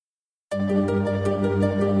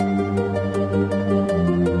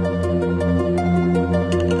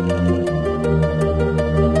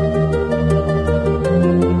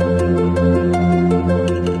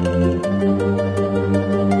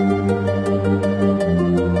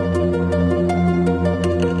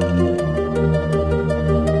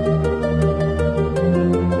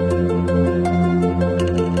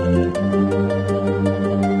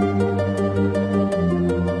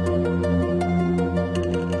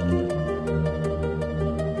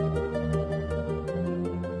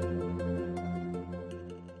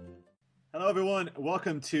everyone.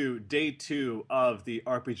 Welcome to day 2 of the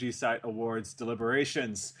RPG Site Awards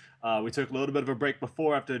deliberations. We took a little bit of a break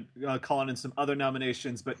before after calling in some other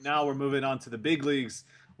nominations, but now we're moving on to the big leagues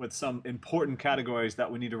with some important categories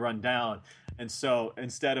that we need to run down. And so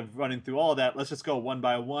instead of running through all of that, let's just go one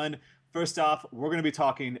by one. First off, we're going to be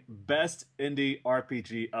talking Best Indie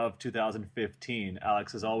RPG of 2015.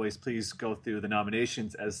 Alex, as always, please go through the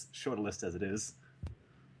nominations, as short a list as it is.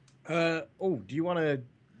 Do you want to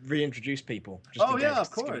reintroduce people? Of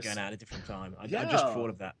course. We're going at a different time. I just thought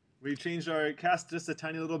of that. We changed our cast just a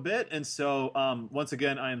tiny little bit. And so, once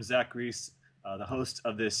again, I am Zach Reese, the host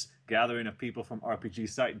of this gathering of people from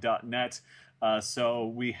RPGsite.net. So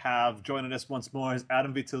we have joining us once more is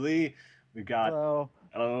Adam Vitali. We got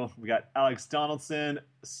Hello. We got Alex Donaldson,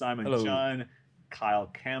 Simon Chun, Kyle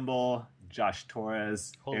Campbell, Josh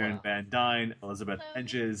Torres, Aaron Van Dyne, Elizabeth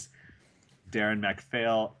Hedges, Darren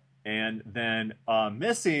MacPhail, and then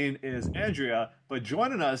missing is Andrea, but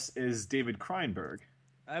joining us is David Kreinberg.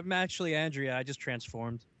 I'm actually Andrea. I just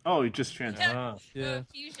transformed. Oh, you just transformed. Yeah.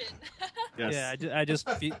 Fusion. Yes. Yeah, I just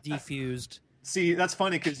defused. See, that's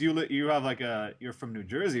funny because you have you're from New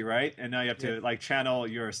Jersey, right? And now you have to channel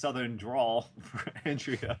your southern drawl for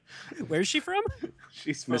Andrea. Where's she from?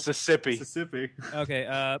 She's from Mississippi. Okay,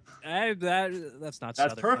 that's not. That's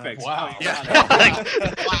southern. perfect. Wow. Yeah.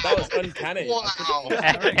 That was uncanny. Wow.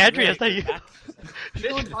 Andrea, that you?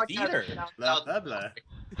 She's going to theater. Blah, blah, blah.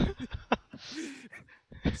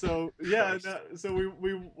 So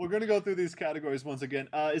we're going to go through these categories once again.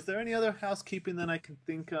 Is there any other housekeeping that I can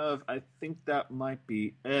think of? I think that might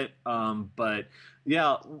be it. But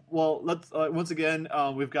yeah, well, let's once again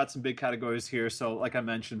we've got some big categories here. So like I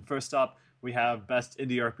mentioned, first up we have Best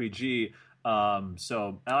Indie RPG.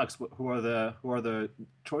 So Alex,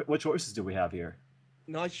 what choices do we have here?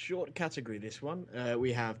 Nice short category, this one.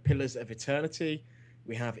 We have Pillars of Eternity.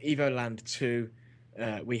 We have Evoland 2.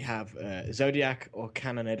 We have Zodiac or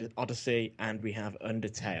Canon Odyssey, and we have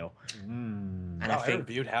Undertale. And I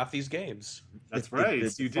reviewed half these games. That's right.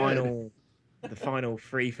 The final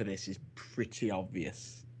three for this is pretty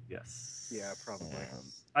obvious. Yes. Yeah, probably.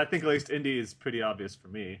 I think at least indie is pretty obvious for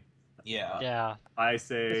me. Yeah. I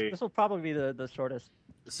say this will probably be the shortest.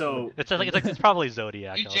 So it's probably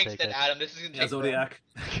Zodiac. You jinxed it, Adam. This is gonna take Zodiac.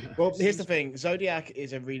 Well, here's the thing. Zodiac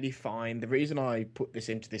is a really fine. The reason I put this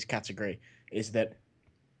into this category is that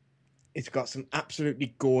it's got some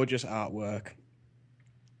absolutely gorgeous artwork.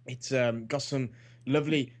 It's got some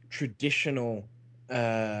lovely traditional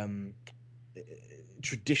turn-based,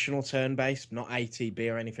 not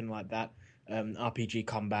ATB or anything like that, RPG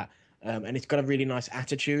combat. And it's got a really nice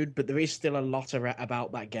attitude, but there is still a lot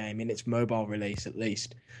about that game, in its mobile release at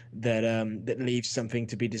least, that leaves something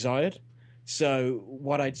to be desired. So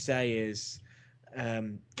what I'd say is,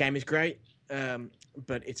 game is great,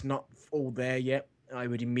 but it's not all there yet. I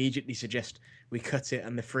would immediately suggest we cut it,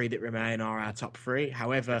 and the three that remain are our top three.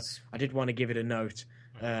 However, I did want to give it a note,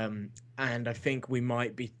 and I think we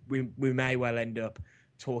may well end up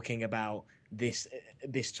talking about this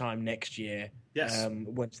time next year. Yes.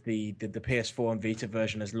 Once the PS4 and Vita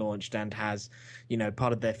version has launched and has,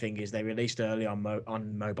 part of their thing is they released early on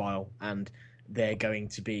mobile, and they're going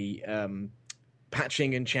to be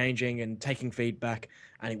patching and changing and taking feedback,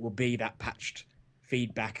 and it will be that patched,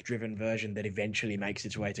 feedback-driven version that eventually makes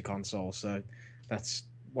its way to console. So that's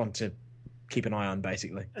one to keep an eye on,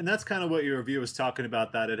 basically. And that's kind of what your review was talking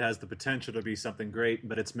about, that it has the potential to be something great,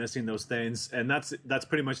 but it's missing those things. And that's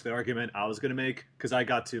pretty much the argument I was going to make, because I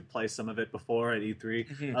got to play some of it before at E3.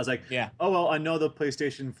 Mm-hmm. I was like, oh, well, I know the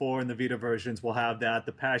PlayStation 4 and the Vita versions will have that.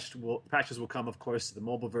 The patches will come, of course, to the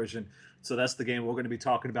mobile version. So that's the game we're going to be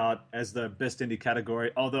talking about as the best indie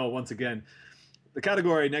category. Although, once again, the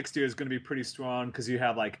category next year is going to be pretty strong, because you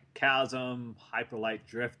have like Chasm, Hyperlight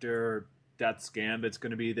Drifter, Death's Gambit's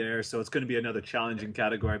going to be there, so it's going to be another challenging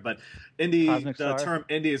category. But indie, term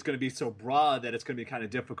indie is going to be so broad that it's going to be kind of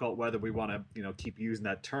difficult whether we want to, keep using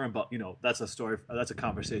that term. But that's a story, that's a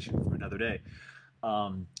conversation for another day.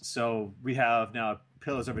 So we have now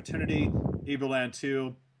Pillars of Eternity, Evoland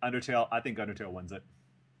 2, Undertale. I think Undertale wins it.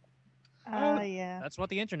 Yeah. That's what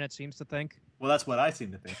the internet seems to think. Well, that's what I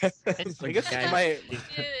seem to think. I guess my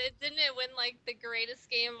Didn't it win like the greatest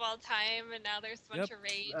game of all time, and now there's a bunch of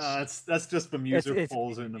rage? That's just from user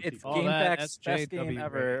polls and the it's people. GameFAQ's best game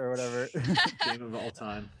ever, or whatever. Game of all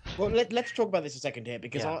time. Well, let's talk about this a second here,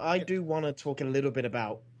 because I do want to talk a little bit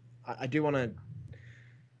about. I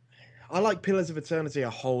like Pillars of Eternity a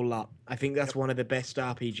whole lot. I think that's one of the best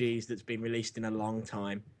RPGs that's been released in a long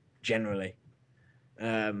time, generally.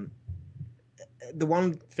 The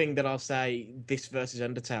one thing that I'll say, this versus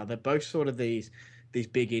Undertale, they're both sort of these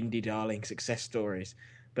big indie darling success stories.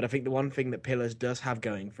 But I think the one thing that Pillars does have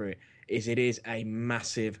going for it is a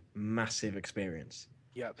massive, massive experience.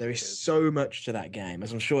 Yeah, there is so much to that game,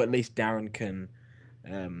 as I'm sure at least Darren can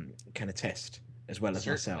attest as well as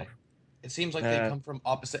Certainly. myself. It seems like they come from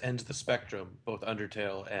opposite ends of the spectrum, both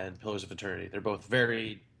Undertale and Pillars of Eternity. They're both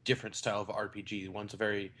very different style of RPG. One's a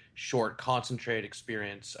very short, concentrated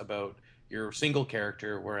experience about your single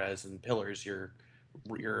character, whereas in Pillars, you're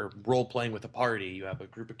role-playing with a party. You have a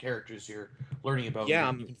group of characters you're learning about.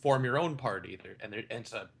 Yeah, you can form your own party, and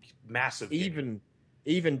it's a massive game.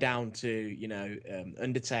 Even down to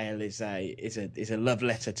Undertale is a love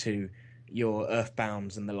letter to your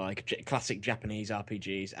Earthbounds and the like classic Japanese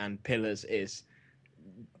RPGs, and Pillars is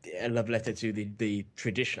a love letter to the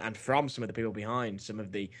tradition, and from some of the people behind some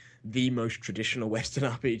of the most traditional Western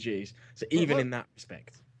RPGs. So even in that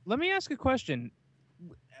respect, let me ask a question: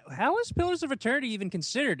 how is Pillars of Eternity even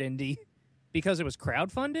considered indie? Because it was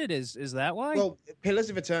crowdfunded? Is that why? Well, Pillars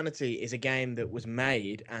of Eternity is a game that was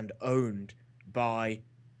made and owned by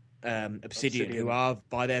Obsidian, who are,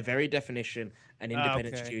 by their very definition, an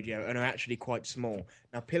independent studio and are actually quite small.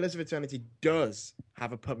 Now, Pillars of Eternity does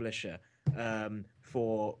have a publisher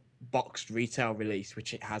for boxed retail release,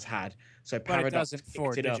 which it has had. So Paradox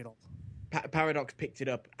picked it up. Paradox picked it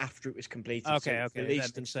up after it was completed.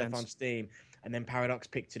 Released and stuff on Steam, and then Paradox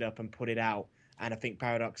picked it up and put it out. And I think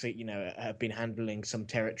Paradox, have been handling some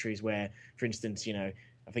territories where, for instance,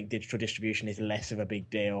 I think digital distribution is less of a big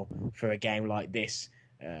deal for a game like this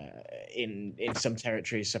in some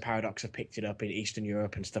territories. So Paradox have picked it up in Eastern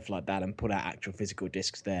Europe and stuff like that and put out actual physical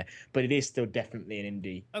discs there. But it is still definitely an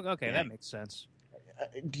indie. Okay, that makes sense.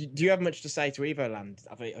 Do you have much to say to Evoland?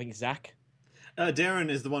 I think Zach? Darren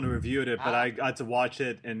is the one who reviewed it, but I got to watch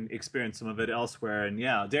it and experience some of it elsewhere. And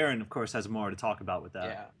yeah, Darren, of course, has more to talk about with that.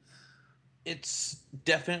 Yeah. It's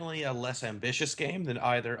definitely a less ambitious game than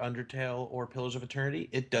either Undertale or Pillars of Eternity.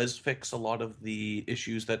 It does fix a lot of the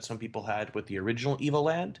issues that some people had with the original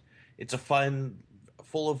Evoland. It's a fun,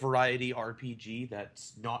 full of variety RPG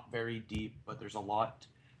that's not very deep, but there's a lot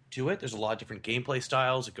to it. There's a lot of different gameplay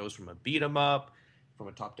styles. It goes from a beat 'em up, from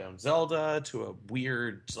a top-down Zelda, to a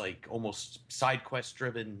weird, almost side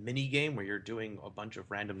quest-driven mini game where you're doing a bunch of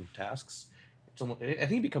random tasks. I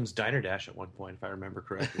think it becomes Diner Dash at one point, if I remember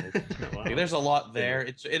correctly. There's a lot there.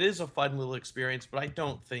 It is a fun little experience, but I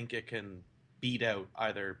don't think it can beat out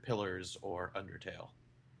either Pillars or Undertale.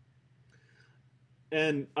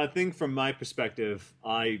 And I think from my perspective,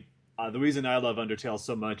 the reason I love Undertale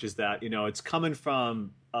so much is that it's coming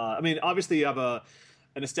from. Obviously you have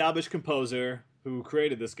an established composer who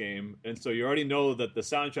created this game, and so you already know that the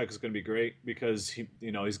soundtrack is going to be great because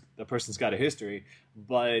the person's got a history,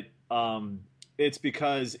 but. It's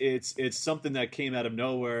because it's something that came out of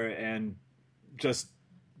nowhere and just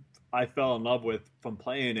I fell in love with from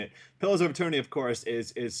playing it. Pillars of Eternity, of course,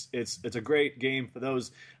 it's a great game for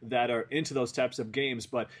those that are into those types of games.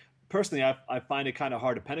 But personally, I find it kind of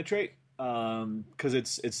hard to penetrate because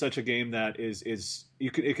it's such a game that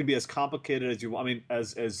it can be as complicated as you want. I mean,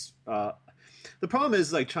 the problem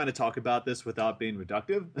is trying to talk about this without being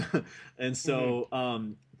reductive, and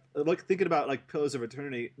so. Thinking about Pillars of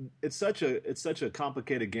Eternity, it's such a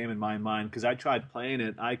complicated game in my mind because I tried playing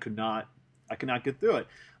it, I could not get through it.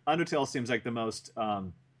 Undertale seems like the most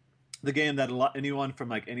the game that anyone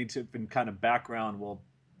from any different kind of background will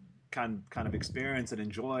kind of experience and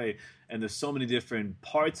enjoy, and there's so many different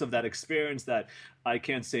parts of that experience that I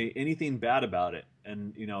can't say anything bad about it,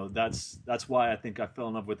 and that's why I think I fell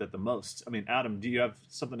in love with it the most. I mean, Adam, do you have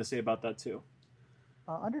something to say about that too?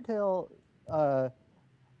 Undertale.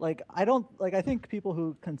 I think people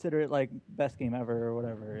who consider it best game ever or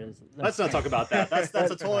whatever is. Let's not talk about that. That's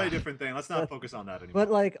a totally different thing. Let's not focus on that anymore.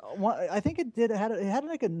 But I think it had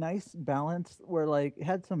a nice balance where it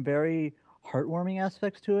had some very heartwarming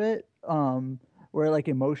aspects to it, where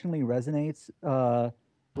emotionally resonates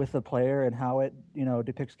with the player and how it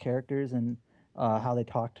depicts characters and how they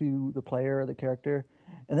talk to the player or the character,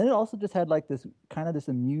 and then it also just had this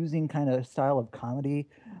amusing kind of style of comedy.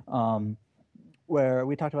 Where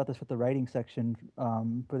we talked about this with the writing section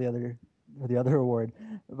for the other award,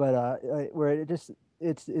 but where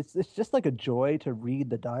it's just a joy to read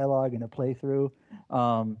the dialogue and to play through,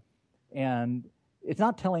 and it's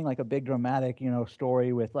not telling a big dramatic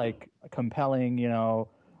story with compelling game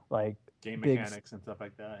mechanics and stuff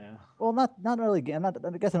like that. Yeah. Well, not really. I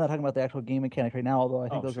guess I'm not talking about the actual game mechanics right now, although I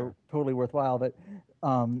think those are totally worthwhile. But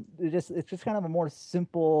it's just kind of a more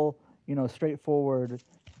simple, straightforward.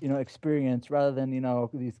 Experience rather than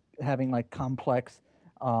these having complex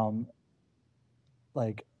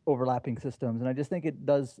overlapping systems, and I just think it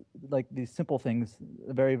does these simple things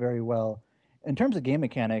very, very well. in terms of game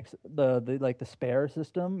mechanics, the like the spare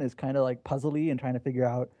system is kind of like puzzly and trying to figure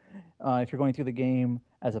out if you're going through the game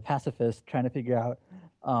as a pacifist, trying to figure out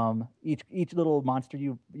each little monster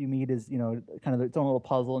you meet is kind of its own little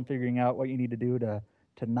puzzle and figuring out what you need to do to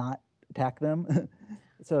not attack them.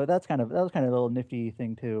 So that was kind of a little nifty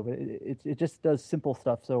thing too. But it just does simple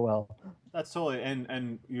stuff so well. That's totally,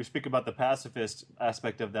 and you speak about the pacifist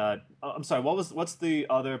aspect of that. I'm sorry, what's the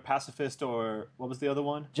other pacifist, or what was the other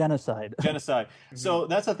one? Genocide. Genocide. So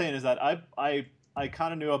that's the thing, is that I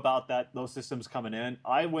kind of knew about those systems coming in.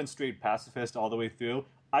 I went straight pacifist all the way through.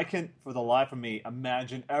 I can't, for the life of me,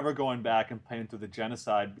 imagine ever going back and playing through the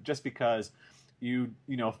Genocide, just because you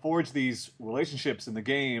forge these relationships in the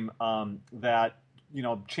game that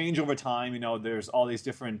change over time. There's all these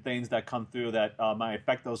different things that come through that might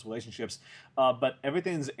affect those relationships. But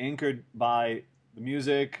everything's anchored by the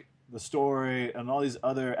music, the story, and all these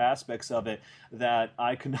other aspects of it that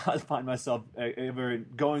I could not find myself ever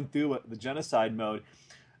going through the Genocide mode.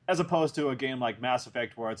 As opposed to a game like Mass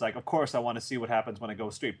Effect, where it's like, of course, I want to see what happens when I go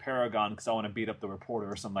straight Paragon because I want to beat up the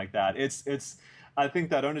reporter or something like that. It's. I think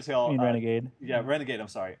that Undertale. You mean Renegade? Yeah, Renegade. I'm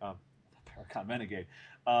sorry, Paragon, Renegade.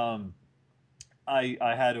 I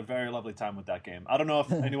had a very lovely time with that game. I don't know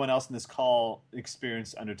if anyone else in this call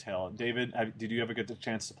experienced Undertale. David, did you ever get the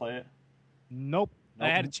chance to play it? Nope. I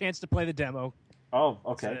had a chance to play the demo. Oh,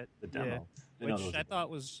 okay. The demo, yeah. Which I thought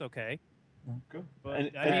was okay. Good.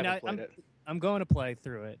 But I'm going to play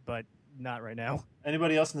through it, but not right now.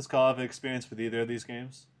 Anybody else in this call have experience with either of these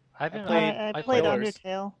games? I played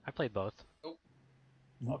Undertale. I played both.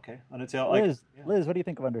 Okay, Undertale. Liz, what do you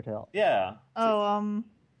think of Undertale? Yeah.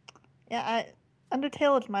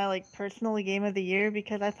 Undertale is my personal game of the year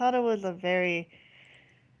because I thought it was a very.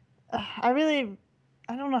 I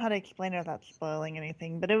don't know how to explain it without spoiling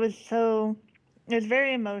anything, but it was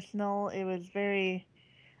very emotional. It was very.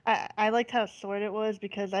 I liked how short it was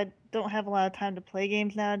because I don't have a lot of time to play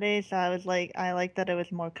games nowadays, so I liked that it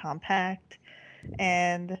was more compact,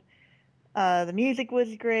 and the music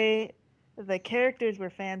was great. The characters were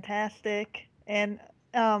fantastic, and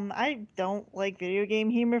I don't like video game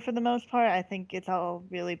humor for the most part. I think it's all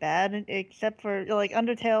really bad, except for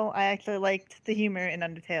Undertale. I actually liked the humor in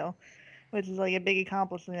Undertale, which is a big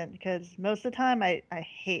accomplishment because most of the time I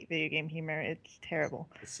hate video game humor. It's terrible.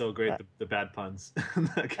 It's so great, the bad puns.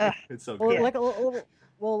 It's so great.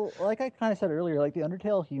 Well, like I kind of said earlier, the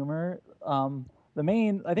Undertale humor, the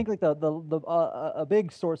main, I think a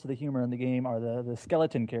big source of the humor in the game are the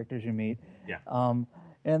skeleton characters you meet. Yeah.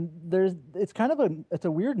 And it's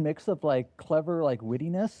a weird mix of clever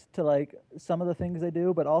wittiness to some of the things they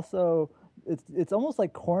do, but also it's almost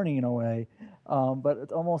corny in a way, but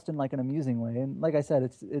it's almost in an amusing way. And like I said,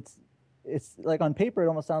 it's on paper it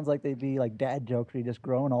almost sounds like they'd be dad jokes where you just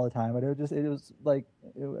groan all the time, but it was I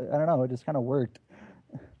don't know, it just kind of worked.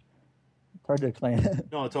 It's hard to explain.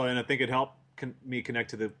 No, totally, and I think it helped me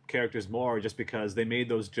connect to the characters more just because they made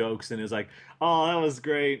those jokes and it's oh, that was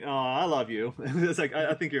great, oh, I love you. It's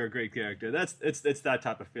I think you're a great character. It's that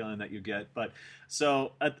type of feeling that you get. But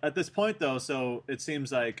so at this point though, so it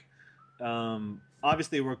seems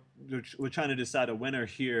obviously we're trying to decide a winner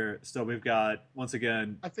here. So we've got, once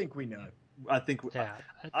again, I think we know. I think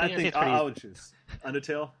I would choose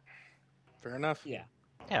Undertale. Fair enough. Yeah.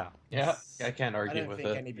 I can't argue with it.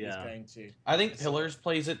 I don't think anybody's going to. I think Pillars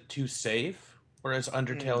plays it too safe, whereas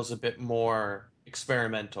Undertale is a bit more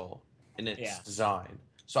experimental in its design.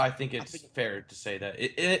 So I think it's fair to say that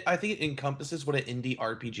I think it encompasses what an indie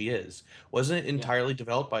RPG is. Wasn't it entirely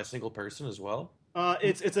developed by a single person as well?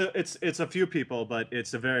 It's a few people, but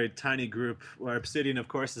it's a very tiny group. Where Obsidian, of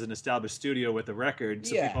course, is an established studio with a record,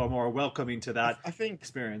 so people are more welcoming to that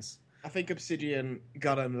experience. I think Obsidian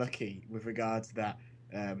got unlucky with regards to that.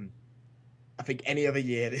 I think any other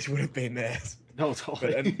year this would have been theirs. No,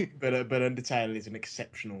 totally. But Undertale is an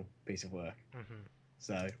exceptional piece of work. Mm-hmm.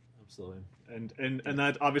 So absolutely, and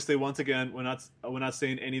that obviously, once again, we're not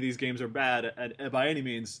saying any of these games are bad by any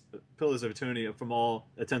means. Pillars of Eternity, from all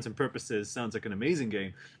intents and purposes, sounds like an amazing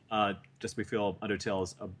game. Just we feel Undertale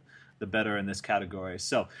is the better in this category.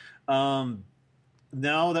 So.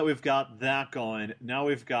 Now that we've got that going, now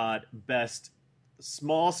we've got best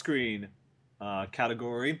small screen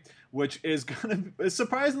category, which is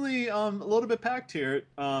surprisingly a little bit packed here,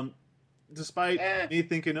 despite me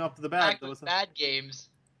thinking off the bat. Bad games.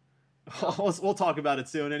 We'll talk about it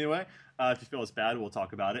soon anyway. If you feel it's bad, we'll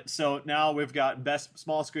talk about it. So now we've got best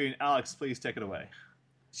small screen. Alex, please take it away.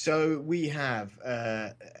 So we have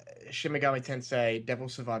Shin Megami Tensei Devil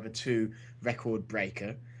Survivor 2 Record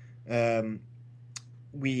Breaker.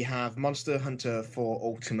 We have Monster Hunter 4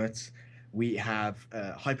 Ultimate. We have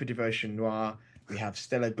Hyper Devotion Noir, we have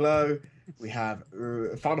Stellar Glow, we have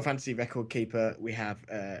Final Fantasy Record Keeper, we have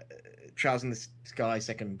Trials in the Sky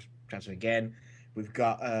Second Chapter again. We've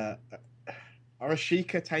got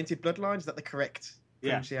Arashika Tainted Bloodlines. Is that the correct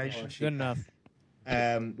pronunciation? Good enough.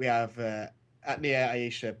 We have Atnia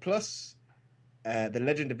Aisha Plus, The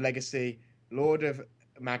Legend of Legacy, Lord of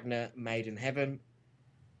Magna Made in Heaven.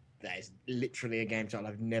 That is literally a game title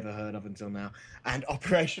I've never heard of until now. And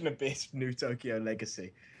Operation Abyss New Tokyo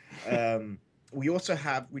Legacy. We also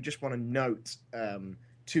have, we just want to note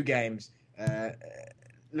 2 games,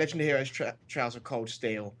 Legend of Heroes Trials of Cold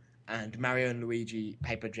Steel and Mario and Luigi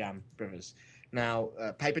Paper Jam Brothers. Now,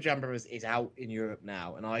 Paper Jam Brothers is out in Europe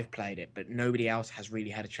now, and I've played it, but nobody else has really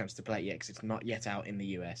had a chance to play it yet because it's not yet out in the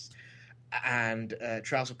US. And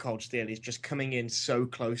Trials of Cold Steel is just coming in so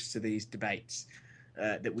close to these debates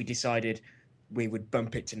that we decided we would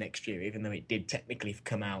bump it to next year, even though it did technically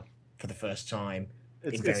come out for the first time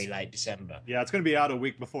in very late December. Yeah, it's going to be out a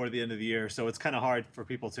week before the end of the year, so it's kind of hard for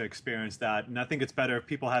people to experience that. And I think it's better if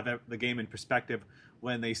people have the game in perspective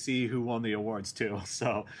when they see who won the awards too.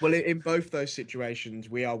 So, well, in both those situations,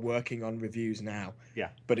 we are working on reviews now. Yeah,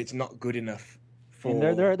 but it's not good enough for. And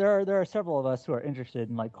there are several of us who are interested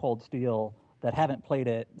in like Cold Steel that haven't played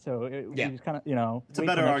it, so we just kind of it's a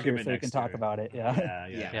better argument so we can talk about it.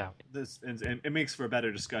 Yeah. And it makes for a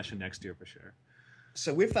better discussion next year for sure.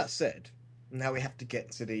 So with that said, now we have to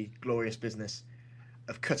get to the glorious business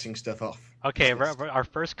of cutting stuff off. Okay, our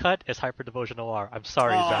first cut is Hyper Devotion Noir. I'm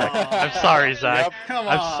sorry, Zach. I'm sorry, Zach. Yep, come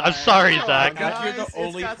on. I'm sorry, Zach. You're the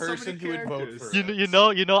only person who would vote for it. You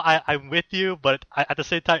know, I'm with you, but at the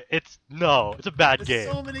same time, it's a bad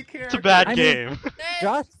game. So many characters. It's a bad game.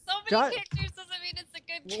 Josh, so many characters doesn't mean it's a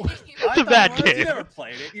good game. It's a bad game. You never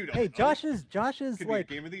played it. You don't know. Josh's Could like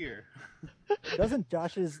be game of the year. Doesn't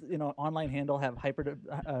Josh's online handle have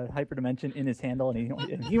hyperdimension in his handle,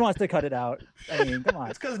 and he wants to cut it out? I mean, come on.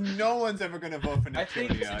 It's because no one's ever going to vote for I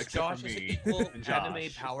think Neptunia since except Josh for is me equal and anime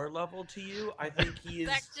Josh. power level to you, I think he is.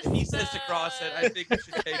 Zach If he says to cross it, I think you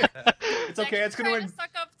should take that. It's okay. It's going to win. Suck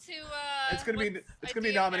up to, It's going to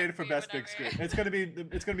be nominated for best big screen. It's going to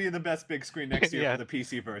be in the best big screen next year for the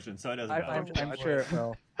PC version, so it doesn't matter. I'm sure it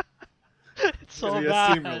will. It's so It's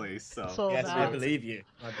bad. a Steam release, so Yes, I believe you.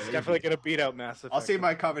 It's definitely going to beat out Mass Effect. I'll save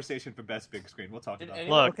my conversation for best big screen. We'll talk Did about it.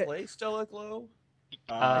 anyone Look. play Stellar Glow?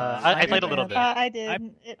 I played a little bit. I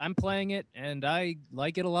did. I'm playing it, and I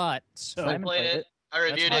like it a lot. So I played it. I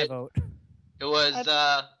reviewed that's it. my vote. It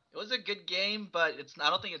was a good game, but I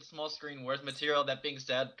don't think it's small screen worth material. That being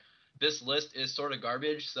said, this list is sort of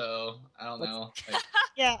garbage, so I don't know.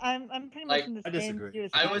 Yeah, I'm pretty much in the I same. disagree.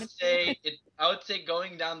 I would say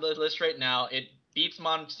going down the list right now, it beats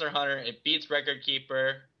Monster Hunter, it beats Record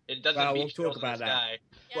Keeper, it doesn't Well, beat we'll talk Trails in about the that.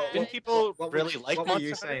 Sky. Didn't people really like What were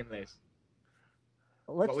you saying, Liz?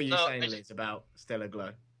 What were you No, saying, Liz, about Stellar Glow?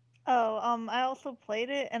 Oh, I also played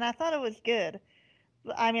it, and I thought it was good.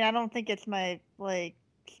 I mean, I don't think it's my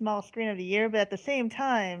small screen of the year, but at the same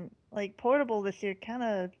time, Portable this year kind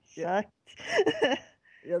of sucked.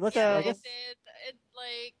 Yeah, I guess did. It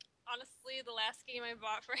honestly, the last game I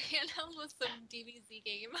bought for handheld was some DBZ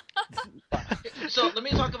game. So let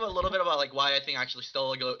me talk a little bit about why I think actually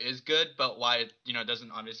Stellar Glow is good, but why it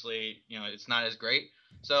doesn't obviously it's not as great.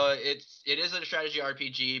 So it is a strategy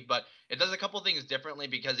RPG, but it does a couple things differently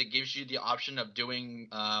because it gives you the option of doing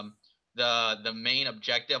the main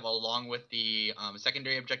objective along with the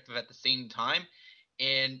secondary objective at the same time.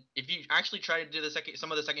 And if you actually try to do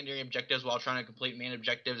some of the secondary objectives while trying to complete main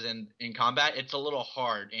objectives in combat, it's a little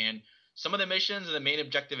hard. And some of the missions and the main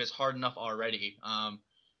objective is hard enough already.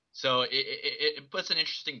 So it puts an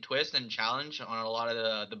interesting twist and challenge on a lot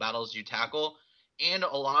of the battles you tackle. And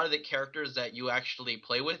a lot of the characters that you actually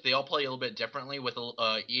play with, they all play a little bit differently, with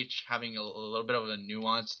each having a little bit of a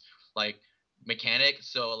nuanced mechanic.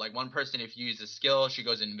 So one person, if you use a skill, she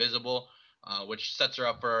goes invisible, which sets her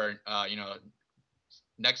up for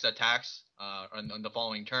next attacks on the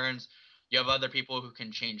following turns. You have other people who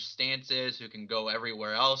can change stances, who can go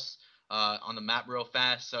everywhere else on the map real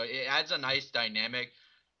fast. So it adds a nice dynamic.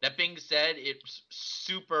 That being said, it's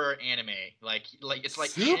super anime. It's like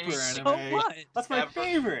super anime. anime. So what? That's my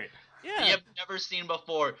favorite. Yeah. You have never seen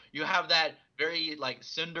before. You have that very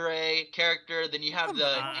tsundere character. Then you have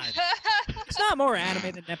It's not more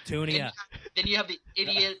anime than Neptunia. Then you have the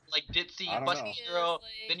idiot ditzy busty girl.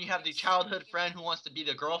 Then you have the childhood friend who wants to be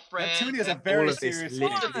the girlfriend. Neptunia is a very All of this serious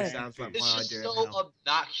literally game. sounds like It's my just idea so of hell.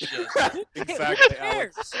 obnoxious. Exactly, Who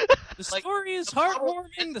Alex. cares? The story is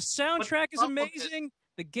heartwarming. The soundtrack is amazing.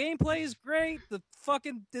 The gameplay is great.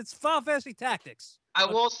 It's Final Fantasy Tactics. I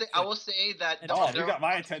will say that Oh, you got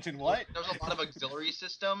my attention. What? There's a lot of auxiliary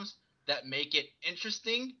systems that make it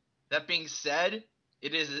interesting, That being said,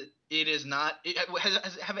 it is not.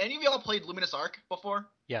 Have any of y'all played Luminous Arc before?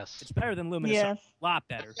 Yes. It's better than Luminous Yes. Arc. A lot Have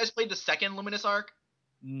better. you guys played the second Luminous Arc?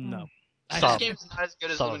 No. This Some. game is not as good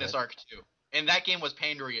as Some of Luminous it. Arc 2, and that game was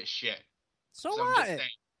pandery as shit. So I'm what? just saying.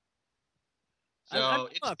 So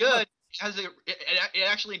it's look, good. look. It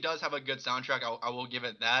actually does have a good soundtrack. I will give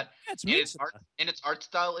it that. Yeah, it's And its Mitsuda. art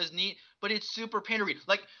style is neat, but it's super pandery.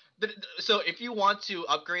 Like, so if you want to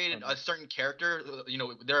upgrade a certain character,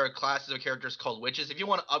 there are classes of characters called witches. If you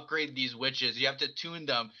want to upgrade these witches, you have to tune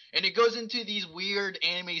them, and it goes into these weird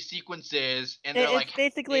anime sequences, and they're It's like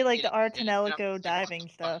basically like the and I'm Artanelico like, diving what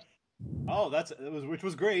the fuck? stuff. Oh, which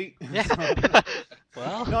was great. Yeah.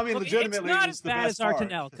 Well, No, I mean Well, legitimately, it's not it was as the bad as best part.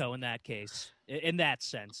 Artanelco in that case. In that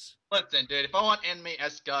sense. Listen, dude, if I want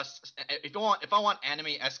anime-esque if I want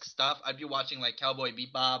anime-esque stuff, I'd be watching like Cowboy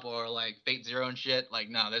Bebop or like Fate Zero and shit. Like,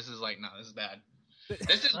 no, this is bad.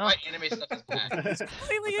 This is why anime stuff is bad. It's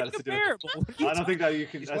completely What that has to do with- incomparable. I don't think that you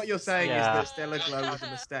can. What you're saying Yeah. is that Stellar Glow was a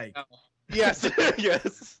mistake. No. Yes,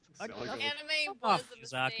 yes. Oh, Anime was a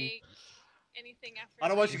mistake. Anything after I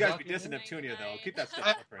don't want you guys to be Miyazaki dissing was Neptunia though. 99. Keep that stuff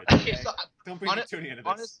separate. Okay, Okay? so Don't bring Neptunia into this.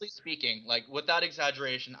 honestly speaking, like without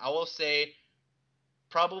exaggeration, I will say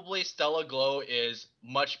probably Stella Glow is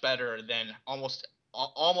much better than almost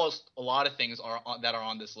a lot of things that are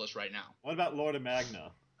on this list right now. What about Lord of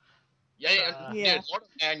Magna? Yeah, Yeah. dude, Lord of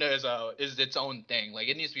Magna is its own thing. Like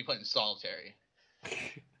it needs to be put in solitary.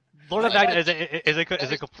 Lord of I- Magna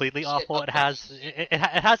isn't completely shit awful. up It there.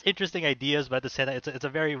 has interesting ideas, but at the same time, it's a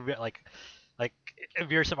very like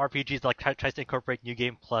if some RPGs like tries to incorporate New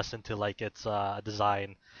Game Plus into like its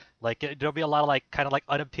design. Like there'll be a lot of like kind of like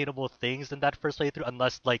unobtainable things in that first playthrough,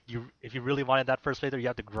 unless like if you really wanted that first playthrough, you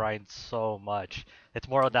have to grind so much. It's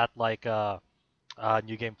more of that like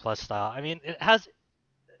New Game Plus style. I mean, it has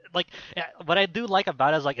like what I do like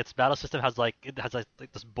about it is like its battle system has like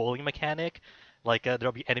this bowling mechanic. Like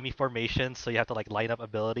there'll be enemy formations, so you have to like line up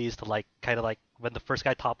abilities to like kind of like when the first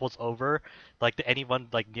guy topples over, like anyone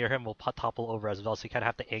like near him will topple over as well. So you kind of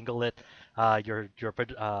have to angle it, your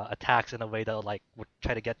attacks in a way that like would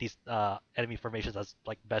try to get these enemy formations as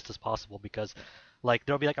like best as possible, because like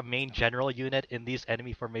there'll be like a main general unit in these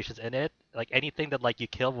enemy formations in it. Like anything that like you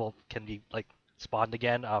kill can be like spawned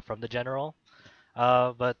again from the general.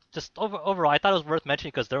 But just overall, I thought it was worth mentioning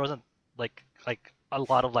because there wasn't like a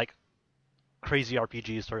lot of like crazy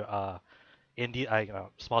RPGs for indie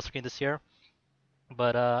small screen this year,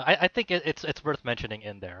 but I think it's worth mentioning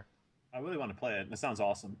in there. I really want to play it. It sounds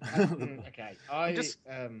awesome. Okay, I Just-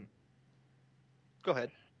 Go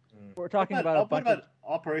ahead. We're talking What about a what bunch about of.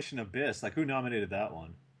 Operation Abyss? Like, who nominated that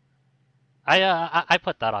one? I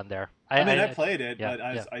put that on there. I played it,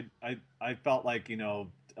 yeah, but I felt like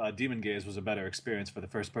Demon Gaze was a better experience for the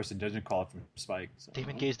first-person dungeon crawler from Spike. So.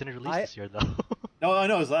 Demon Gaze didn't release I- this year though. No, I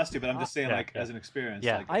know it was last year, but I'm just saying, Yeah, like, yeah. as an experience.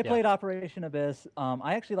 Yeah. Like, I played Operation Abyss.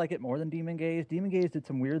 I actually like it more than Demon Gaze. Demon Gaze did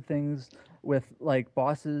some weird things with like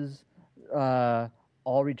bosses,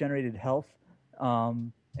 all regenerated health,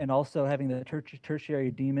 and also having the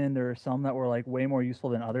tertiary demon. There are some that were like way more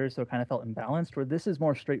useful than others, so it kind of felt imbalanced. Where this is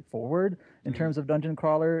more straightforward in terms of dungeon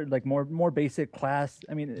crawler, like more basic class.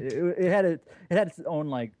 I mean, it had its own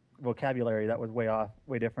like vocabulary that was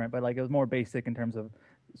way different, but like it was more basic in terms of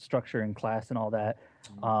structure and class and all that.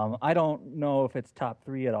 I don't know if it's top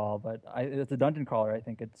 3 at all, but it's a dungeon crawler. I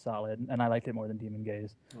think it's solid, and I liked it more than Demon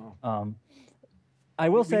Gaze. I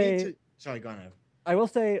will say, sorry, go on. Ev. I will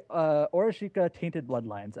say, Orishika Tainted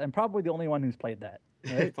Bloodlines. I'm probably the only one who's played that.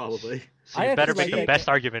 Right? probably. So I you better actually make like the that best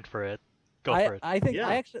argument for it. Go for it. I think Yeah.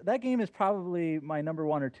 I actually that game is probably my number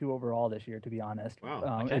 1 or 2 overall this year, to be honest.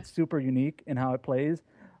 Wow, okay. It's super unique in how it plays,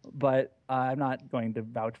 but I'm not going to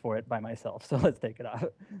vouch for it by myself. So let's take it off.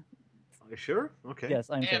 Are you sure? Okay. Yes,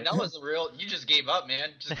 I'm Damn, sure. that was real. You just gave up,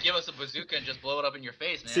 man. Just give us a bazooka and just blow it up in your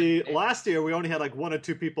face, man. See, Damn. last year we only had like 1 or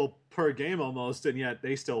 2 people per game almost, and yet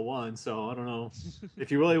they still won. So I don't know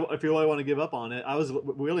if you really want to give up on it. I was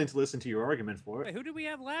willing to listen to your argument for Wait, it. who did we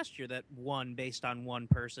have last year that won based on one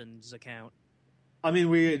person's account? I mean,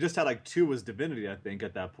 we just had like 2 was Divinity, I think,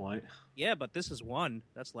 at that point. Yeah, but this is one.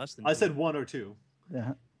 That's less than I two. said 1 or 2.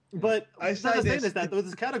 Yeah. But I that's the say thing this- is that with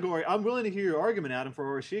this category, I'm willing to hear your argument, Adam, for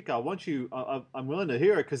Orishika. I want you. I'm willing to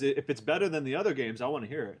hear it because if it's better than the other games, I want to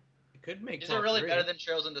hear it. It could make Is it top really 3. better than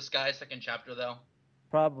Trails in the Sky second chapter though?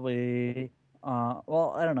 Probably.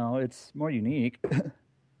 Well, I don't know. It's more unique.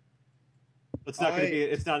 It's not going to be.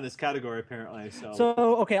 It's not in this category apparently. So. So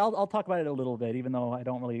okay, I'll talk about it a little bit, even though I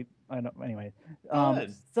don't really. I don't anyway. Go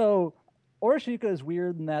ahead. So Orishika is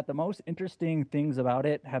weird in that the most interesting things about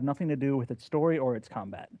it have nothing to do with its story or its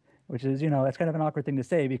combat, which is that's kind of an awkward thing to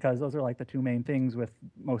say because those are like the 2 main things with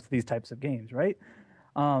most of these types of games, right?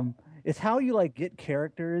 It's how you like get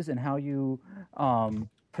characters and how you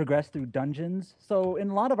progress through dungeons. So in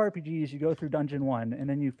a lot of RPGs, you go through dungeon 1 and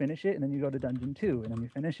then you finish it, and then you go to dungeon 2, and then you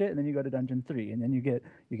finish it, and then you go to dungeon 3, and then you get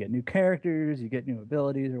new characters, you get new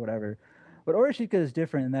abilities or whatever. But Orishika is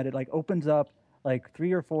different in that it like opens up like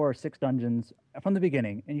 3 or 4 or 6 dungeons from the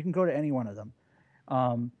beginning, and you can go to any one of them.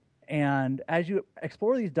 And as you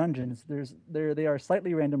explore these dungeons, they are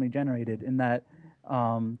slightly randomly generated in that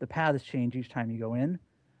the paths change each time you go in.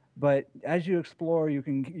 But as you explore, you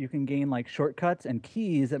can gain like shortcuts and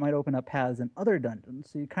keys that might open up paths in other dungeons.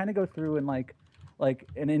 So you kind of go through in like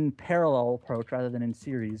an in parallel approach rather than in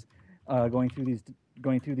series, going through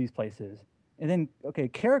these places. And then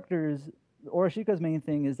characters. Orishika's main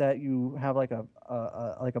thing is that you have like a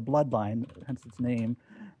bloodline, hence its name,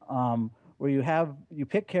 where you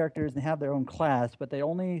pick characters and they have their own class, but they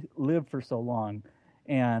only live for so long,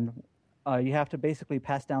 and you have to basically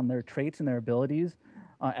pass down their traits and their abilities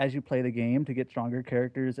as you play the game to get stronger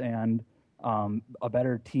characters and a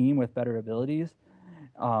better team with better abilities.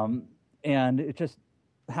 And it's just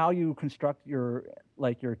how you construct your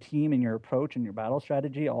team and your approach and your battle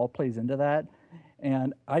strategy all plays into that.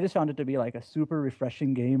 And I just found it to be like a super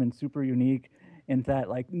refreshing game and super unique in that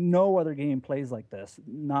like no other game plays like this,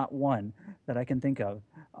 not one that I can think of.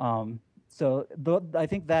 So I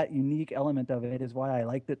think that unique element of it is why I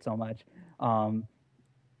liked it so much,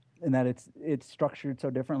 in that it's structured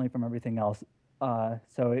so differently from everything else.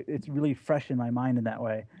 So it's really fresh in my mind in that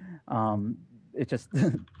way. It just,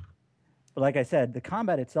 like I said, the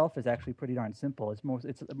combat itself is actually pretty darn simple. It's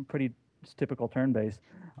pretty typical turn-based,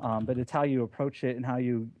 but it's how you approach it and how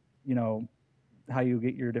you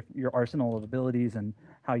get your arsenal of abilities and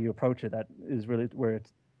how you approach it that is really where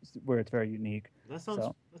it's very unique. That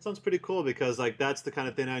sounds pretty cool, because like that's the kind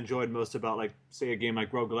of thing I enjoyed most about like say a game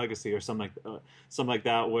like Rogue Legacy or something like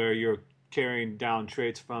that, where you're carrying down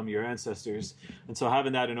traits from your ancestors, and so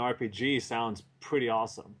having that in RPG sounds pretty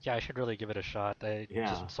awesome. Yeah, I should really give it a shot.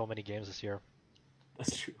 Just so many games this year.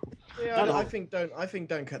 That's true. Yeah, I think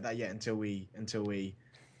don't cut that yet until we.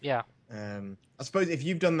 Yeah. I suppose if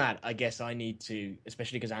you've done that, I guess I need to,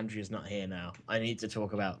 especially because Andrea's not here now. I need to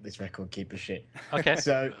talk about this Record Keeper shit. Okay.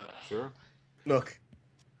 So, sure. Look,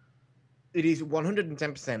 it is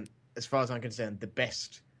 110%, as far as I'm concerned, the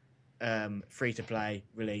best free-to-play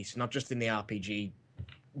release, not just in the RPG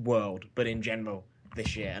world, but in general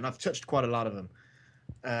this year. And I've touched quite a lot of them.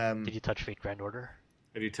 Did you touch Fate Grand Order?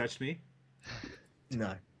 Have you touched me?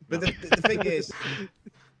 No. But the thing is,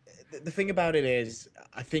 the thing about it is,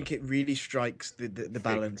 I think it really strikes the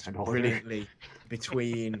balance brilliantly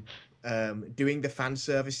between doing the fan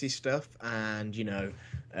servicey stuff and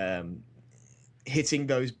hitting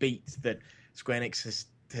those beats that Square Enix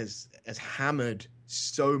has hammered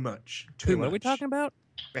so much. What are we talking about?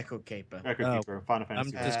 Record Keeper. Final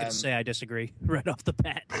Fantasy. I'm just gonna say I disagree right off the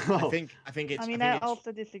bat. I think it's. I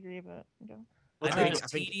also disagree, but I think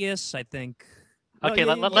it's tedious. I think. Okay,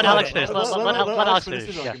 let Alex finish. Let Alex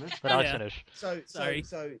finish. Yeah, let Alex finish.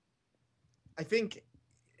 So, I think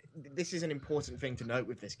this is an important thing to note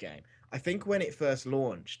with this game. I think when it first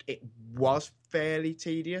launched, it was fairly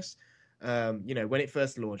tedious. When it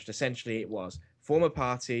first launched, essentially it was form a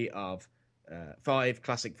party of 5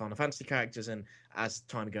 classic Final Fantasy characters, and as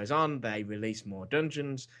time goes on, they release more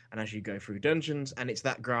dungeons, and as you go through dungeons, and it's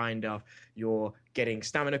that grind of you're getting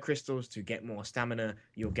stamina crystals to get more stamina,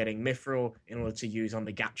 you're getting mithril in order to use on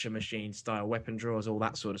the gacha machine style weapon drawers, all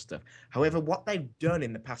that sort of stuff. However, what they've done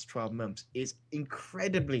in the past 12 months is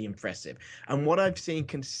incredibly impressive, and what I've seen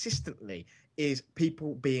consistently is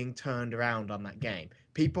people being turned around on that game.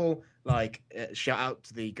 People like, shout out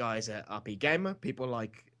to the guys at RP Gamer, people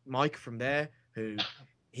like Mike from there, who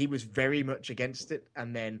he was very much against it,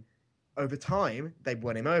 and then over time they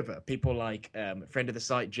won him over. People like friend of the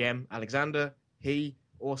site Jem Alexander, he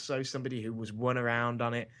also somebody who was won around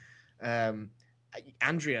on it.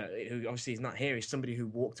 Andrea, who obviously is not here, is somebody who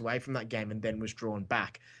walked away from that game and then was drawn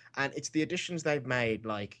back. And it's the additions they've made,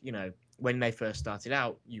 like, when they first started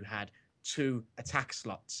out, you had 2 attack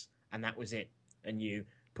slots and that was it, and you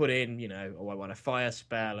put in I want a fire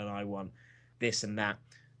spell and I want this and that.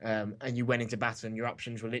 And you went into battle and your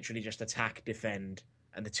options were literally just attack, defend,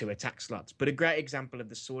 and the 2 attack slots. But a great example of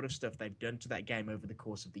the sort of stuff they've done to that game over the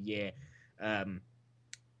course of the year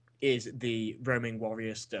is the Roaming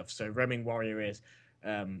Warrior stuff. So Roaming Warrior is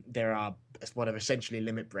there are what are essentially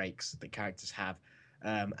limit breaks that characters have,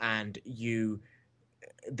 and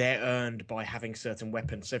they're earned by having certain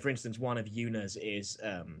weapons. So for instance, one of Yuna's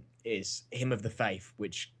is Hymn of the Faith,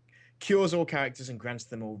 which cures all characters and grants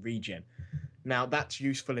them all regen. Now that's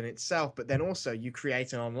useful in itself, but then also you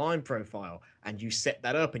create an online profile and you set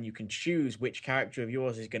that up and you can choose which character of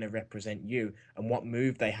yours is going to represent you and what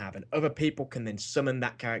move they have. And other people can then summon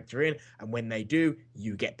that character in. And when they do,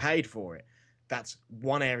 you get paid for it. That's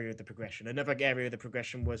one area of the progression. Another area of the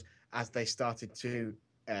progression was as they started to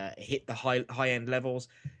hit the high end levels,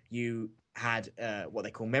 you had what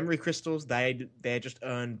they call memory crystals. They're just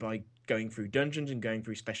earned by going through dungeons and going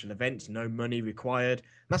through special events, no money required.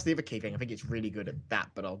 And that's the other key thing. I think it's really good at that,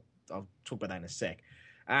 but I'll talk about that in a sec.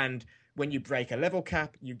 And when you break a level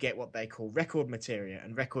cap, you get what they call record materia,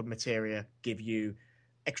 and record materia give you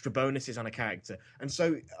extra bonuses on a character. And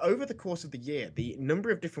so over the course of the year, the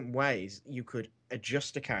number of different ways you could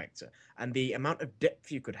adjust a character and the amount of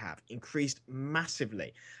depth you could have increased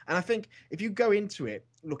massively. And I think if you go into it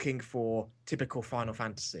looking for typical Final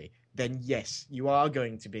Fantasy, then yes, you are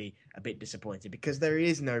going to be a bit disappointed because there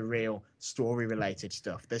is no real story-related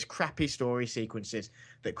stuff. There's crappy story sequences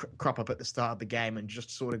that crop up at the start of the game and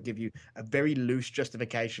just sort of give you a very loose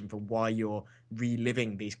justification for why you're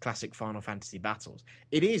reliving these classic Final Fantasy battles.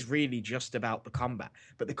 It is really just about the combat,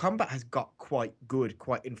 but the combat has got quite good,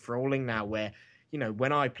 quite enthralling now where, you know,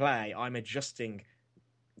 when I play, I'm adjusting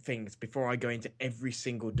things before I go into every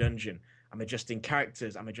single dungeon. I'm adjusting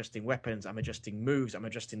characters, I'm adjusting weapons, I'm adjusting moves, I'm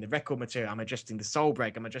adjusting the record material, I'm adjusting the soul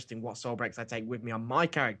break, I'm adjusting what soul breaks I take with me on my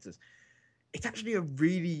characters. It's actually a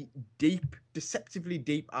really deep, deceptively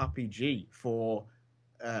deep RPG for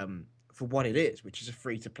what it is, which is a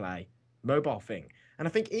free-to-play mobile thing. And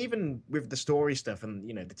I think even with the story stuff and,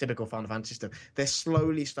 you know, the typical Final Fantasy stuff, they're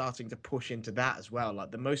slowly starting to push into that as well.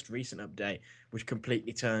 Like the most recent update, which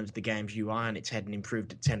completely turned the game's UI on its head and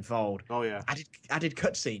improved it tenfold. Oh, yeah. Added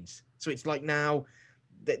cutscenes. So it's like now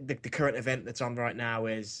the current event that's on right now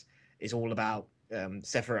is all about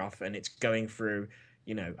Sephiroth, and it's going through,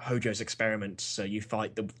 you know, Hojo's experiments. So you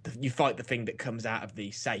fight the thing that comes out of the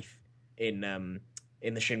safe in the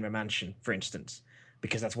Shinra Mansion, for instance,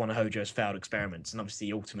 because that's one of Hojo's failed experiments. And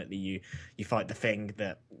obviously, ultimately, you fight the thing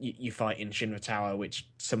that you fight in Shinra Tower, which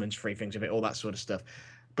summons three things of it, all that sort of stuff.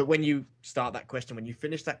 But when you start that quest and when you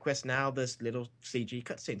finish that quest now, there's little CG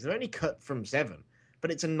cutscenes. They're only cut from 7. But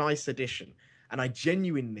it's a nice addition. And I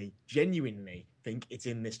genuinely think it's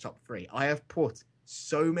in this top 3. I have put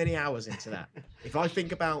so many hours into that. If I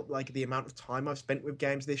think about like the amount of time I've spent with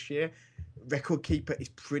games this year, Record Keeper is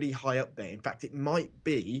pretty high up there. In fact, it might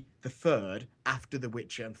be the 3rd after The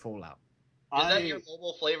Witcher and Fallout. Is that your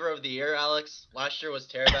mobile flavor of the year, Alex? Last year was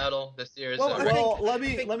Terra Battle. This year is. Let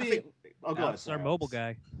me. Oh, go Alex, ahead. our mobile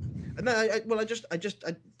guy. No, I want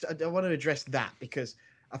to address that because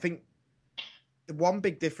I think the one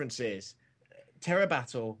big difference is Terra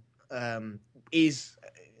Battle is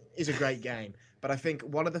a great game, but I think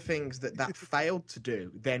one of the things that failed to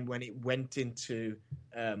do then when we went into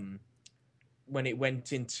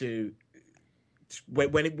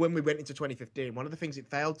 2015, one of the things it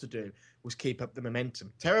failed to do was keep up the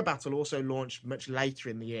momentum. Terra Battle also launched much later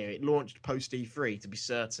in the year. It launched post E3 to be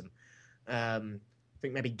certain. I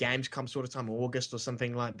think maybe Gamescom sort of time, August or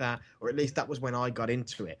something like that, or at least that was when I got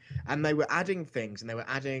into it. And they were adding things, and they were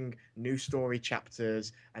adding new story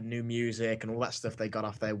chapters and new music and all that stuff they got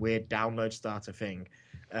off their weird download starter thing.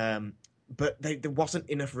 But there wasn't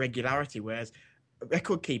enough regularity, whereas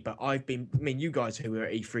Record Keeper, you guys who were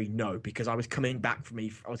at E3 know, because I was coming back from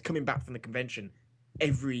the convention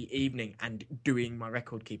every evening and doing my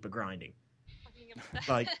Record Keeper grinding.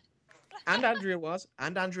 Like, and Andrea was. I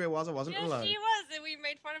wasn't alone. She was, and we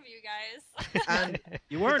made fun of you guys. And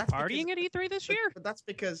you weren't partying at E3 this year? But that's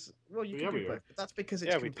because, well, you can do both. But that's because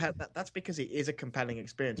that's because it is a compelling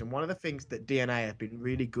experience. And one of the things that DNA have been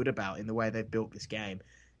really good about in the way they've built this game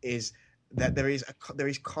is that there is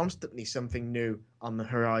constantly something new on the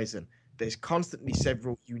horizon. There's constantly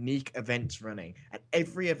several unique events running, and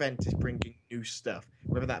every event is bringing new stuff,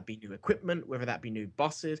 whether that be new equipment, whether that be new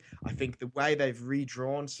bosses. I think the way they've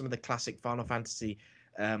redrawn some of the classic Final Fantasy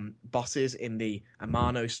bosses in the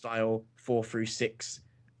Amano style 4 through 6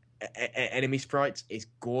 enemy sprites is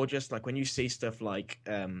gorgeous. Like when you see stuff like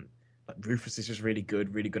Rufus is just really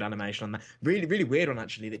good animation on that. Really, really weird one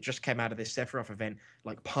actually that just came out of this Sephiroth event.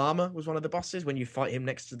 Like Palmer was one of the bosses when you fight him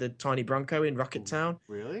next to the tiny Bronco in Rocket Town.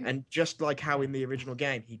 Really? And just like how in the original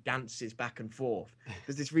game he dances back and forth.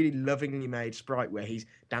 There's this really lovingly made sprite where he's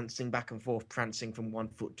dancing back and forth, prancing from one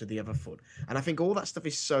foot to the other foot. And I think all that stuff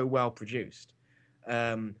is so well produced.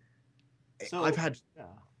 I've had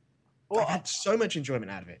so much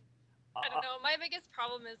enjoyment out of it. I don't know. My biggest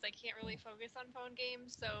problem is I can't really focus on phone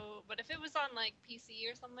games. So, but if it was on like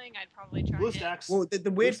PC or something, I'd probably try it. BlueStacks. Well,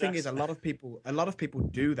 the weird thing BlueStacks. is a lot of people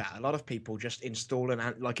do that. A lot of people just install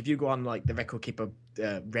like if you go on like the Record Keeper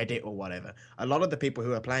Reddit or whatever, a lot of the people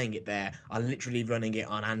who are playing it there are literally running it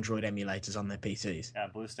on Android emulators on their PCs. Yeah,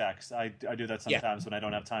 BlueStacks. I do that sometimes when I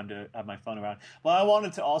don't have time to have my phone around. Well, I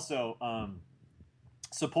wanted to also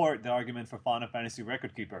support the argument for Final Fantasy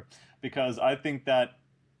Record Keeper because I think that,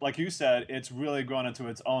 like you said, it's really grown into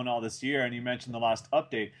its own all this year. And you mentioned the last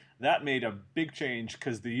update. That made a big change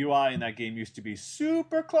because the UI in that game used to be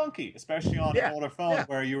super clunky, especially on an older phone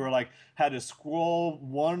where you were like had to scroll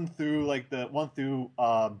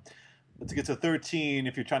to get to 13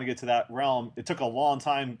 if you're trying to get to that realm. It took a long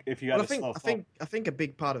time if you had a slow phone. I think a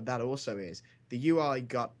big part of that also is the UI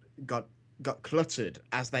got cluttered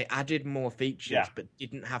as they added more features but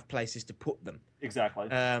didn't have places to put them. Exactly.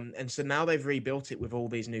 And so now they've rebuilt it with all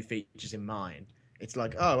these new features in mind. It's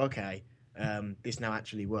like, oh, okay, this now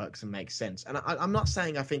actually works and makes sense. And I'm not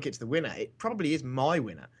saying I think it's the winner. It probably is my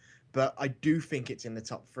winner, but I do think it's in the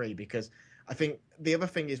top 3 because I think the other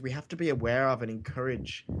thing is we have to be aware of and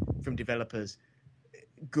encourage from developers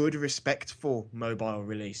good, respectful mobile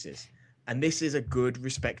releases. And this is a good,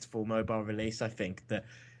 respectful mobile release, I think, that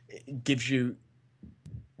gives you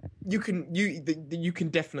can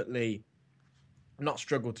definitely not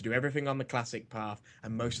struggle to do everything on the classic path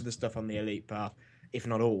and most of the stuff on the elite path, if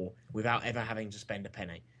not all, without ever having to spend a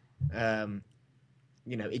penny.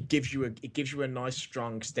 It gives you a nice,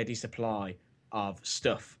 strong, steady supply of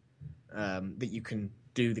stuff that you can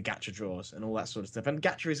do the gacha draws and all that sort of stuff. And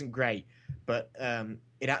gacha isn't great, but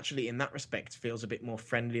it actually, in that respect, feels a bit more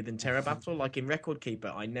friendly than Terra Battle. Like in Record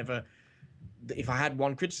Keeper, if I had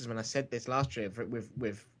one criticism, and I said this last year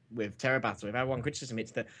with Terra Battle, if I had one criticism,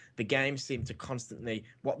 it's that the game seemed to constantly,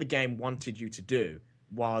 what the game wanted you to do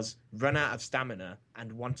was run out of stamina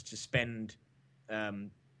and wanted to spend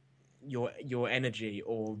your energy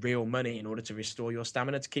or real money in order to restore your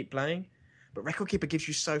stamina to keep playing. But Record Keeper gives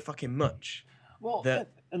you so fucking much. Well,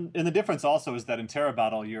 and the difference also is that in Terra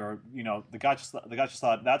Battle, the gacha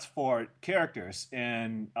slot, that's for characters.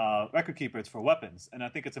 In Record Keeper, it's for weapons. And I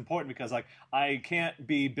think it's important because I can't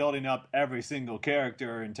be building up every single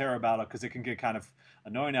character in Terra Battle because it can get kind of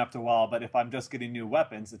annoying after a while. But if I'm just getting new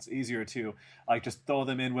weapons, it's easier to just throw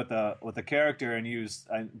them in with a character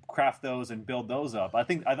and craft those and build those up. I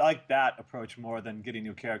think I like that approach more than getting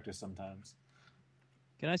new characters sometimes.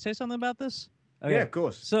 Can I say something about this? Okay. Yeah, of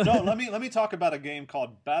course. So no, let me talk about a game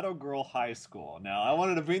called Battle Girl High School. Now, I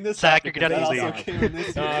wanted to bring this Zach, up because that also came in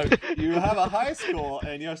this year. You have a high school,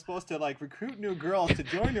 and you're supposed to recruit new girls to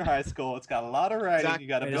join your high school. It's got a lot of writing. You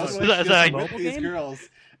got to build relationships with these girls,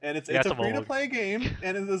 and it's a free-to-play game.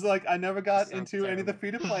 And it was I never got into any of the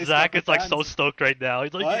free-to-play Zach stuff. is so stoked right now.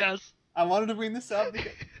 He's like, what? yes. I wanted to bring this up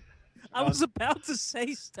because I was about to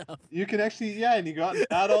say stuff. You can actually, and you go out in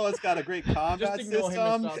battle. It's got a great combat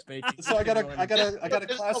system. So I got a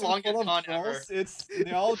classroom full of girls.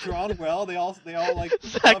 They're all drawn well. They all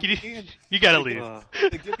Zach, you gotta leave.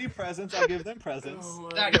 They give me presents. I give them presents.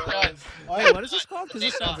 Zach, done. Hey, what is this called? Because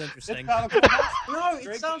this sounds interesting. No,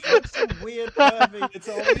 it sounds like some weird pervy.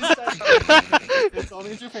 It's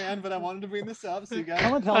only in Japan, but I wanted to bring this up so you guys.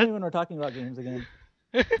 Someone tell me when we're talking about games again.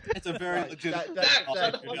 It's a very legitimate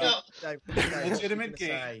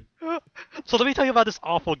game. So let me tell you about this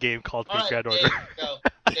awful game called Fate Grand Order.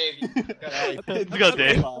 Dave, Let's go,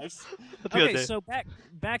 Dave. Okay, so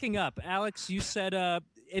backing up, Alex, you said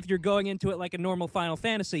if you're going into it like a normal Final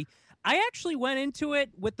Fantasy, I actually went into it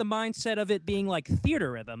with the mindset of it being like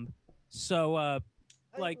theater rhythm. So, I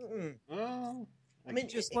mean,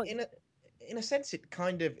 just in a sense,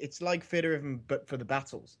 it's like theater rhythm, but for the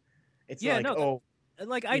battles. It's I knew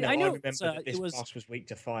it was boss was weak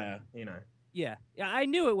to fire. Yeah, I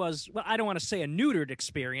knew it was. Well, I don't want to say a neutered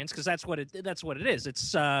experience because that's what it is.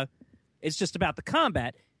 It's just about the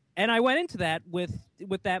combat, and I went into that with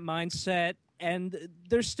that mindset, and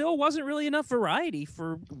there still wasn't really enough variety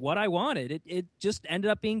for what I wanted. It just ended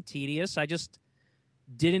up being tedious. I just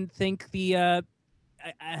didn't think the.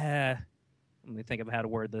 Let me think of how to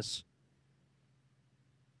word this.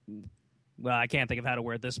 Well, I can't think of how to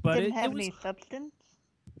word this, but didn't have any substance.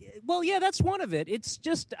 Well, yeah, that's one of it. It's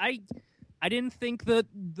just I didn't think that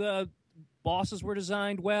the bosses were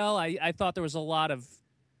designed well. I thought there was a lot of.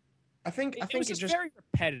 I think it was just very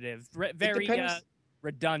repetitive, very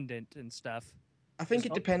redundant and stuff. I think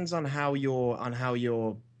it depends on how you're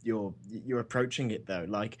approaching it though.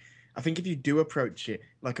 I think if you do approach it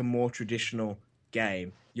like a more traditional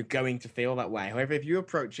game, you're going to feel that way. However, if you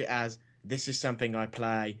approach it as this is something I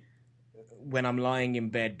play when I'm lying in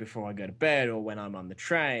bed before I go to bed, or when I'm on the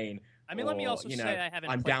train, I want to I mean, let me also say I haven't.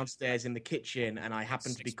 I'm played downstairs in the kitchen and I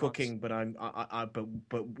happen to be 6 cooking, but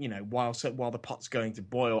while the pot's going to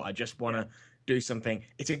boil, I just want to do something.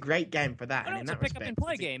 It's a great game for that. I know, and in it's a that pick up respect, and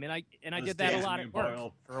play game, and I did that a lot at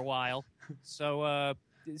work for a while. So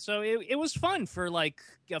it was fun for like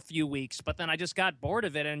a few weeks, but then I just got bored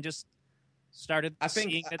of it and just started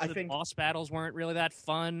seeing that the boss battles weren't really that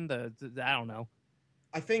fun. I don't know.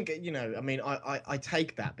 I think, I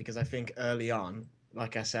take that because I think early on,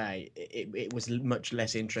 like I say, it was much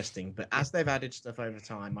less interesting. But as they've added stuff over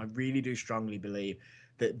time, I really do strongly believe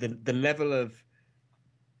that the level of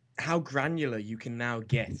how granular you can now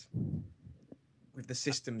get with the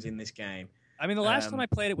systems in this game. I mean, the last time I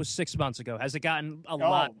played it was 6 months ago. Has it gotten a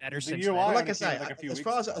lot better since then? Well, like I say, as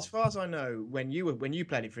far as I know, when you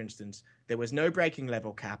played it, for instance, there was no breaking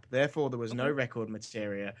level cap. Therefore, there was no record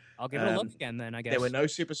materia. I'll give it a look again then, I guess. There were no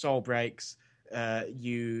super soul breaks.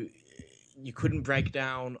 You couldn't break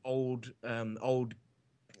down old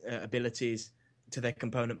abilities to their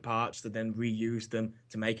component parts to then reuse them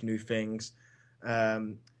to make new things.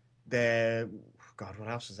 God, what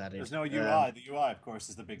else was added? There's no UI. The UI, of course,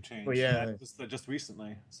 is the big change. Well, yeah, just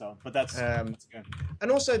recently. So, but that's good.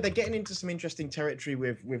 And also, they're getting into some interesting territory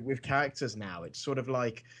with characters now. It's sort of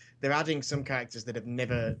like they're adding some characters that have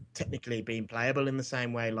never technically been playable in the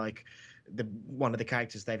same way. Like one of the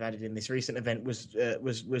characters they've added in this recent event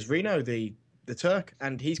was Reno, the Turk,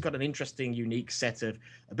 and he's got an interesting, unique set of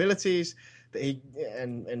abilities that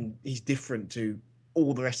he's different to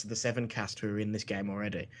all the rest of the 7 cast who are in this game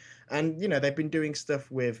already. And, they've been doing stuff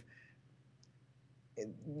with...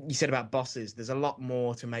 You said about bosses. There's a lot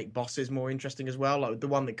more to make bosses more interesting as well. Like the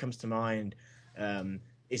one that comes to mind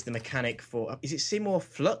is the mechanic for... Is it Seymour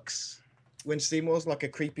Flux? When Seymour's like a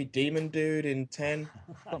creepy demon dude in 10?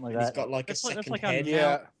 Something like that. He's got like a second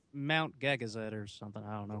head. Mount Gegazet or something.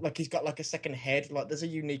 I don't know. Like he's got like a second head. Like there's a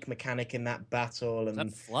unique mechanic in that battle. And is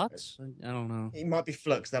that Flux? I don't know. It might be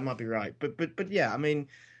Flux. That might be right. But yeah, I mean,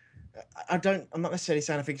 I'm not necessarily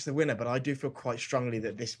saying I think it's the winner, but I do feel quite strongly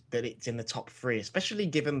that it's in the top 3, especially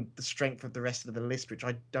given the strength of the rest of the list, which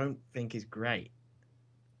I don't think is great.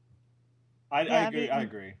 I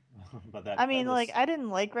agree. But that. I mean, I didn't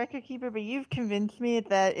like Record Keeper, but you've convinced me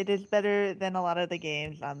that it is better than a lot of the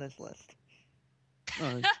games on this list.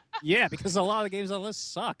 Yeah, because a lot of the games on the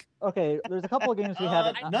list suck. Okay, there's a couple of games we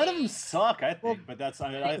haven't. None of them suck, I think, but that's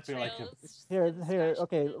I feel like here.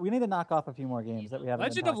 Okay, we need to knock off a few more games that we haven't.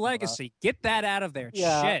 Legend of Legacy, get that out of there.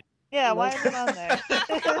 Yeah. Shit. Yeah, why is it on there?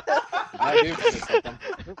 I do.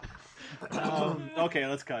 Okay,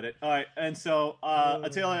 let's cut it. All right, and so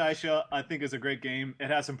Atelier Aisha, I think, is a great game. It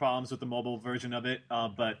has some problems with the mobile version of it,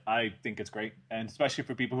 but I think it's great, and especially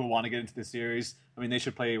for people who want to get into the series. I mean, they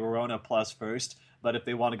should play Verona Plus first, but if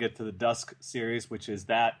they want to get to the Dusk series, which is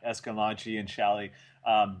that, Escalante and Shally,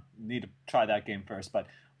 need to try that game first. But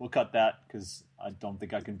we'll cut that because I don't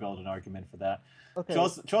think I can build an argument for that. Okay.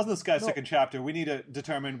 Chosen the Sky second chapter, we need to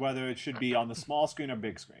determine whether it should be on the small screen or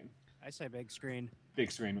big screen. I say big screen.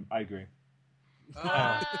 Big screen, I agree.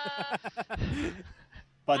 But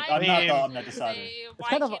I'm not deciding. Why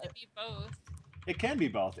can't it be both? It can be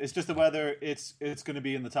both. It's just whether it's going to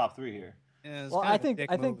be in the top 3 here. Yeah, well, I think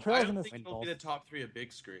Trails in I this. think it'll be the top 3 of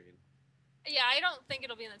big screen. Yeah, I don't think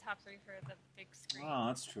it'll be in the top 3 for the big screen. Oh,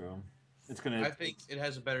 that's true. I think it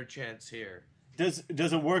has a better chance here. Does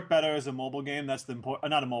it work better as a mobile game? That's the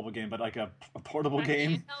not a mobile game, but like a portable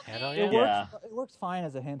game. It works fine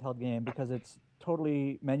as a handheld game because it's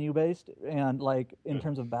totally menu based and like in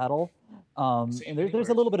terms of battle. And there's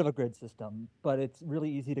a little bit of a grid system, but it's really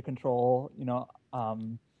easy to control.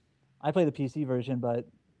 I play the PC version, but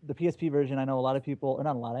the PSP version, I know a lot of people, or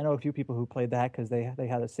not a lot. I know a few people who played that because they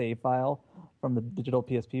had a save file from the digital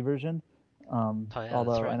PSP version.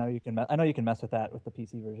 Although right. I know you can mess with that with the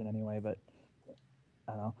PC version anyway, but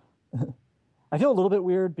I don't know. I feel a little bit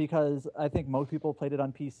weird because I think most people played it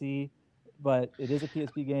on PC, but it is a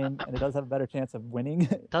PSP game and it does have a better chance of winning.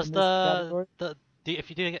 Does if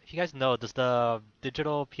you guys know, does the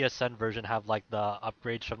digital PSN version have like the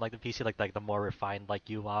upgrades from like the PC, like the more refined like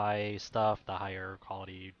UI stuff, the higher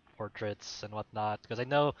quality portraits and whatnot? Because I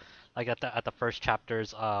know like at the first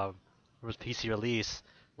chapters it was PC release,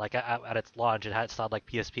 like at its launch, it had like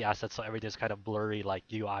PSP assets, so everything's kind of blurry like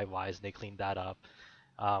UI wise, and they cleaned that up.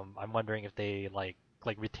 I'm wondering if they like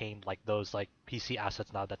retained like those like PC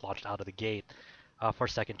assets now that launched out of the gate for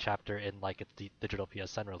second chapter in like its digital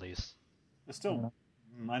PSN release. It's still,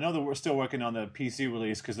 I know that we're still working on the PC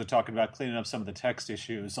release because they're talking about cleaning up some of the text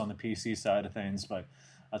issues on the PC side of things, but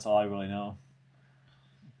that's all I really know.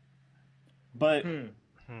 But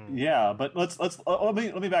Yeah, but let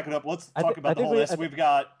me back it up. Let's talk about the whole list. We've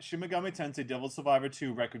got Shin Megami Tensei, Devil Survivor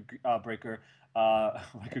 2, Record Breaker,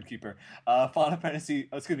 Record Keeper, Final Fantasy.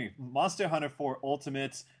 Excuse me, Monster Hunter 4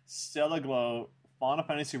 Ultimate, Stellar Glow, Final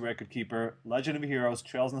Fantasy Record Keeper, Legend of Heroes,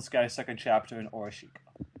 Trails in the Sky Second Chapter, and Orishika.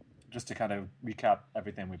 Just to kind of recap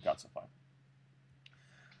everything we've got so far.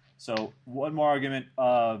 So one more argument.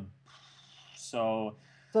 So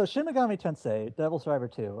Shin Megami Tensei, Devil Survivor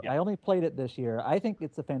 2. Yeah. I only played it this year. I think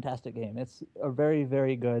it's a fantastic game. It's a very,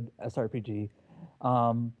 very good SRPG.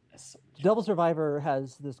 Devil Survivor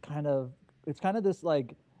has this kind of this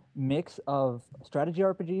like mix of strategy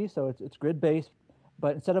RPG. So it's grid based,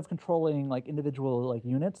 but instead of controlling like individual like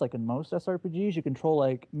units like in most SRPGs, you control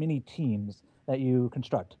like mini teams that you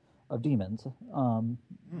construct of demons.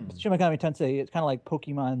 Shin Megami Tensei, it's kind of like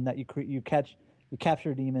Pokemon that you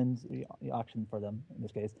capture demons, you auction for them in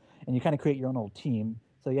this case, and you kind of create your own little team.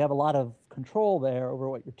 So you have a lot of control there over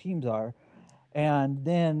what your teams are. And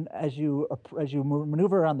then as you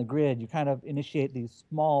maneuver around the grid, you kind of initiate these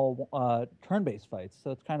small turn-based fights.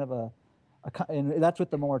 So it's kind of and that's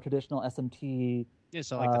with the more traditional SMT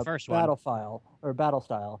so like the first battle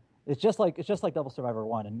style. It's just like Devil Survivor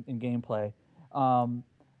 1 in gameplay.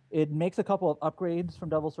 It makes a couple of upgrades from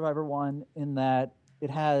Devil Survivor 1 in that it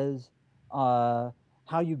has how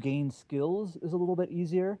you gain skills is a little bit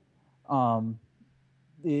easier.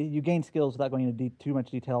 You gain skills without going into too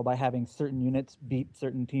much detail by having certain units beat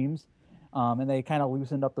certain teams, and they kind of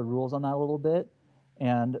loosened up the rules on that a little bit.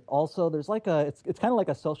 And also, there's like it's kind of like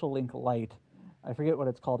a Social Link Lite. I forget what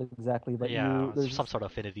it's called exactly, but there's some sort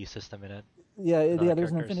of affinity system in it.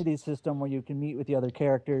 There's an affinity system where you can meet with the other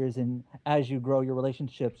characters, and as you grow your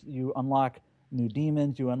relationships, you unlock new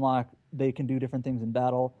demons. They can do different things in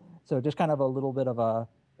battle. So just kind of a little bit of a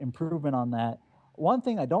improvement on that. One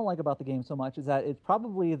thing I don't like about the game so much is that it's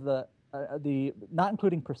probably the not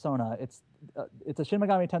including Persona. It's a Shin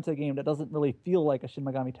Megami Tensei game that doesn't really feel like a Shin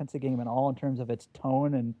Megami Tensei game at all in terms of its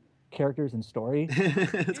tone and characters and story.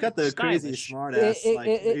 It's got the crazy smart ass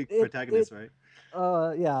protagonist, right?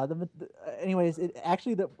 Anyways,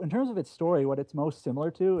 in terms of its story, what it's most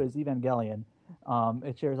similar to is Evangelion.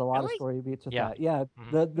 It shares a lot of story beats with that. Yeah,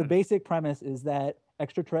 the basic premise is that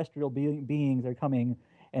extraterrestrial beings are coming,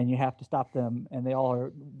 and you have to stop them, and they all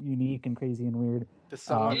are unique and crazy and weird. It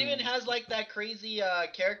even has like that crazy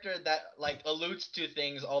character that like alludes to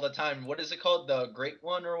things all the time. What is it called? The Great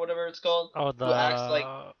One or whatever it's called? Oh, who acts like...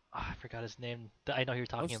 I forgot his name. I know who you're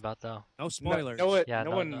talking about though. No spoilers. No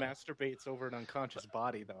one masturbates over an unconscious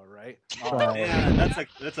body though, right? The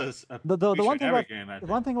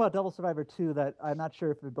one thing about Devil Survivor 2 that I'm not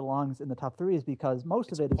sure if it belongs in the top 3 is because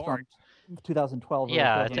most of it is from 2012.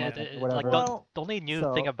 Yeah, whatever. Like the only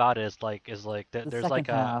new thing about it is there's like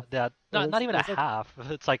not even a half.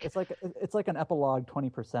 It's like an epilogue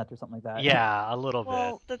 20% or something like that. Yeah, a little bit.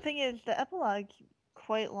 Well, the thing is, the epilogue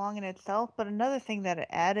quite long in itself, but another thing that it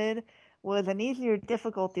added was an easier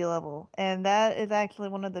difficulty level, and that is actually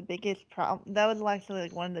one of the biggest problems. That was actually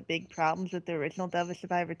like one of the big problems with the original Devil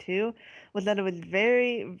Survivor 2, was that it was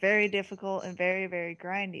very, very difficult and very, very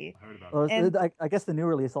grindy. I heard about it. I guess the new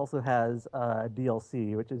release also has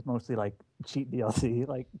DLC, which is mostly like cheat DLC,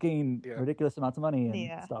 like gain ridiculous amounts of money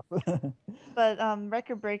and stuff. But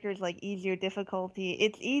Record Breaker's like easier difficulty.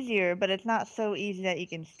 It's easier, but it's not so easy that you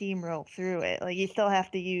can steamroll through it. Like you still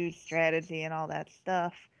have to use strategy and all that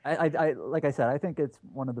stuff. I like I said, I think it's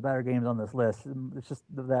one of the better games on this list. It's just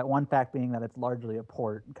that one fact being that it's largely a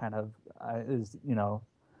port, kind of is.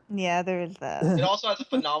 Yeah, there is that. It also has a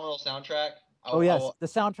phenomenal soundtrack. The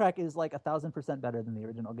soundtrack is like 1,000% better than the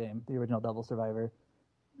original game, the original Devil Survivor.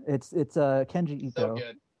 It's Kenji Ito. So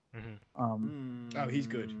good. Oh, he's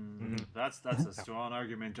good. That's a strong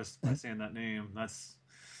argument just by saying that name.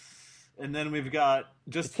 And then we've got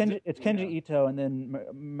it's Kenji Ito, and then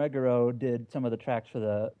Meguro did some of the tracks for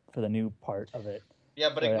the new part of it. Yeah,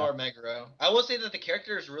 but ignore Meguro. I will say that the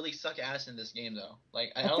characters really suck ass in this game, though.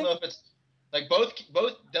 Like I don't know if it's like both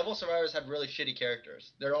Devil Survivors have really shitty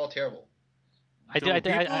characters. They're all terrible. I do just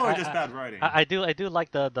bad writing. I do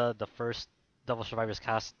like the first Devil Survivors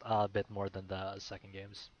cast a bit more than the second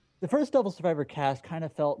games. The first Devil Survivor cast kind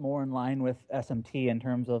of felt more in line with SMT in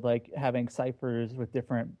terms of like having ciphers with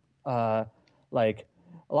different like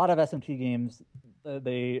a lot of SMT games.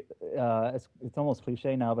 It's almost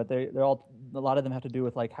cliche now, but they're all, a lot of them have to do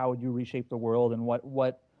with like how would you reshape the world and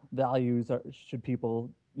what values should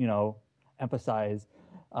people emphasize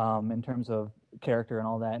in terms of character and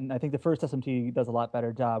all that. And I think the first SMT does a lot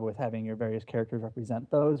better job with having your various characters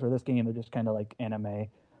represent those. Where this game, they're just kind of like anime.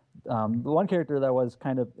 The one character that was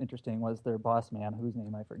kind of interesting was their boss man, whose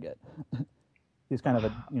name I forget. He's kind of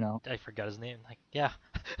a I forgot his name.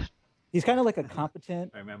 He's kind of like a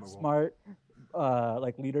competent, Very memorable. smart,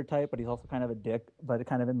 like leader type, but he's also kind of a dick, but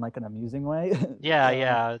kind of in like an amusing way.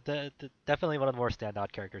 Yeah. Definitely one of the more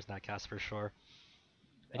standout characters in that cast for sure.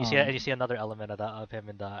 And you see another element of him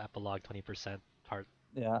in the epilogue 20% part.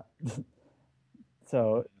 Yeah.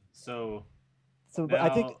 So but I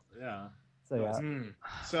think yeah. so. Yeah.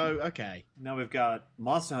 So okay. Now we've got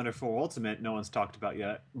Monster Hunter 4 Ultimate. No one's talked about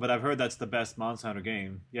yet, but I've heard that's the best Monster Hunter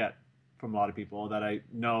game yet from a lot of people that I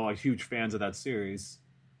know are huge fans of that series.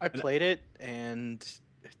 I played it, and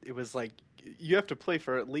it was like you have to play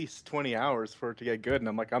for at least 20 hours for it to get good, and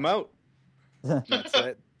I'm like, I'm out. That's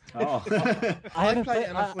it. Oh, I haven't played.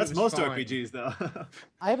 That's most RPGs though.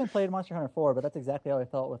 I haven't played Monster Hunter 4, but that's exactly how I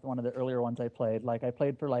felt with one of the earlier ones I played. Like I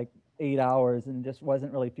played for like 8 hours and just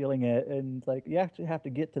wasn't really feeling it. And it's like you actually have to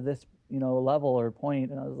get to this, level or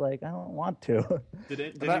point. And I was like, I don't want to.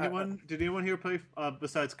 Did anyone here play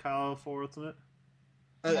besides Kyle 4 Ultimate?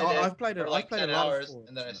 I've played for like 10 hours,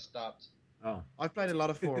 and then I stopped. Oh, I've played a lot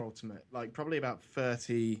of 4 Ultimate, like probably about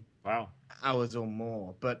 30 hours or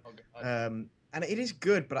more. But and it is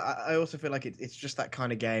good, but I also feel like it's just that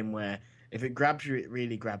kind of game where if it grabs you, it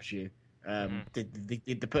really grabs you.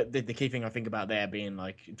 The key thing I think about there being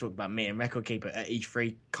like you talk about me and Record Keeper at each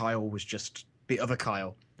free, Kyle was just the other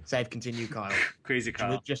Kyle, save continue Kyle, crazy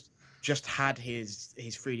Kyle. Just had his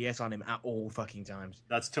 3DS on him at all fucking times.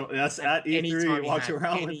 That's at E3. Walked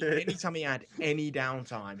around with it. Anytime he had any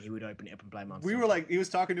downtime, he would open it up and play Monster. We were like, he was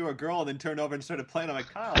talking to a girl and then turned over and started playing. I'm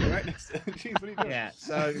like, Kyle, you're right next to him. Jeez, what are you doing? Yeah,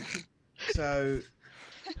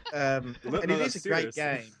 and it is a great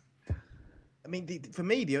game. I mean, for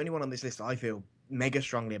me, the only one on this list I feel mega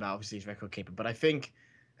strongly about obviously is Record Keeper, but I think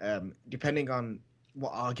depending on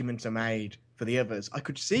what arguments are made for the others, I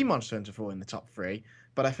could see Monster Hunter 4 in the top 3,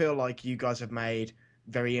 but I feel like you guys have made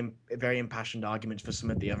very impassioned arguments for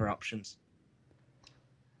some of the other options.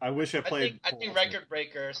 I wish I played. I think Record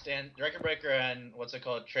Breaker and what's it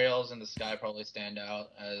called, Trails in the Sky probably stand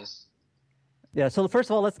out as. Yeah, so first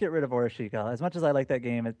of all, let's get rid of Orishika. As much as I like that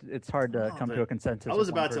game, it's hard to come to a consensus. I was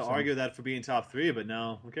about to argue that for being top 3, but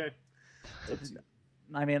no, okay.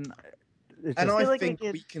 I mean, I think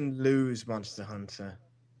we can lose Monster Hunter.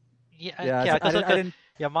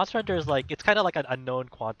 Yeah, Monster Hunter is like it's kind of like an unknown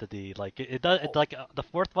quantity. Like it does, it's like the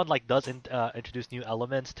fourth one like does introduce new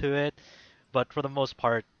elements to it, but for the most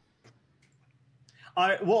part.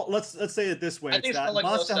 Well, let's say it this way. I think it's like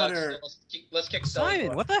Monster Hunter. Let's kick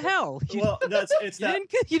Simon. What the hell? Well,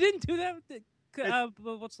 you didn't do that.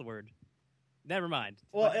 With what's the word? Never mind.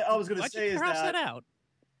 Well, I was going to say is that out.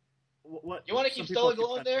 What you want to keep Stellar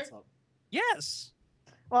Glow in there? Yes.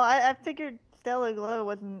 Well, I figured Stellar Glow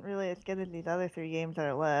wasn't really as good as these other 3 games that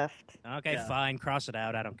are left. Okay, fine. Cross it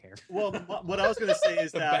out. I don't care. Well, what I was going to say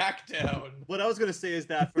is that back down. What I was going to say is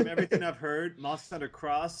that from everything I've heard, Monster Hunter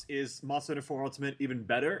Cross is Monster Hunter 4 Ultimate even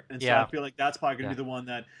better, and so I feel like that's probably going to be the one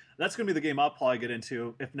that's going to be the game I'll probably get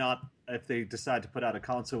into. If not, if they decide to put out a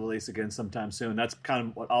console release again sometime soon, that's kind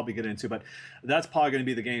of what I'll be getting into. But that's probably going to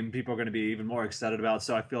be the game people are going to be even more excited about.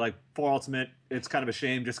 So I feel like 4 Ultimate, it's kind of a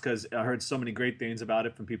shame just because I heard so many great things about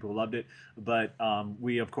it from people who loved it. But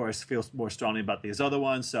we, of course, feel more strongly about these other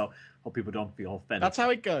ones. So hope people don't feel offended. That's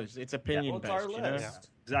how it goes. It's opinion based. Our list.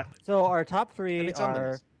 Exactly. So our top 3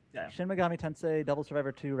 are Yeah. Shin Megami Tensei, Devil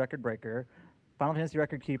Survivor 2, Record Breaker, Final Fantasy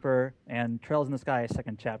Record Keeper, and Trails in the Sky,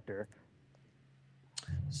 Second Chapter.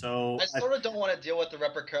 So I sort of don't want to deal with the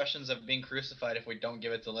repercussions of being crucified if we don't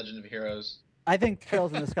give it to Legend of Heroes. I think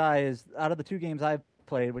Trails in the Sky is, out of the 2 games I've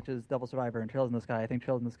played, which is Devil Survivor and Trails in the Sky, I think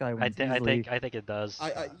Trails in the Sky wins easily. I think it does.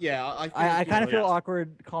 I kind of feel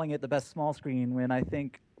awkward calling it the best small screen when I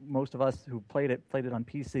think most of us who played it on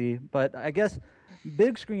PC. But I guess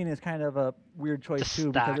big screen is kind of a weird choice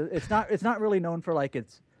too, because it's not really known for like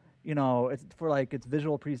its it's for like its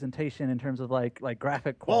visual presentation in terms of like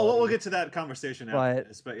graphic quality. Well, we'll get to that conversation after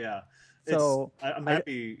this, but yeah. So I'm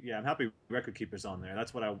happy. I'm happy Record Keeper's on there.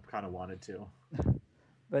 That's what I kind of wanted to.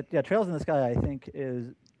 But yeah, Trails in the Sky I think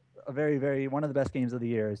is a very, very one of the best games of the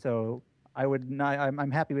year. So I would not.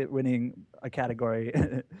 I'm happy with winning a category.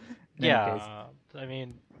 I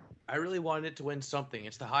mean, I really wanted it to win something.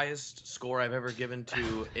 It's the highest score I've ever given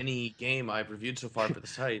to any game I've reviewed so far for the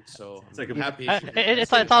site. So it's like I'm happy.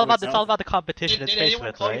 It's all about the competition. Did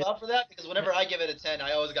anyone call you out for that? Because whenever I give it a 10,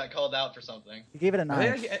 I always got called out for something. You gave it a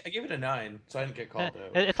 9. I gave it a 9, so I didn't get called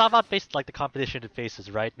out. It's all about the competition it faces,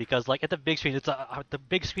 right? Because like at the big screen, the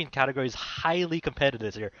big screen category is highly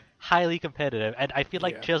competitive here, and I feel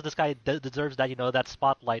like Trails in the Sky deserves that that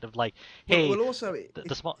spotlight of like, hey, well also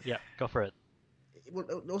the small go for it. Well,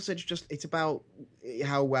 also it's about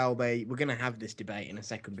how well we're going to have this debate in a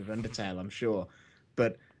second with Undertale, I'm sure,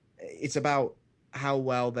 but it's about how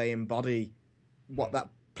well they embody what that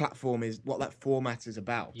platform is, what that format is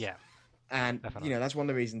about. Yeah. And Definitely. that's one of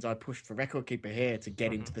the reasons I pushed for Record Keeper here to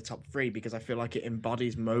get into the top 3, because I feel like it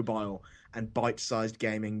embodies mobile and bite-sized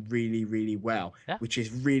gaming really, really well, which is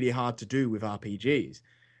really hard to do with RPGs.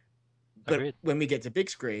 But Agreed. when we get to big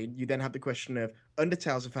screen, you then have the question of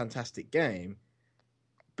Undertale's a fantastic game,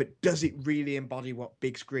 but does it really embody what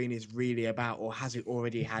big screen is really about, or has it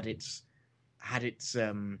already had its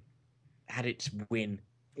win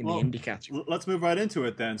in the indie category? Let's move right into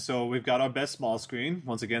it then. So we've got our best small screen.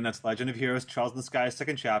 Once again, that's Legend of Heroes: Trials in the Sky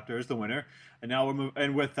Second Chapter is the winner. And now we're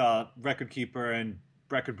and with Record Keeper and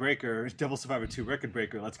Record Breaker, Devil Survivor 2 Record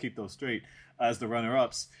Breaker, let's keep those straight, as the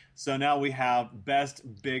runner-ups. So now we have best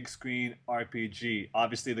big screen RPG.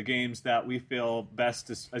 Obviously the games that we feel best,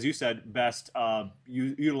 as you said, best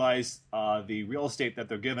utilize the real estate that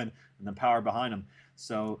they're given and the power behind them.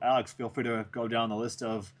 So Alex, feel free to go down the list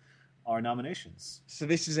of our nominations. So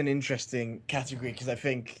this is an interesting category because I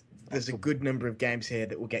think there's a good number of games here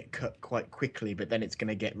that will get cut quite quickly, but then it's going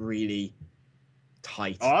to get really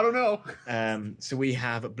tight. Oh, I don't know. So we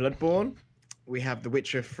have Bloodborne, we have The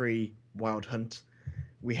Witcher 3 Wild Hunt,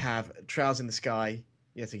 we have Trials in the Sky,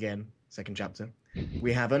 yet again, second chapter.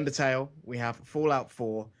 We have Undertale, we have Fallout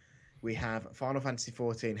 4, we have Final Fantasy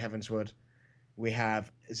XIV Heavensward, we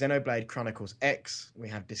have Xenoblade Chronicles X, we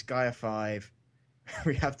have Disgaea 5,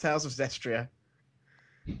 we have Tales of Zestria.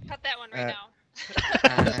 Cut that one right now.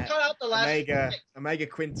 Cut out the last Omega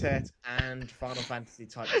Quintet and Final Fantasy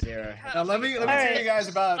Type 0. Now let me tell you guys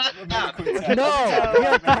about Omega Quintet.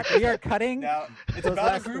 No, we are cutting. Now it's those about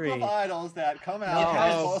a last group three. of idols that come out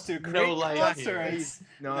and supposed to create concerts.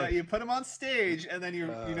 No. You put them on stage, and then you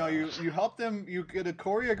help them. You get to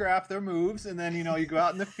choreograph their moves, and then you go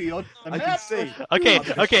out in the field. I can see.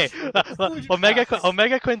 Okay. Omega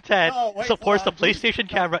Quintet No, wait, supports the hold on. PlayStation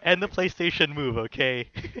camera and the PlayStation Move. Okay.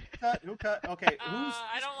 Who cut? Okay.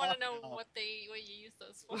 I don't want to know what you use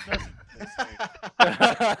those for.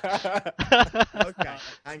 Okay,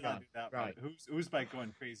 hang on. Right. Who's like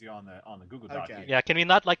going crazy on the Google Doc? Okay. Yeah, can we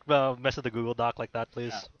not mess with the Google Doc like that,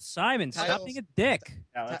 please? Simon, stop Tails. being a dick.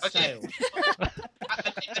 Yeah, let's Okay. I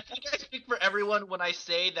think I speak for everyone when I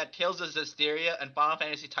say that Tales of Zestiria and Final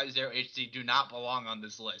Fantasy Type 0 HD do not belong on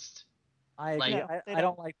this list. I Like- agree. I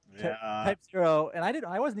don't like Yeah. Type 0, and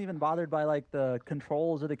I wasn't even bothered by like the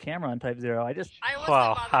controls or the camera on Type 0. I just I wasn't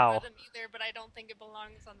Wow, bothered how? by them either, but I don't think it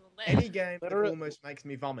belongs on the list. Any game that Literally- almost makes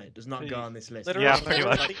me vomit does not go on this list. Literally- Yeah, pretty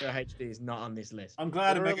much. HD is not on this list. I'm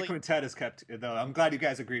glad Omega Literally- Quintet is kept, though. I'm glad you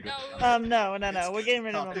guys agreed with No. that. No. We're getting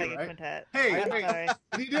rid of Top Omega two, right? Quintet. Hey, I'm wait. sorry. What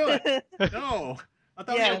are you doing? No. I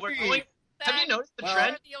thought Yeah, we we're agreed. going. Have you noticed the Well-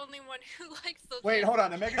 trend? You're the only one who likes those. Wait, games. hold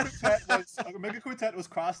on. Omega Quintet was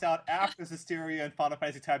crossed out after Zestiria and Final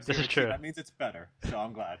Fantasy Type 0. This is true. That means it's better. So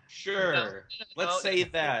I'm glad. Sure. No, Let's say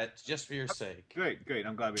that just for your sake. Great.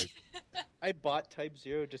 I'm glad we. I bought Type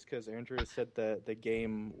 0 just because Andrea said the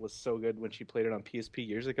game was so good when she played it on PSP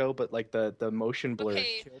years ago, but like the motion blur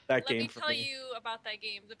Okay, killed that Let game me for tell me. you about that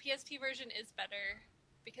game. The PSP version is better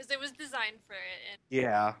because it was designed for it, and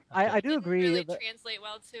Yeah. I it do didn't agree. really that- translate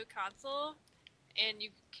well to a console, and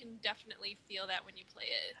you can definitely feel that when you play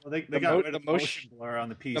it. Well, they The got mo- rid of the motion- motion blur on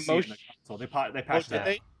the PC motion- and the console. They patched did that.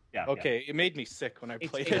 they? Yeah. Okay, it made me sick when I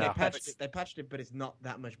played They it. patched it, but it's not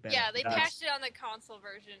that much better. Yeah, they That's- patched it on the console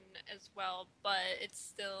version as well, but it's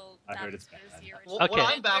still I not heard as it's good as bad. the Well, original. what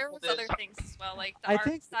I'm And there baffled was other is- things as well, like the I art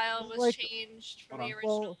think, style was like- changed from Hold the on.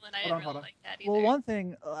 original, Well, and I hold didn't on, hold really on. like that either. Well, one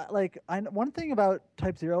thing, one thing about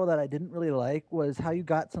Type 0 that I didn't really like was how you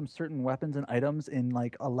got some certain weapons and items in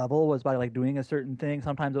like a level was by like doing a certain thing.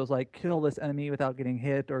 Sometimes it was like kill this enemy without getting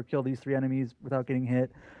hit, or kill these 3 enemies without getting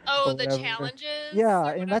hit. Oh, or the whatever. challenges. Yeah,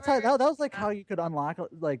 or and that's how whatever? that was like how you could unlock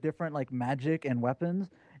like different like magic and weapons.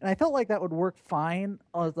 And I felt like that would work fine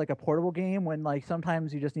as like a portable game when like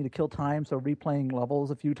sometimes you just need to kill time, so replaying levels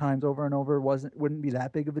a few times over and over wouldn't be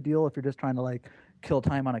that big of a deal if you're just trying to like kill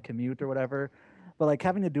time on a commute or whatever. But like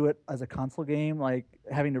having to do it as a console game, like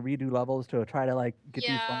having to redo levels to try to like get these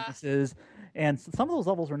Yeah. bonuses, and some of those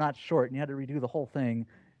levels were not short, and you had to redo the whole thing.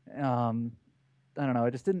 I don't know,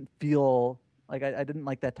 it just didn't feel like I didn't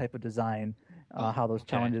like that type of design. How those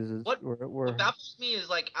Okay. challenges What- were. What baffles me is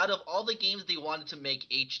like out of all the games they wanted to make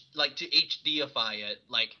to HDify it,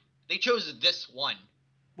 like they chose this one.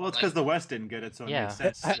 Well, it's because the West didn't get it, so it Yeah. makes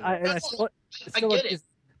sense. And I No, still, I still get is it.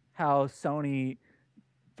 how Sony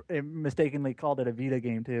mistakenly called it a Vita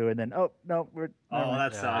game too, and then oh no, we're never Oh, mind.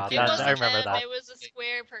 that Yeah, sucked. It That- wasn't I remember them, that. It was a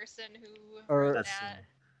Square person who Or- wrote That's- that.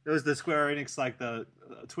 It was the Square Enix, like the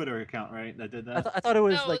Twitter account, right? That did that. I thought it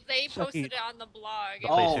was No, like they Chucky. posted it on the blog. The It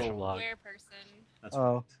was PlayStation a blog. Square person. That's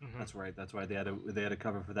Oh. right. That's right. They had a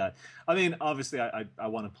cover for that. I mean, obviously, I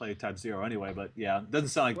want to play Type Zero anyway, but yeah, it doesn't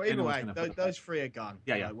sound like Well, either anyone's way, going to put those three are gone.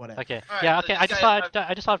 Yeah, yeah. Like, whatever. Okay. All right, Yeah. so Okay. these I just guys thought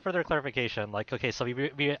I just thought further clarification. Like, okay, so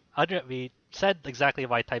we said exactly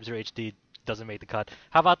why Type Zero HD doesn't make the cut.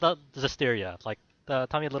 How about the Zestiria? Like,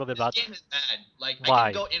 tell me a little bit about. This game is bad. Like, Why?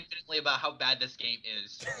 I can go infinitely about how bad this game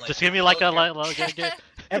is. Like, Just give me like a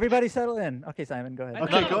Everybody settle in. Okay, Simon, go ahead.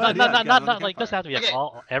 Okay, go ahead. Yeah, not like doesn't have to be Okay.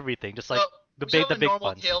 everything. Just like So, the we have a big normal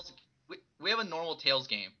ones. Tales. We have a normal Tales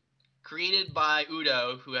game created by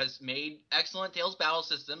Udo, who has made excellent Tales battle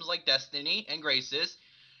systems like Destiny and Graces,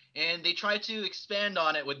 and they try to expand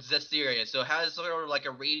on it with Zestiria. So it has sort of like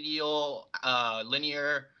a radial,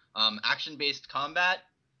 linear, action-based combat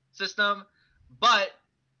system, but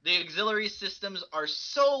the auxiliary systems are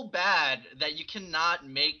so bad that you cannot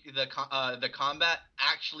make the combat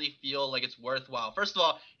actually feel like it's worthwhile. First of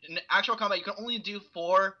all, in actual combat, you can only do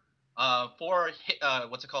four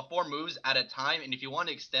moves at a time, and if you want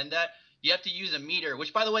to extend that, you have to use a meter,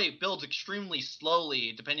 which, by the way, builds extremely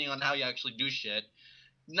slowly depending on how you actually do shit.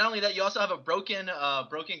 Not only that, you also have a broken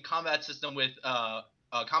combat system with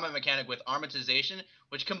combat mechanic with armatization,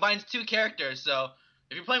 which combines two characters. So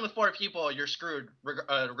if you're playing with 4 people, you're screwed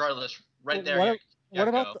regardless. Right there. What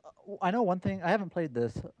about? I know one thing. I haven't played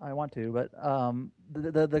this. I want to, but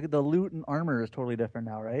the loot and armor is totally different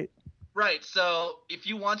now, right? Right, so if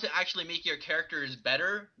you want to actually make your characters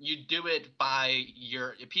better, you do it by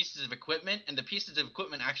your pieces of equipment, and the pieces of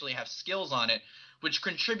equipment actually have skills on it, which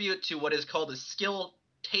contribute to what is called a skill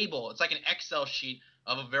table. It's like an Excel sheet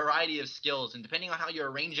of a variety of skills, and depending on how you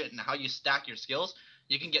arrange it and how you stack your skills,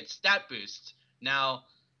 you can get stat boosts. Now,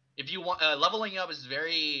 if you want, leveling up is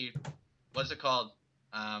very, what's it called?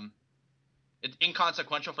 It's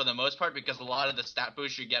inconsequential for the most part because a lot of the stat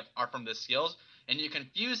boosts you get are from the skills, and you can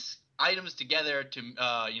fuse items together to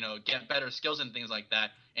get better skills and things like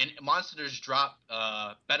that, and monsters drop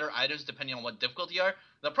better items depending on what difficulty you are.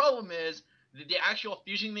 The problem is the actual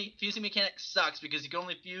fusing mechanic sucks because you can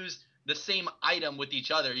only fuse the same item with each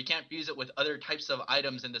other. You can't fuse it with other types of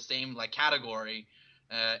items in the same category,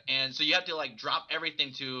 and so you have to drop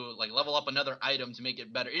everything to level up another item to make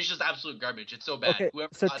it better. It's just absolute garbage. It's so bad.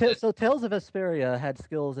 Okay, so Tales of Vesperia had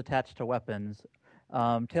skills attached to weapons.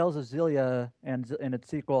 Tales of Xillia and its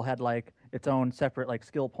sequel had its own separate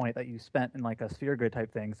skill point that you spent in a sphere grid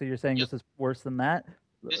type thing. So you're saying this is worse than that?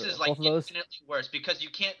 This is Both of those? infinitely worse because you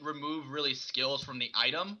can't remove really skills from the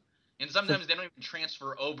item, and sometimes they don't even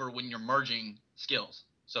transfer over when you're merging skills.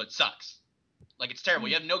 So it sucks. It's terrible.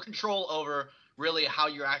 You have no control over really how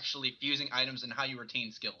you're actually fusing items and how you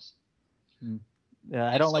retain skills.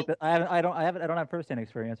 Yeah, I don't like that. I don't have first-hand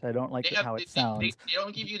experience. I don't like how it sounds. They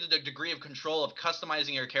don't give you the degree of control of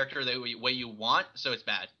customizing your character the way you want, so it's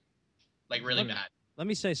bad. Really bad. Let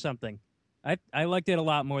me say something. I liked it a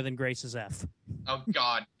lot more than Grace's F. Oh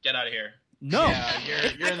God, get out of here. No. Yeah,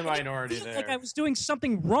 you're in the minority there. Like I was doing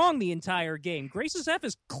something wrong the entire game. Grace's F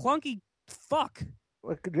is clunky fuck.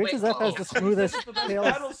 Grace's F has the smoothest It's the best Tales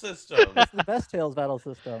battle system. It's the best Tales battle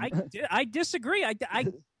system. I disagree. I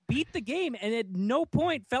beat the game and at no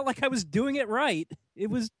point felt like I was doing it right. It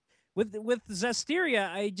was with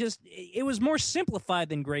Zestiria, it was more simplified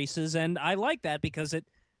than Grace's, and I like that because it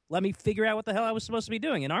let me figure out what the hell I was supposed to be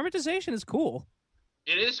doing. And armatization is cool.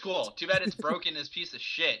 It is cool. Too bad it's broken as piece of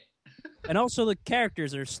shit. And also the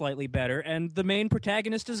characters are slightly better, and the main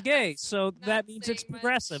protagonist is gay, so that means it's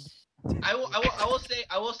progressive. I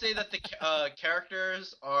will say that the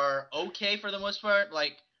characters are okay for the most part.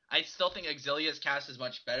 I still think Exilia's cast is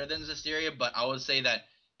much better than Zestiria, but I would say that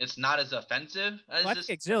it's not as offensive as I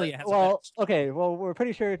think Exilia has well, we're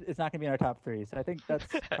pretty sure it's not going to be in our top 3, so I think that's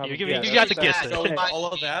probably... you got to guess it. All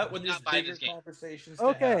of that when there's bigger conversations.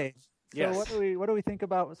 Okay. So Yes. what do we think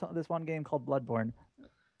about this one game called Bloodborne?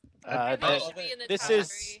 This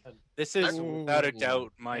is without a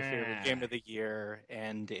doubt my favorite game of the year,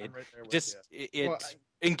 and it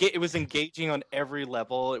was engaging on every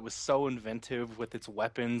level. It was so inventive with its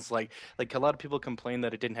weapons. Like a lot of people complain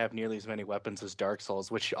that it didn't have nearly as many weapons as Dark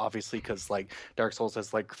Souls, which obviously because Dark Souls has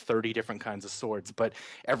 30 different kinds of swords, but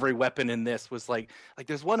every weapon in this was like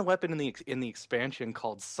there's one weapon in the expansion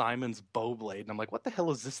called Simon's Bowblade, and I'm like, what the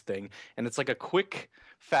hell is this thing? And it's like a quick,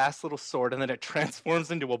 fast little sword, and then it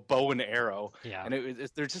transforms into a bow and arrow. Yeah. And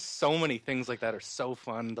there's just so many things like that are so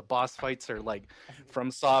fun. The boss fights are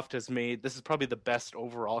FromSoft has made. This is probably the best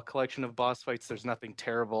overall collection of boss fights. There's nothing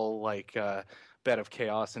terrible like Bed of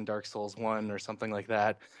Chaos in Dark Souls 1 or something like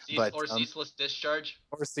that. Ceaseless Discharge.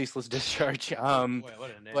 Or Ceaseless Discharge. Boy,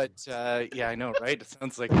 what a name. But yeah, I know, right? It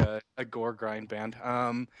sounds like a gore grind band.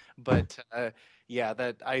 Yeah,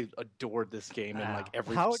 that I adored this game and like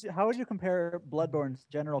every. How would you compare Bloodborne's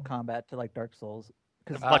general combat to like Dark Souls?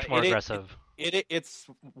 It's much more aggressive. It's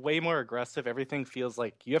way more aggressive. Everything feels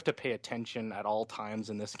like you have to pay attention at all times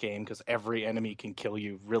in this game because every enemy can kill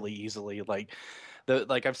you really easily. Like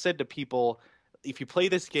I've said to people, if you play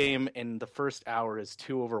this game and the first hour is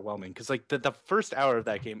too overwhelming, because like the first hour of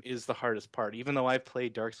that game is the hardest part. Even though I've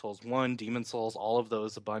played Dark Souls 1, Demon Souls, all of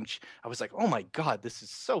those a bunch, I was like, oh my god, this is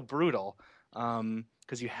so brutal.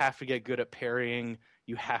 Because you have to get good at parrying,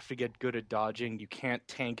 you have to get good at dodging, you can't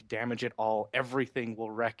tank damage at all. Everything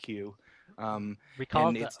will wreck you.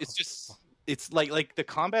 It's like the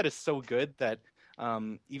combat is so good that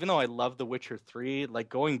even though I love The Witcher 3, like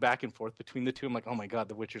going back and forth between the two, I'm like, oh my god,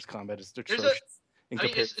 The Witcher's combat is atrocious.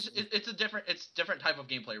 It's different type of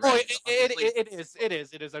gameplay, right? Oh,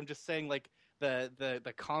 it is. I'm just saying, like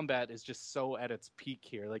the combat is just so at its peak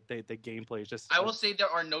here. Like the gameplay is just. I will say there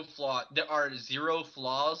are zero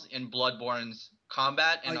flaws in Bloodborne's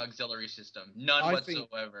combat and auxiliary system, none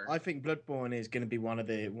whatsoever. I think Bloodborne is going to be one of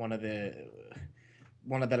the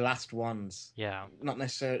last ones. Yeah. Not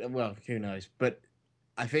necessarily. Well, who knows? But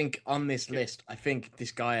I think on this list, I think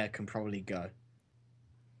Disgaea can probably go.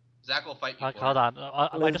 Zach will fight you. Hold on.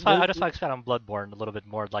 I just want to expand on Bloodborne a little bit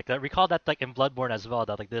more. Like, recall that like in Bloodborne as well,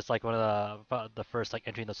 that like this like one of the first like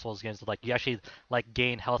entry in the Souls games. Like you actually like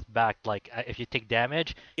gain health back. Like if you take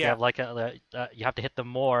damage, you have like you have to hit them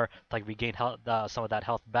more to like regain health, some of that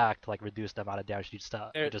health back to like reduce the amount of damage you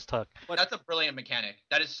just took. That's a brilliant mechanic.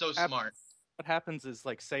 That is so smart. What happens is,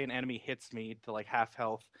 like, say an enemy hits me to like half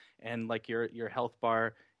health, and like your health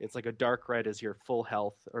bar, it's like a dark red is your full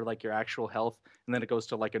health or like your actual health, and then it goes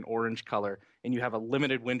to like an orange color, and you have a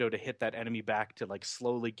limited window to hit that enemy back to like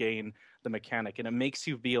slowly gain the mechanic, and it makes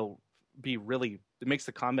you it makes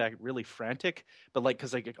the combat really frantic, but like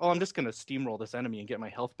because like, oh, I'm just gonna steamroll this enemy and get my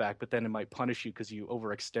health back, but then it might punish you because you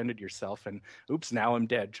overextended yourself, and oops, now I'm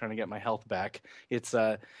dead trying to get my health back. It's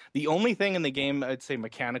the only thing in the game I'd say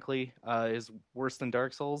mechanically is worse than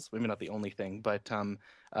Dark Souls. Maybe not the only thing, but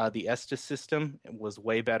the Estus system was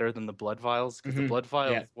way better than the Blood Vials, because the Blood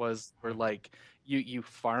Vials were like you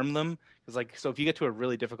farm them, because like, so if you get to a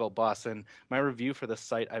really difficult boss, and my review for the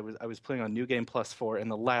site, I was playing on New Game Plus 4,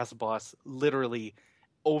 and the last boss, literally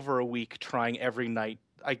over a week trying every night,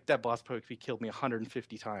 that boss probably killed me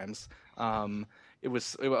 150 times. It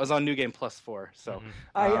was on New Game Plus 4. So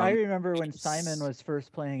I remember when Simon was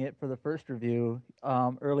first playing it for the first review,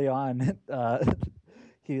 early on,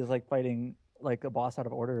 he was like fighting like a boss out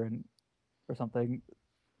of order or something.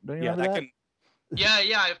 Don't you remember that?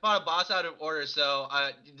 Yeah, I fought a boss out of order, so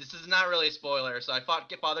this is not really a spoiler. So I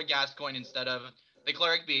fought Father Gascoigne instead of the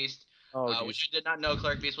Cleric Beast, which I did not know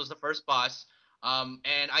Cleric Beast was the first boss.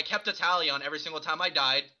 And I kept a tally on every single time I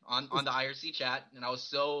died on the IRC chat, and I was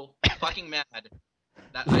so fucking mad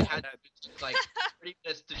that I had like 30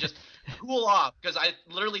 minutes to just cool off, because I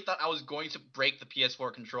literally thought I was going to break the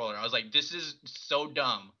PS4 controller. I was like, this is so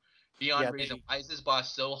dumb. Beyond reason. Why is this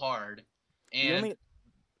boss so hard? And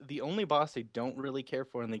the only boss I don't really care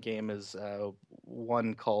for in the game is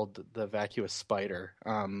one called the Vacuous Spider.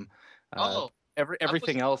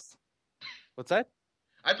 Everything else. What's that?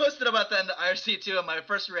 I posted about that in the IRC too, and my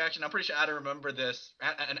first reaction, I'm pretty sure Adam remembered this,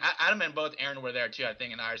 and Adam and both Aaron were there too, I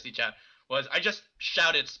think, in the IRC chat, was I just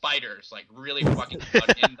shouted spiders, like really fucking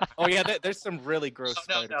loud. There's some really gross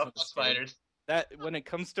spiders. No, fuck spiders. That when it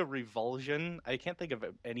comes to revulsion, I can't think of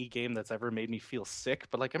any game that's ever made me feel sick.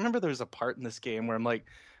 But like, I remember there was a part in this game where I'm like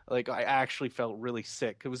I actually felt really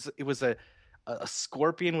sick. It was a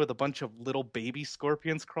scorpion with a bunch of little baby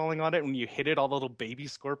scorpions crawling on it. When you hit it, all the little baby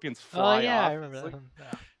scorpions fly off. I remember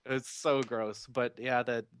that. It's so gross. But yeah,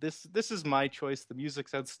 this is my choice. The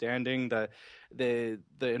music's outstanding. The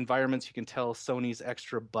environments, you can tell Sony's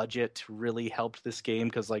extra budget really helped this game,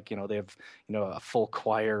 because like, they have a full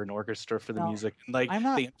choir and orchestra for the music. Like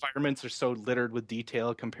the environments are so littered with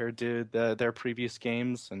detail compared to their previous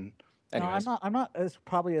games. And anyways. No, I'm not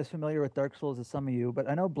probably as familiar with Dark Souls as some of you, but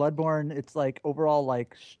I know Bloodborne, it's like overall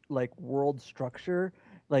like world structure,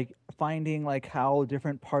 like finding like how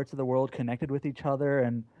different parts of the world connected with each other,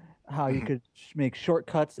 and how you could make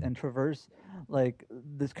shortcuts and traverse like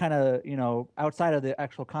this kind of, outside of the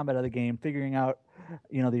actual combat of the game, figuring out,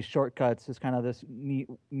 these shortcuts is kind of this neat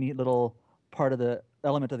little part of the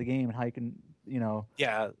element of the game, and how you can,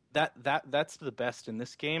 Yeah, that's the best in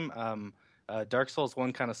this game. Dark Souls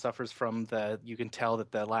 1 kind of suffers from you can tell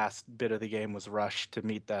that the last bit of the game was rushed to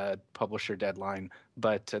meet the publisher deadline,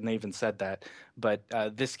 and they even said that. But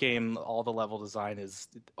this game, all the level design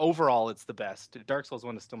overall, it's the best. Dark Souls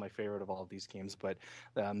 1 is still my favorite of all of these games, but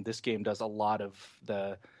this game does a lot of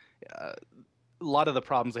the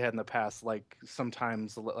problems they had in the past, like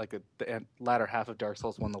sometimes the latter half of Dark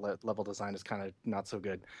Souls 1, the level design is kind of not so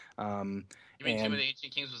good. You mean Tomb of the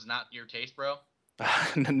Ancient Kings was not your taste, bro?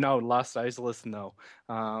 No, Lost Izalith, no.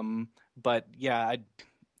 But yeah,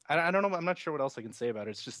 I don't know. I'm not sure what else I can say about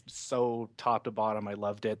it. It's just so top to bottom. I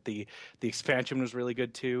loved it. The expansion was really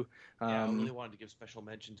good too. Yeah, I really wanted to give special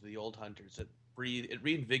mention to the Old Hunters. It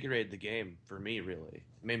reinvigorated the game for me. Really,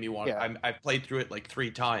 it made me want. Yeah. I've played through it like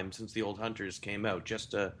 3 times since the Old Hunters came out,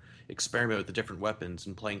 just to experiment with the different weapons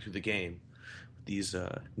and playing through the game with these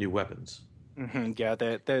new weapons. Mm-hmm, yeah,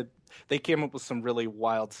 they came up with some really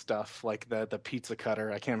wild stuff, like the pizza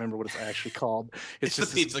cutter. I can't remember what it's actually called. It's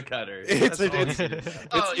just the pizza cutter. It's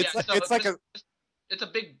a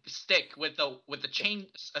big stick with a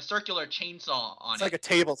circular chainsaw on it. It's like a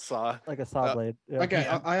table saw, like a saw blade. Yeah. Okay,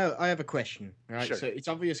 I have a question. Right, Sure. so it's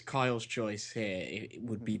obvious Kyle's choice here it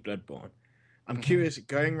would be Bloodborne. I'm curious,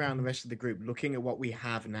 going around the rest of the group, looking at what we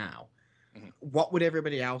have now, what would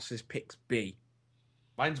everybody else's picks be?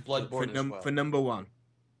 Mine's Bloodborne for number 1.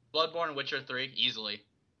 Bloodborne, Witcher 3, easily.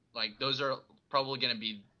 Like, those are probably going to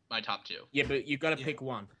be my top 2. Yeah, but you've got to pick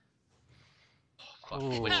one. Oh, fuck.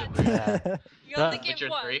 Ooh, Witcher yeah. You only get Witcher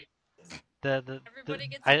one. 3. Everybody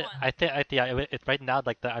gets I one. think yeah, it's right now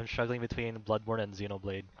like I'm struggling between Bloodborne and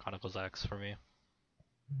Xenoblade Chronicles X for me.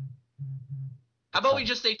 How about we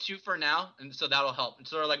just say 2 for now, and so that'll help. It's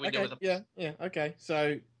sort of like we did with okay.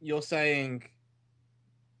 So you're saying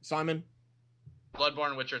Simon?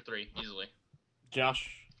 Bloodborne, Witcher 3, easily.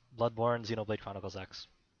 Josh? Bloodborne, Xenoblade Chronicles X.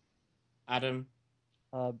 Adam?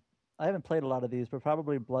 I haven't played a lot of these, but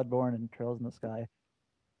probably Bloodborne and Trails in the Sky.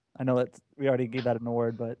 I know that we already gave that an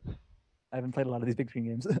award, but I haven't played a lot of these big screen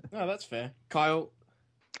games. No, that's fair. Kyle?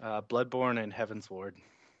 Bloodborne and Heaven's Ward.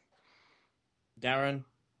 Darren?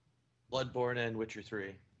 Bloodborne and Witcher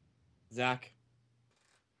 3. Zach?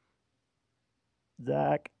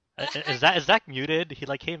 Zach. Is Zach muted? He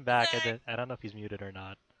came back and then I don't know if he's muted or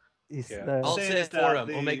not. I'll say it for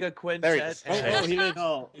him. Omega Quintet.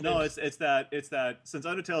 No, it's that since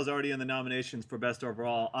Undertale is already in the nominations for best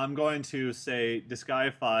overall, I'm going to say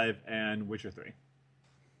Disgaea 5 and Witcher 3.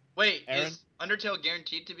 Wait, Aaron? is Undertale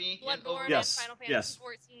guaranteed to be? Bloodborne Yes, and Final Fantasy yes.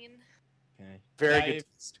 14. Okay. Very Dave?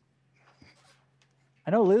 good.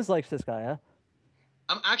 I know Liz likes this guy, yeah?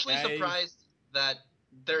 I'm actually Dave? surprised that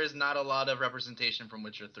there is not a lot of representation from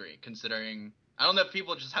Witcher 3, considering I don't know if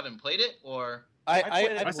people just haven't played it or.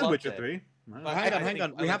 I said Witcher 3. But Hang I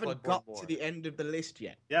on. We like haven't got Bloodborne to the end of the list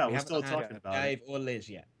yet. Yeah, we we're haven't still had talking about it. Dave or Liz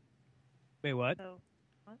yet. Wait, what? So,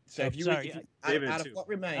 So if you sorry, were, out of too. what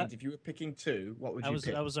remained, if you were picking 2, what would you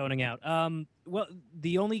pick? I was zoning out. Well,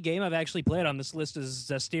 the only game I've actually played on this list is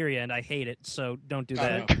Zestiria, and I hate it, so don't do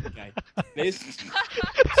that. Oh, okay. Liz?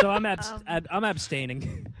 So I'm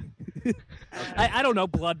abstaining. I don't know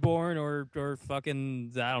Bloodborne or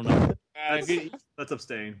fucking I don't know. Let's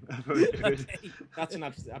abstain. Okay. That's an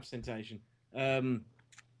abstention.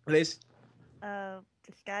 Liz?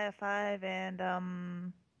 Disgaea 5 and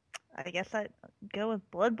I guess I'd go with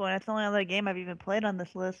Bloodborne. That's the only other game I've even played on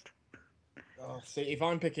this list. Oh, see, if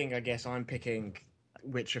I'm picking, I guess I'm picking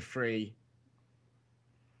Witcher 3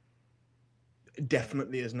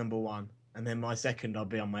 definitely as number 1, and then my second I'll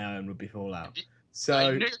be on my own would be Fallout. So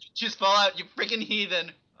I knew you'd choose Fallout, you freaking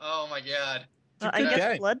heathen! Oh my god. Well, I good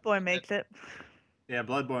guess game. Bloodborne makes it. Yeah,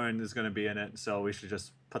 Bloodborne is going to be in it, so we should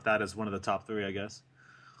just put that as one of the top 3, I guess.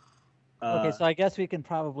 Okay, so I guess we can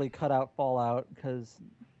probably cut out Fallout because.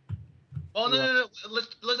 Well, no.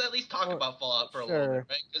 Let's at least talk about Fallout for a little bit,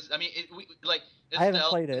 right? Because I mean, I haven't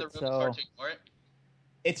played it, so. Hard to ignore it.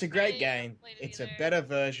 it's a great I game. haven't played it It's a either. better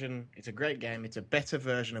version. It's a great game. It's a better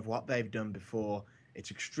version of what they've done before.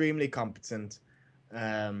 It's extremely competent.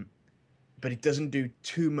 But it doesn't do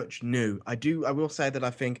too much new. I will say that I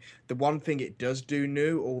think the one thing it does do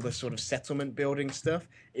new, all the sort of settlement building stuff,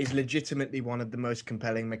 is legitimately one of the most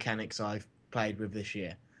compelling mechanics I've played with this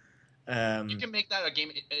year. You can make that a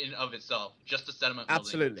game in of itself, just a settlement building.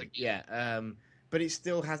 Absolutely, yeah. But it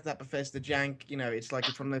still has that Bethesda jank. You know, it's like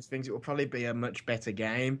it's one of those things. It will probably be a much better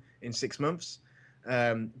game in 6 months.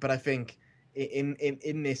 But I think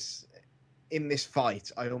in this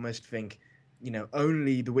fight, I almost think, you know,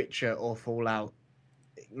 only The Witcher or Fallout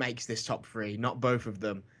makes this top 3, not both of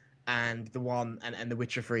them. And The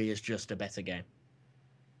Witcher 3 is just a better game.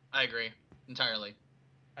 I agree entirely.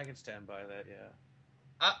 I can stand by that, yeah.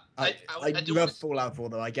 I do love wanna- Fallout 4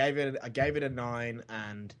 though. I gave it a 9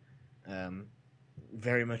 and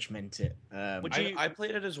very much meant it. Would you- I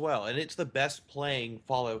played it as well, and it's the best playing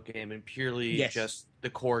Fallout game, and purely Yes. just the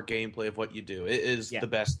core gameplay of what you do. It is Yeah. the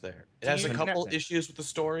best there. It Do has you- a couple 100%. issues with the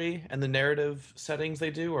story and the narrative settings they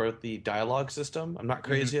do, or the dialogue system. I'm not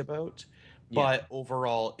crazy about, Yeah. but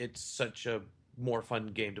overall, it's such a more fun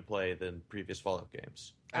game to play than previous Fallout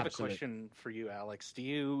games. I have Absolutely. a question for you, Alex. Do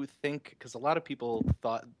you think, because a lot of people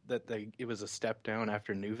thought that it was a step down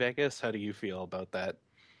after New Vegas, how do you feel about that?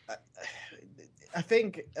 I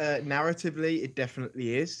think narratively it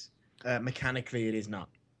definitely is. Mechanically, it is not.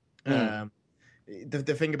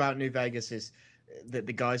 The thing about New Vegas is that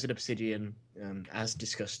the guys at Obsidian, as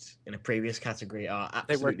discussed in a previous category, are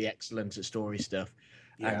absolutely excellent at story stuff.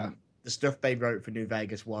 Yeah. And the stuff they wrote for New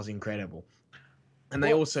Vegas was incredible. And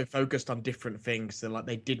they also focused on different things. So, like,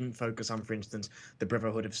 they didn't focus on, for instance, the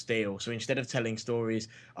Brotherhood of Steel. So instead of telling stories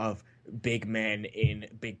of big men in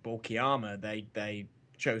big bulky armor, they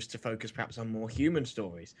chose to focus perhaps on more human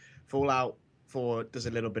stories. Fallout 4 does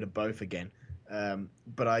a little bit of both again.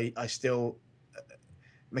 But I still,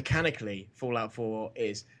 mechanically, Fallout 4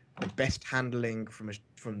 is the best handling from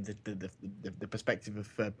the perspective of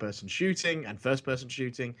third-person shooting and first-person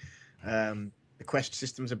shooting. The quest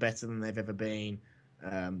systems are better than they've ever been.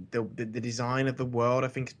 The design of the world, I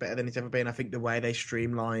think, is better than it's ever been. I think the way they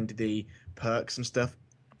streamlined the perks and stuff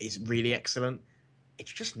is really excellent.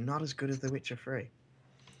 It's just not as good as The Witcher 3.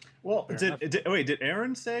 Well, did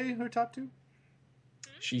Aaron say her top two?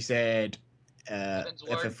 She said Heaven's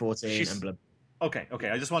Ward. FF14 and Blood. Okay.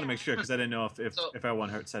 I just want to make sure because I didn't know if So-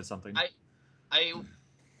 everyone said something.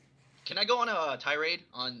 Can I go on a tirade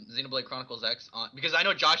on Xenoblade Chronicles X? Because I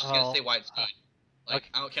know Josh is gonna say why it's good.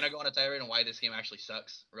 Can I go on a tirade on why this game actually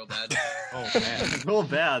sucks real bad? Oh man, Real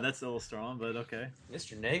bad. That's a little strong, but okay.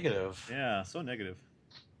 Mr. Negative. Yeah, so negative.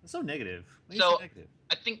 So negative. Why are you So- negative?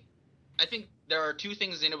 I think there are two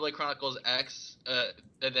things Xenoblade Chronicles X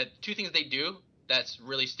that two things they do that's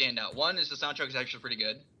really stand out. One is the soundtrack is actually pretty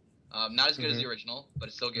good. Not as good as the original, but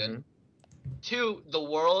it's still good. Mhm. Two, the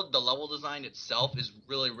world, the level design itself is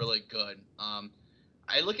really, really good.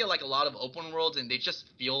 I look at like a lot of open worlds and they just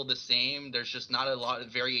feel the same. There's just not a lot of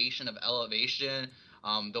variation of elevation.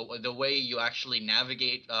 The way you actually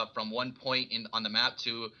navigate from one point on the map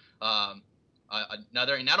to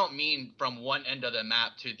another, and I don't mean from one end of the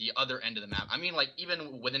map to the other end of the map. I mean like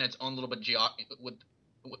even within its own little bit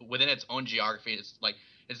within its own geography, it's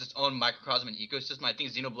its own microcosm and ecosystem. I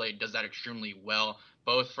think Xenoblade does that extremely well,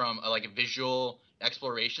 both from like a visual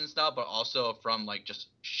exploration style, but also from like just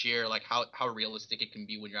sheer like how realistic it can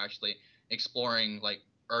be when you're actually exploring like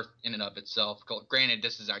Earth in and of itself. Granted,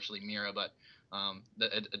 this is actually Mira, but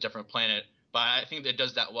a different planet. But I think it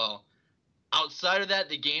does that well. Outside of that,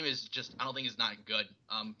 the game is just I don't think it's not good.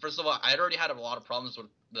 First of all, I had already had a lot of problems with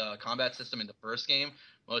the combat system in the first game,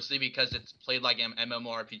 mostly because it's played like an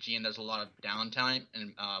MMORPG and there's a lot of downtime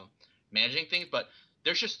and managing things. But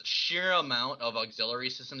there's just sheer amount of auxiliary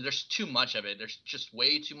systems. There's too much of it. There's just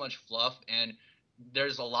way too much fluff, and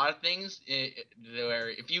there's a lot of things where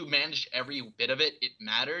if you manage every bit of it, it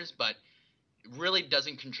matters, but it really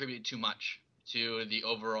doesn't contribute too much to the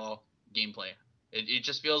overall gameplay. It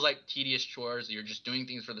just feels like tedious chores. You're just doing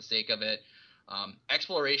things for the sake of it.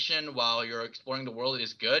 Exploration while you're exploring the world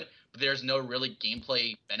is good, but there's no really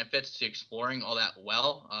gameplay benefits to exploring all that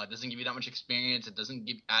well. It doesn't give you that much experience. It doesn't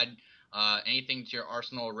add anything to your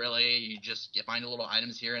arsenal, really. You find little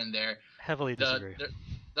items here and there. Heavily disagree.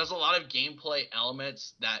 There's a lot of gameplay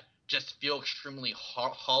elements that just feel extremely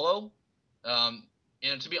hollow.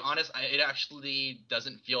 And to be honest, it actually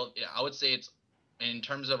doesn't feel. I would say it's in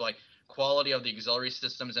terms of like quality of the auxiliary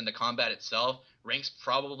systems and the combat itself ranks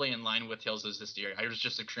probably in line with Tales of Zestiria. I was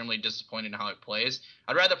just extremely disappointed in how it plays.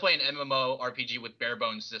 I'd rather play an MMORPG with bare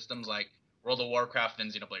bones systems like World of Warcraft than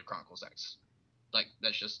Xenoblade Chronicles X. Like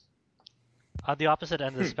that's just. On the opposite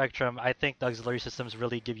end of the spectrum, I think the auxiliary systems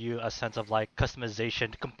really give you a sense of like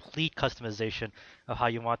customization, complete customization of how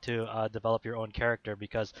you want to develop your own character.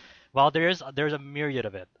 Because while there's a myriad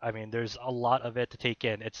of it, I mean, there's a lot of it to take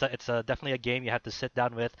in. It's definitely a game you have to sit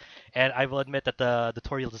down with, and I will admit that the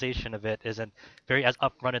tutorialization of it isn't very as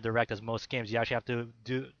upfront and direct as most games. You actually have to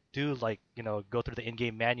do like go through the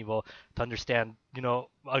in-game manual to understand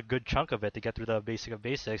a good chunk of it to get through the basic of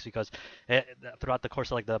basics, because throughout the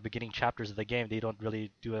course of like the beginning chapters of the game they don't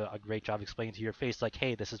really do a great job explaining to your face like,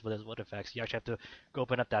 hey, this is what affects. You actually have to go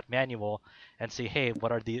open up that manual and see, hey,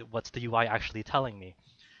 what's the UI actually telling me.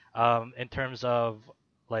 In terms of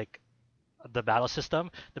like the battle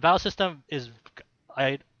system is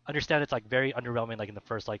understand it's like very underwhelming like in the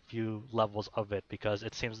first like few levels of it because you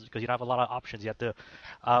don't have a lot of options. You have to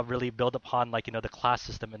really build upon like the class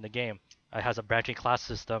system in the game. It has a branching class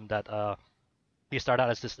system that you start out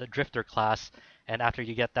as this drifter class, and after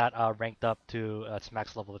you get that ranked up to its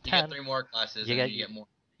max level of 10, you get 3 more classes and you get more.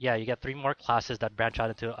 Yeah, you get 3 more classes that branch out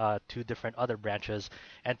into 2 different other branches,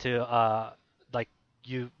 and to like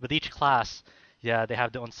you with each class, yeah, they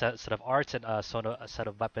have their own set of arts and a set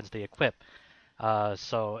of weapons they equip.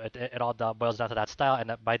 So it all boils down to that style,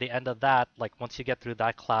 and by the end of that, like once you get through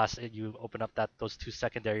that class, you open up those 2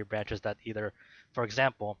 secondary branches that either, for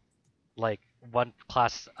example, like one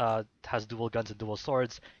class has dual guns and dual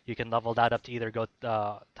swords, you can level that up to either go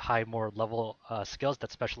high more level skills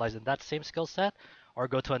that specialize in that same skill set, or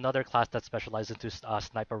go to another class that specializes into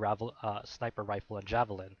sniper rifle and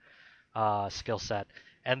javelin skill set.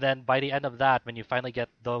 And then by the end of that, when you finally get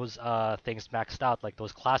those things maxed out, like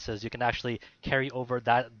those classes, you can actually carry over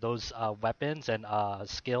those weapons and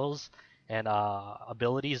skills and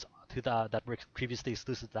abilities that were previously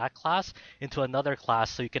exclusive to that class into another class,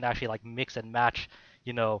 so you can actually like mix and match,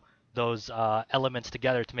 those elements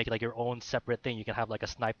together to make it like your own separate thing. You can have like a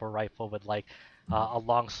sniper rifle with like a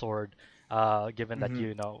long sword, given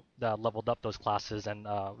that leveled up those classes and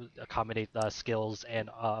accommodate skills and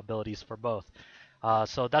abilities for both.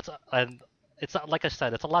 So and it's like I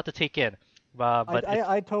said, it's a lot to take in. But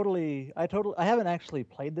I haven't actually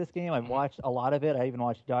played this game. I've watched a lot of it. I even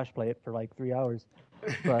watched Josh play it for like 3 hours.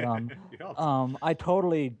 But I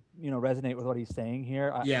totally resonate with what he's saying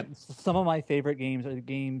here. Yeah. Some of my favorite games are the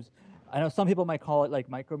games. I know some people might call it like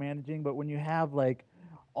micromanaging, but when you have like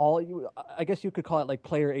I guess you could call it like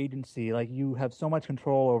player agency. Like you have so much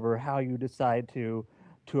control over how you decide to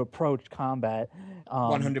approach combat.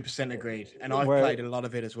 100% agreed, and I've played a lot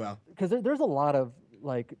of it as well. Because there's a lot of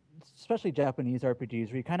like, especially Japanese RPGs,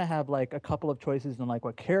 where you kind of have like a couple of choices on like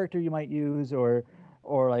what character you might use, or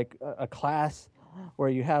like a class, where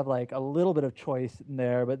you have like a little bit of choice in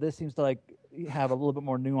there. But this seems to like have a little bit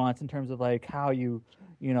more nuance in terms of like how you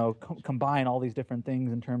combine all these different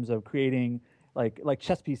things in terms of creating like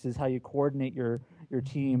chess pieces, how you coordinate your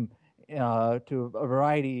team to a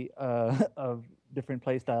variety of different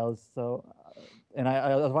play styles. So, and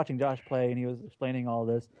I was watching Josh play, and he was explaining all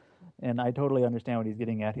this, and I totally understand what he's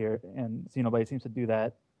getting at here. And Xenoblade seems to do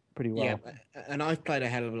that pretty well. Yeah, and I've played a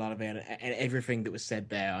hell of a lot of it, and everything that was said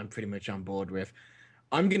there, I'm pretty much on board with.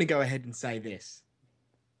 I'm going to go ahead and say this.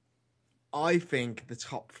 I think the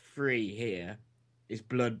top 3 here is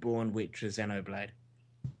Bloodborne, Witcher, Xenoblade.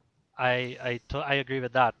 I agree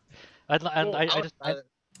with that.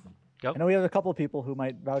 Go. I know we have a couple of people who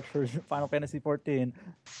might vouch for Final Fantasy 14.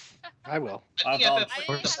 I will. I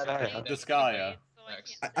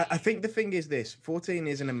think the thing is this: 14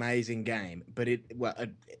 is an amazing game, but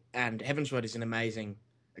and Heavensward is an amazing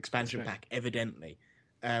expansion pack, evidently.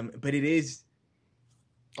 But it is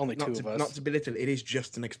only two of us. Not to belittle, it is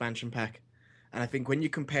just an expansion pack. And I think when you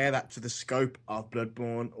compare that to the scope of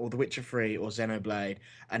Bloodborne or The Witcher 3 or Xenoblade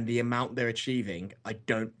and the amount they're achieving, I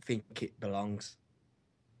don't think it belongs.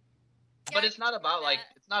 But it's not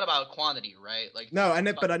about quantity, right? Like no,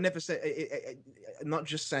 but I never say. Not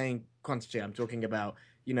just saying quantity. I'm talking about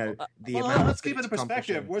the amount. Let's keep it in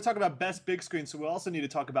perspective. We're talking about best big screen, so we also need to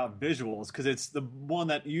talk about visuals because it's the one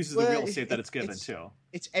that uses the real estate that it's given too.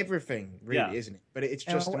 It's everything, really, isn't it? But it's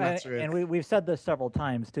just a matter of. And we've said this several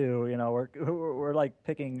times too. We're like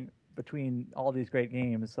picking between all these great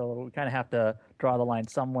games, so we kind of have to draw the line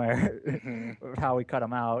somewhere. How we cut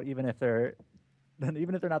them out, even if they're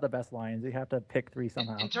not the best lines, you have to pick 3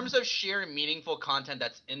 somehow. In terms of sheer meaningful content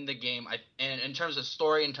that's in the game, and in terms of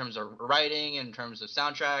story, in terms of writing, in terms of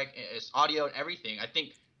soundtrack, audio, and everything, I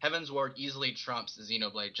think Heavensward easily trumps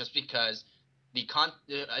Xenoblade just because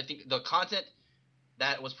I think the content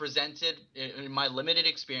that was presented in my limited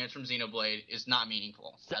experience from Xenoblade is not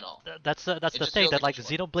meaningful at all. That's the thing, that like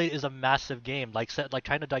Xenoblade is a massive game. Like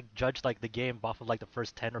trying to judge like the game off of like the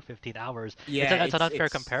first 10 or 15 hours. Yeah, it's an unfair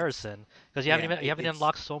comparison because you haven't even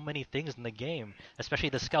unlocked so many things in the game, especially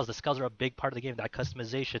the skulls. The skulls are a big part of the game. That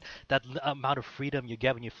customization, that amount of freedom you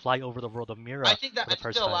get when you fly over the world of Mira. I think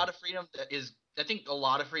a lot of freedom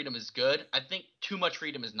is good. I think too much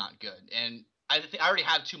freedom is not good, and I already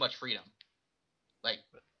have too much freedom.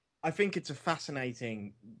 I think it's a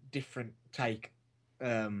fascinating, different take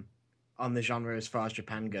on the genre as far as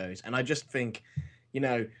Japan goes, and I just think,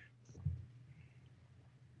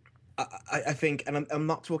 I think, and I'm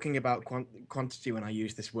not talking about quantity when I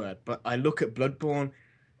use this word, but I look at Bloodborne,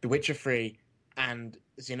 The Witcher 3, and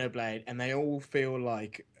Xenoblade, and they all feel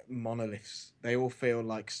like monoliths. They all feel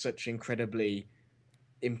like such incredibly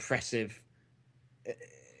impressive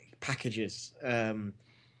packages.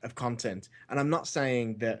 of content. And I'm not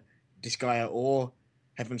saying that Disgaea or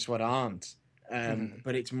Heavensward aren't,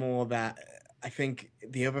 but it's more that I think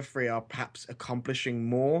the other three are perhaps accomplishing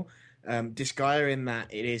more. Disgaea in that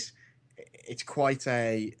it's quite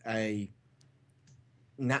a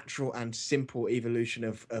natural and simple evolution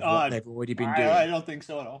of what they've already been doing. I don't think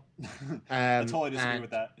so at all. I totally disagree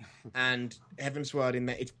with that. And Heavensward in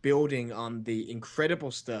that it's building on the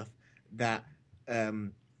incredible stuff that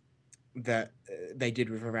they did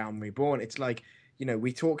with A Realm Reborn. It's like,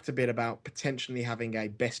 we talked a bit about potentially having a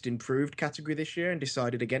best improved category this year and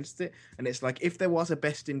decided against it. And it's like, if there was a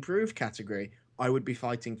best improved category, I would be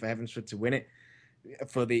fighting for Heavensward to win it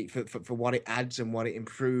for what it adds and what it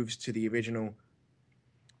improves to the original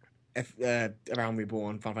A Realm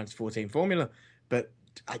Reborn Final Fantasy 14 formula. But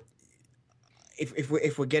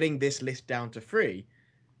if we're getting this list down to 3,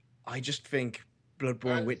 I just think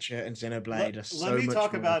Bloodborne, Witcher, and Xenoblade are so much more. Let me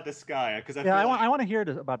talk about Disgaea, because I want to hear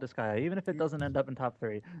about Disgaea, even if it doesn't end up in top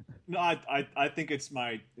 3. No, I think it's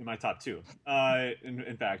in my top 2.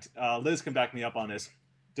 In fact, Liz can back me up on this.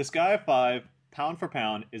 Disgaea 5, pound for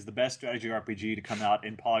pound, is the best strategy RPG to come out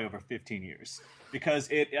in probably over 15 years. Because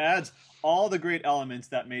it adds all the great elements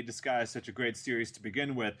that made Disgaea such a great series to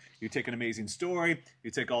begin with. You take an amazing story,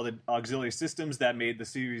 you take all the auxiliary systems that made the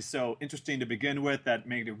series so interesting to begin with, that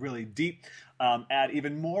made it really deep, add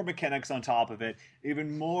even more mechanics on top of it,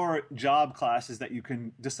 even more job classes that you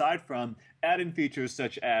can decide from, add in features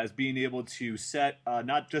such as being able to set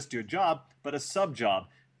not just your job, but a sub-job.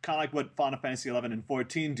 Kind of like what Final Fantasy 11 and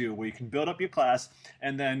 14 do, where you can build up your class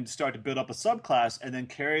and then start to build up a subclass and then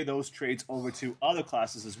carry those traits over to other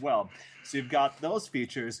classes as well. So you've got those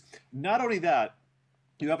features. Not only that,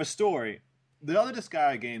 you have a story. The other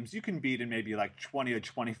Disgaea games you can beat in maybe like 20 or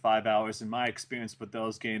 25 hours in my experience with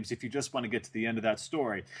those games if you just want to get to the end of that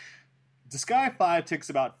story. Disgaea 5 takes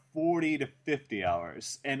about 40 to 50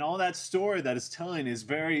 hours, and all that story that it's telling is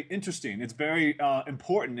very interesting. It's very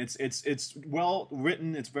important. It's well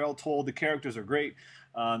written. It's well told. The characters are great.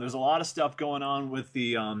 There's a lot of stuff going on with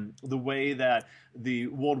the way that the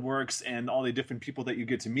world works and all the different people that you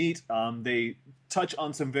get to meet. They touch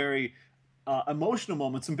on some very emotional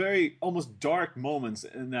moments, some very almost dark moments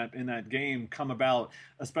in that game come about,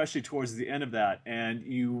 especially towards the end of that, and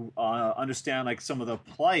you understand like some of the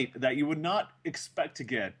plight that you would not expect to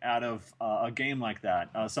get out of a game like that.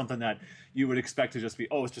 Something that you would expect to just be,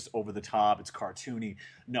 it's just over the top, it's cartoony.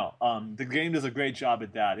 No, the game does a great job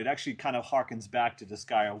at that. It actually kind of harkens back to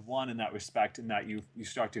Disgaea 1 in that respect, in that you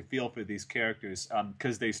start to feel for these characters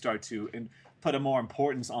because they start to put a more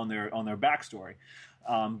importance on their backstory.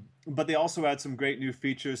 But they also add some great new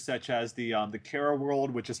features, such as the Kara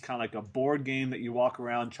World, which is kind of like a board game that you walk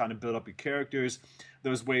around trying to build up your characters.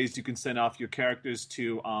 There's ways you can send off your characters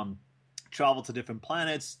to travel to different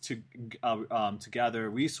planets to gather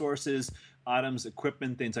resources, items,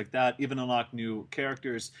 equipment, things like that. Even unlock new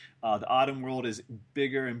characters. The Autumn World is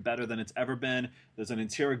bigger and better than it's ever been. There's an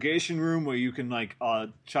interrogation room where you can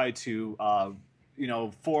try to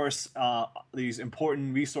force these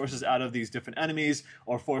important resources out of these different enemies,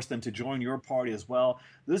 or force them to join your party as well.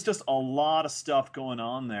 There's just a lot of stuff going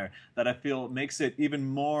on there that I feel makes it even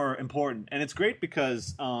more important. And it's great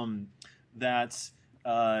because that's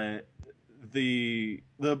the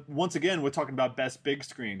once again, we're talking about best big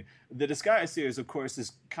screen. The Disgaea series, of course,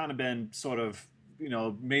 has kind of been sort of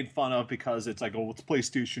made fun of because it's like, it's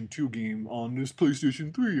PlayStation 2 game on this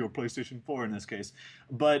PlayStation 3 or PlayStation 4 in this case.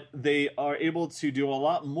 But they are able to do a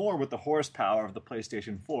lot more with the horsepower of the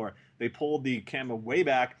PlayStation 4. They pulled the camera way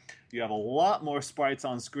back. You have a lot more sprites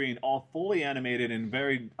on screen, all fully animated and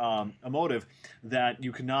very emotive, that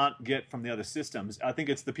you cannot get from the other systems. I think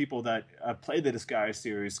it's the people that play the Disgaea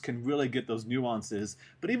series can really get those nuances.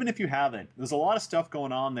 But even if you haven't, there's a lot of stuff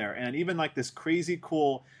going on there. And even like this crazy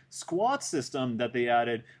cool squad system that they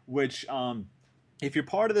added, which if you're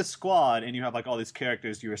part of this squad and you have like all these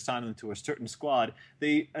characters, you assign them to a certain squad,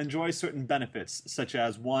 they enjoy certain benefits, such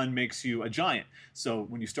as one makes you a giant. So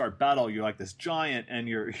when you start battle, you're like this giant and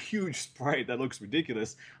you're a huge sprite that looks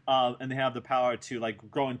ridiculous. And they have the power to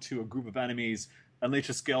like grow into a group of enemies, unleash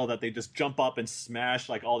a skill that they just jump up and smash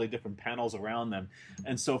like all the different panels around them.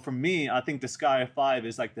 And so for me, I think Disgaea 5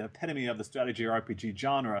 is like the epitome of the strategy RPG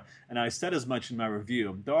genre, and I said as much in my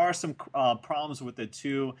review. There are some problems with it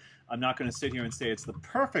too. I'm not going to sit here and say it's the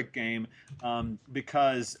perfect game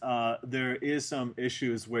because there is some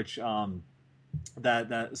issues which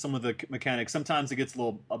that some of the mechanics, sometimes it gets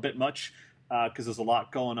a bit much because there's a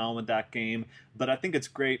lot going on with that game. But I think it's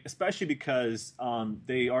great, especially because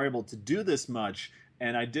they are able to do this much,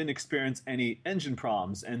 and I didn't experience any engine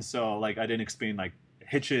problems. And so, like, I didn't experience, like,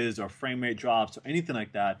 hitches or frame rate drops or anything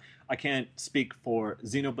like that. I can't speak for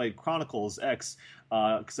Xenoblade Chronicles X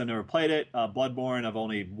because I've never played it. Bloodborne, I've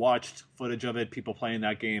only watched footage of it, people playing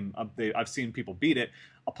that game. I've seen people beat it.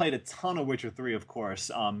 I played a ton of Witcher 3, of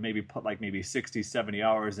course, maybe put like maybe 60, 70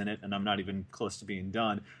 hours in it, and I'm not even close to being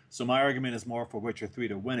done. So my argument is more for Witcher 3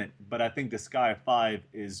 to win it. But I think Disgaea 5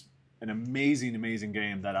 is an amazing, amazing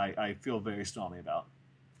game that I feel very strongly about.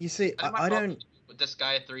 You see, I don't... With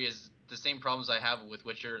Disgaea 3 is the same problems I have with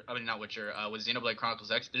Witcher. I mean, not Witcher. With Xenoblade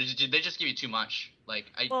Chronicles X, they just give you too much.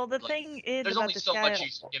 Thing is, there's about only so Disgaea... much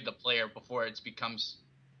you give the player before it becomes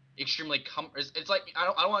extremely it's like I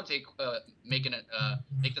don't want to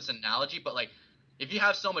make this analogy, but like if you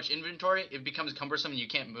have so much inventory, it becomes cumbersome and you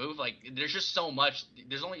can't move. Like there's just so much.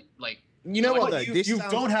 There's only like. You know what? Though? You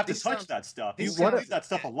don't have to touch that stuff. You can leave that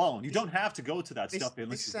stuff alone. You don't have to go to that stuff.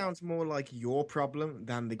 This sounds more like your problem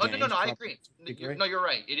than the game. No, I agree. No, you're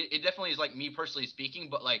right. It definitely is like me personally speaking,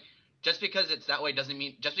 but like just because it's that way doesn't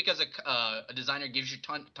mean just because a designer gives you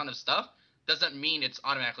ton of stuff doesn't mean it's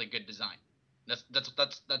automatically good design. That's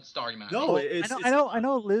the argument. No, I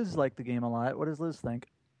know Liz liked the game a lot. What does Liz think?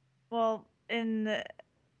 Well,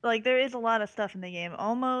 there is a lot of stuff in the game,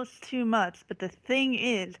 almost too much. But the thing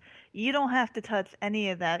is, you don't have to touch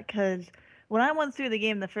any of that because when I went through the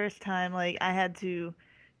game the first time, like I had to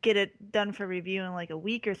get it done for review in like a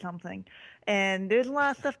week or something, and there's a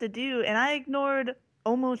lot of stuff to do, and I ignored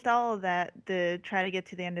almost all of that to try to get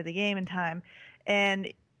to the end of the game in time.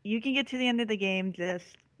 And you can get to the end of the game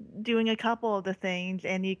just doing a couple of the things,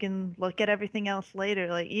 and you can look at everything else later.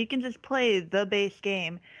 Like you can just play the base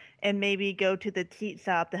game and maybe go to the cheat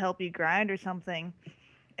shop to help you grind or something,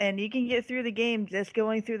 and you can get through the game just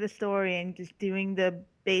going through the story and just doing the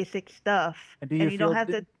basic stuff. And you don't have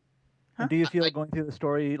to. Huh? Do you feel going through the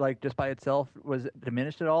story like just by itself was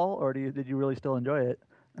diminished at all, or did you really still enjoy it?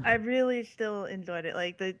 I really still enjoyed it.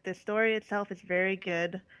 Like the story itself is very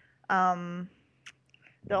good.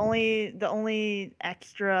 The only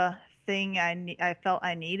extra thing I felt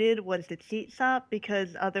I needed was the cheat shop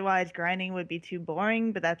because otherwise grinding would be too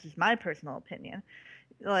boring. But that's just my personal opinion.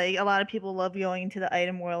 Like a lot of people love going into the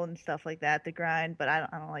item world and stuff like that to grind, but I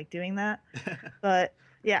don't like doing that. But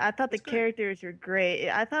yeah, I thought the characters were great.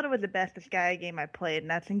 I thought it was the best Disgaea game I played, and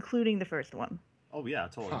that's including the first one. Oh yeah,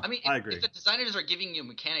 totally. I mean, I agree. If the designers are giving you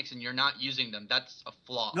mechanics and you're not using them, that's a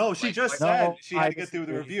flaw. No, she just said she had to get through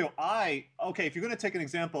the review. Okay, if you're going to take an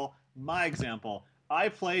example, my example, I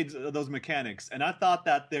played those mechanics and I thought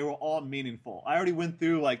that they were all meaningful. I already went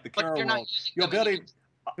through like the Kara world. You're building.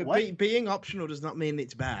 But being optional does not mean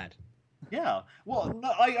it's bad. Yeah, well,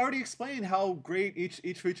 no, I already explained how great each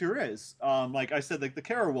feature is. Like I said, like the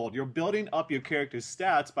Kara world, you're building up your character's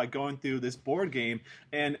stats by going through this board game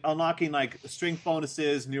and unlocking like strength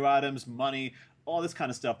bonuses, new items, money, all this kind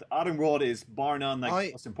of stuff. The Outer World is bar none like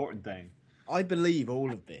the most important thing. I believe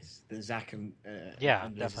all of this that Zach and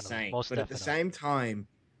definitely. saying, Most but definitely. At the same time,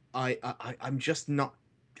 I'm just not.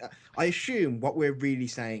 I assume what we're really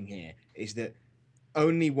saying here is that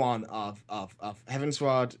only one of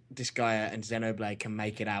Heavensward, Disgaea, and Xenoblade can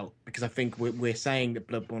make it out because I think we're saying that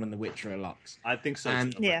Bloodborne and The Witcher are locks. I think so.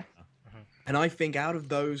 And, yeah. And I think out of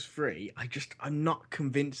those three, I'm not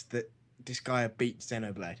convinced that Disgaea beats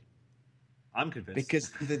Xenoblade. I'm convinced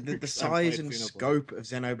because the size and scope of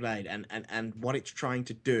Xenoblade and what it's trying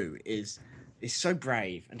to do is so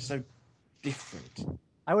brave and so different.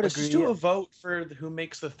 I would agree. agree. Let's do a vote for who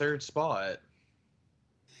makes the third spot.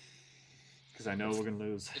 Because I know we're gonna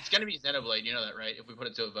lose. It's gonna be Xenoblade, you know that, right? If we put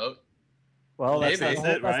it to a vote. Well, that's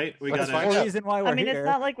it, right? We got the reason why we're I mean, here. it's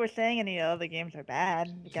not like we're saying any other games are bad.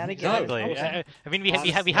 You gotta get Exactly. I mean, we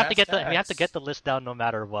have to get the list down no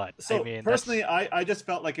matter what. So I mean, personally, I just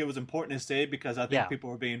felt like it was important to say because I think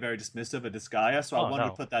people were being very dismissive of Disgaea, so I wanted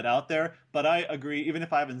to put that out there. But I agree, even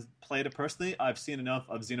if I haven't played it personally, I've seen enough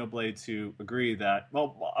of Xenoblade to agree that.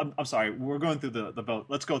 Well, I'm sorry, we're going through the vote.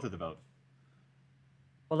 Let's go through the vote.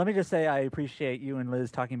 Well, let me just say I appreciate you and Liz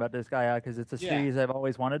talking about Disgaea because it's a series I've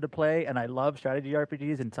always wanted to play, and I love strategy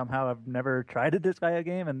RPGs, and somehow I've never tried a Disgaea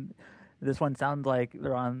game, and this one sounds like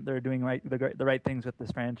they're doing the right things with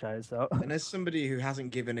this franchise. So, and as somebody who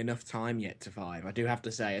hasn't given enough time yet to 5, I do have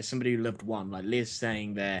to say, as somebody who loved 1, like Liz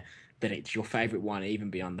saying there that it's your favorite one, even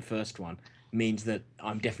beyond the first one, means that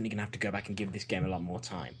I'm definitely gonna have to go back and give this game a lot more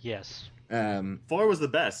time. Yes. 4 was the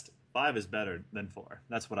best. 5 is better than 4.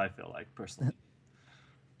 That's what I feel like personally.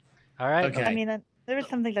 All right. Okay. I mean, there was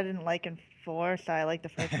some things I didn't like in 4, so I liked the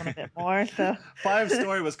first one a bit more. So 5's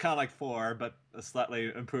story was kind of like 4, but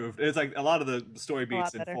slightly improved. It's like a lot of the story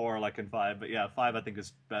beats in 4 are like in 5, but yeah, 5 I think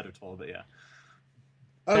is better told. But yeah.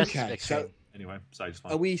 Okay, so anyway, sorry, just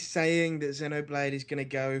are we saying that Xenoblade is going to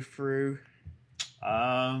go through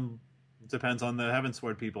Depends on the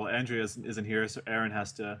Heavensward people. Andrea isn't here, so Aaron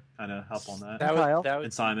has to kind of help on that. Kyle?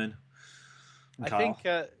 And Simon. And I Kyle.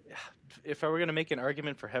 think if I were going to make an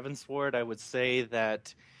argument for Heavensward, I would say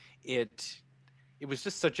that it was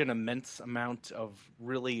just such an immense amount of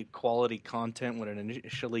really quality content when it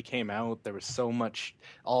initially came out. There was so much.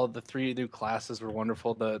 All of the 3 new classes were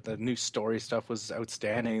wonderful. The new story stuff was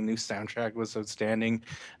outstanding. New soundtrack was outstanding.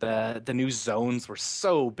 The new zones were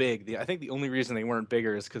so big. I think the only reason they weren't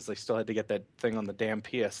bigger is because they still had to get that thing on the damn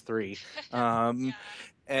PS3.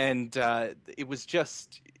 And it was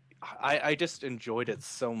just. I just enjoyed it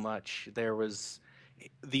so much. There was.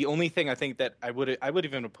 The only thing I think that I would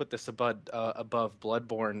even put this above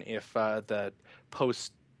Bloodborne if the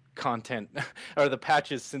post content or the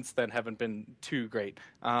patches since then haven't been too great.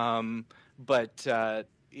 But I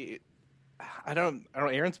don't.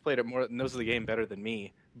 Aaron's played it more, knows the game better than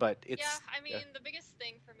me. But it's the biggest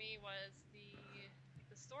thing for me was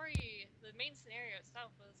the story. The main scenario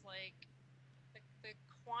itself was like the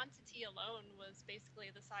quantity alone was basically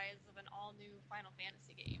the size of an all new Final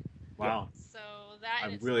Fantasy game. Wow. So that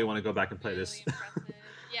I really want to go back and play really this. Impressive.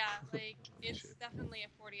 Yeah, like it's definitely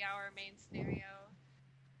a 40-hour main scenario.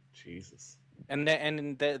 Jesus. And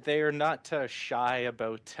they are not shy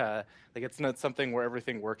about like it's not something where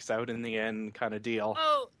everything works out in the end kind of deal.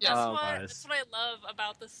 Oh, that's nice. what I love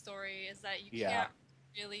about the story is that you can't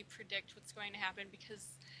really predict what's going to happen because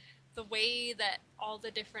the way that all the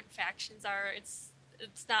different factions are, it's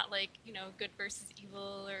not like good versus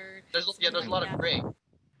evil or there's a lot of gray.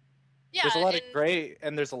 Yeah, there's a lot of gray,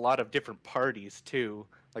 and there's a lot of different parties too.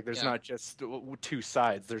 Like there's not just 2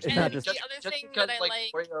 sides. There's not just just the other thing because that I like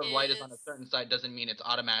where your light is on a certain side doesn't mean it's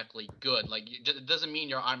automatically good. Like it doesn't mean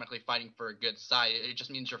you're automatically fighting for a good side. It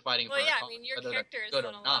just means you're fighting for a cause, your whether character that's is good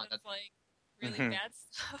on or a lot not. of like really bad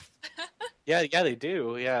stuff. Yeah, they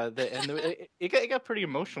do. Yeah, it got pretty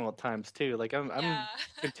emotional at times too. Like I'm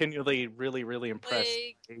continually really impressed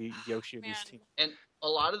by Yoshi and his team. And a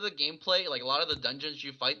lot of the gameplay, like a lot of the dungeons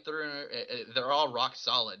you fight through, they're all rock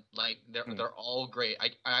solid. Like they're all great.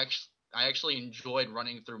 I actually enjoyed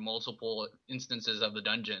running through multiple instances of the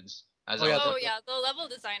dungeons. The level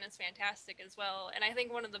design is fantastic as well. And I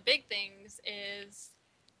think one of the big things is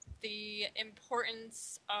the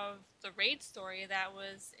importance of the raid story that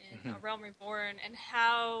was in A Realm Reborn and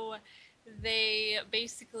how they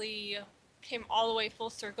basically came all the way full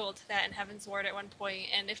circle to that in Heavensward at one point.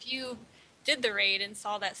 And if you did the raid and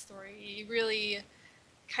saw that story, you really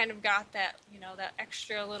kind of got that, that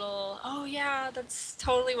extra little, oh yeah, that's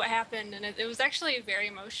totally what happened. And it was actually very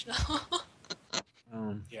emotional.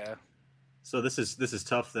 Yeah. So this is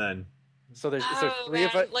tough then. So there's 3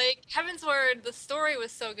 of us. Like Heavensward, the story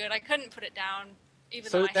was so good, I couldn't put it down.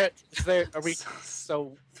 Even though I had to. Are we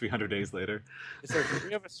so 300 days later? Is there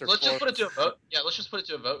 3 of us? Or let's 4 just put it to a vote. Yeah, let's just put it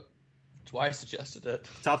to a vote. That's why I suggested it.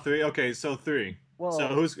 Top 3. Okay, so 3. Well, so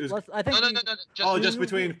who's I think just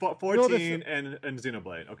between 14 and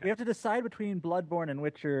Xenoblade. Okay. We have to decide between Bloodborne and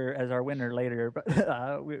Witcher as our winner later, but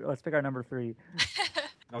let's pick our number 3.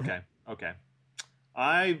 Okay.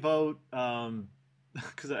 I vote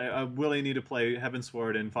because I really need to play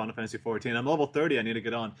Heavensward in Final Fantasy 14. I'm level 30. I need to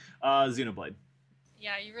get on Xenoblade.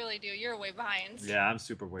 Yeah, you really do. You're way behind. Yeah, I'm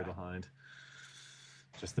super way behind.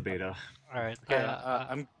 Just the beta. All right.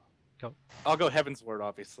 Okay, I'll go Heavensward,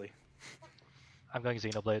 obviously. I'm going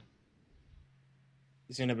Xenoblade.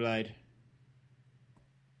 Xenoblade.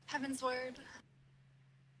 Heavensward.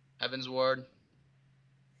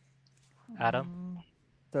 Adam?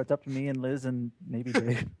 So it's up to me and Liz and maybe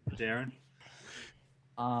Dave. Darren?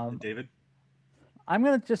 David? I'm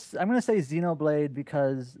gonna say Xenoblade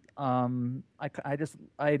because I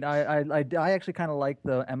actually kind of like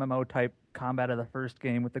the MMO type combat of the first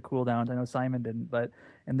game with the cooldowns. I know Simon didn't, but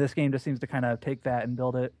and this game just seems to kind of take that and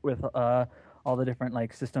build it with all the different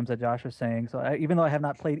like systems that Josh was saying. So even though I have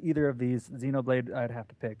not played either of these, Xenoblade I'd have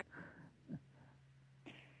to pick.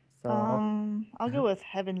 So I'll go with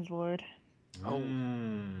Heavensward.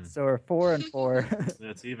 So we're 4 and 4.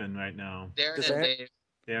 That's even right now.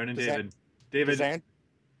 Darren and Dave. David.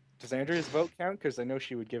 Does Andrea's vote count? Because I know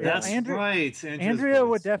she would give it. That's right. Andrea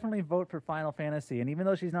would definitely vote for Final Fantasy, and even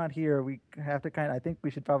though she's not here, we have to I think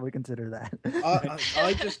we should probably consider that.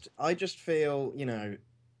 I just feel,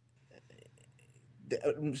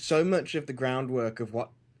 so much of the groundwork of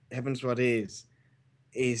what Heavensward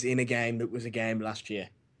is in a game that was a game last year,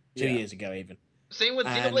 2 years ago even. Same with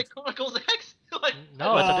Xenoblade Chronicles X.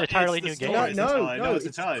 No, it's an entirely new game. No,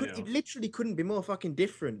 it literally couldn't be more fucking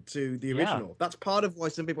different to the original. Yeah. That's part of why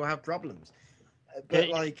some people have problems.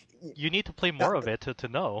 But you need to play more of it to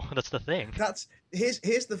know. That's the thing.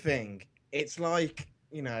 Here's the thing. It's like,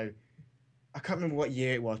 I can't remember what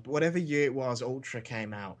year it was, but whatever year it was, Ultra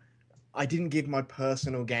came out. I didn't give my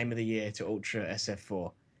personal game of the year to Ultra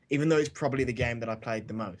SF4, even though it's probably the game that I played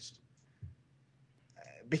the most.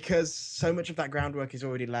 Because so much of that groundwork is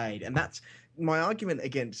already laid, and that's my argument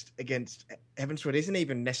against Heavensward isn't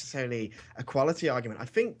even necessarily a quality argument. I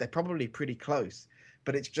think they're probably pretty close,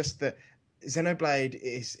 but it's just that Xenoblade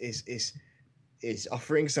is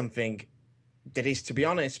offering something that is, to be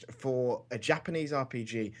honest, for a Japanese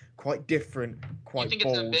RPG, quite different, quite You think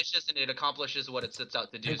bold, it's ambitious and it accomplishes what it sets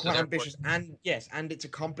out to do. and So quite therefore- ambitious, and yes, and it's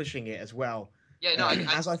accomplishing it as well. Yeah, no,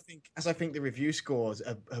 As I think the review scores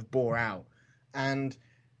have bore out, and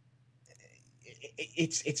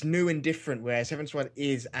it's new and different. Whereas Heavensward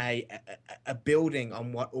is a building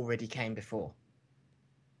on what already came before,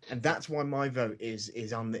 and that's why my vote is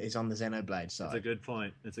on the Xenoblade side. That's a good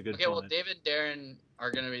point. It's a good Okay, point. well, David and Darren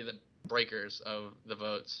are going to be the breakers of the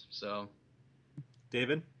votes. So,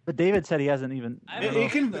 David? But David said he hasn't even.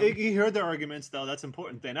 He heard their arguments, though. That's an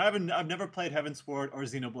important thing. I've never played Heavensward or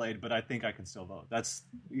Xenoblade, but I think I can still vote.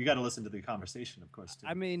 You got to listen to the conversation, of course, too.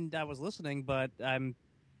 I mean, I was listening, but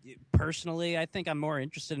personally, I think I'm more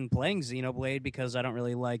interested in playing Xenoblade because I don't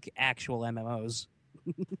really like actual MMOs.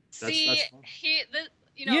 See,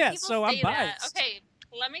 people Yeah, say so I'm that. biased. Okay,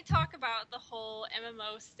 let me talk about the whole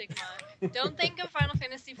MMO stigma. Don't think of Final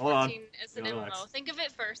Fantasy Hold on. 14 as an Relax. MMO. Think of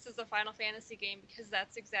it first as a Final Fantasy game because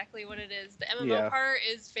that's exactly what it is. The MMO Yeah. part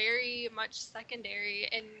is very much secondary,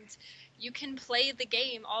 and you can play the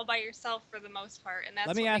game all by yourself for the most part. And that's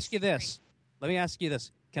Let me what ask makes you it great. this. Let me ask you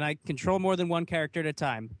this. Can I control more than one character at a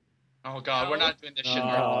time? oh god, we're not doing this shit.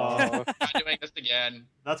 No. We're not doing this again.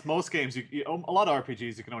 That's most games. A lot of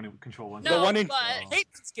RPGs, you can only control one. No, one in- but I hate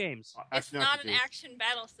these games. it's Action not an RPGs. action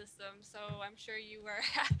battle system, so I'm sure you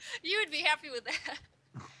would be happy with that.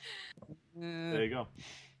 There you go.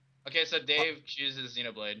 Okay, so Dave chooses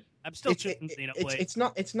Xenoblade. I'm still It's- choosing Xenoblade.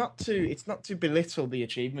 it's not to belittle the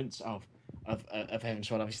achievements of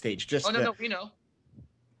Heavensward. Obviously, it's just Oh, no, that, no, we know.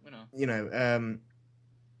 We know. you know,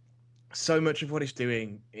 so much of what it's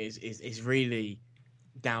doing is really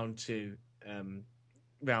down to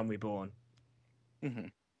Realm Reborn,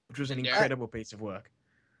 Mhm. which was an Yeah. incredible piece of work.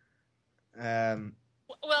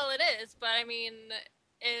 Well, it is, but I mean,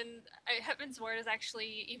 in Heavensward is actually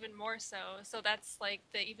even more so. So that's like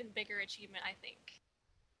the even bigger achievement, I think.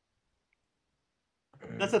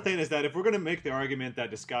 That's the thing, is that if we're going to make the argument that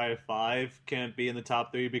Disgaea 5 can't be in the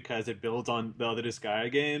top 3 because it builds on the other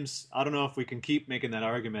Disgaea games, I don't know if we can keep making that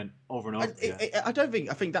argument over and over again.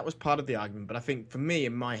 I think that was part of the argument, but I think for me,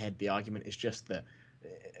 in my head, the argument is just that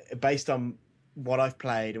based on what I've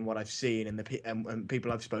played and what I've seen and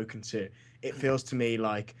people I've spoken to, it feels to me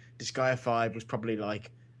like Disgaea 5 was probably like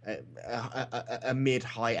a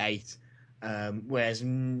mid-high 8. Whereas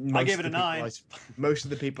I gave it a 9. Most of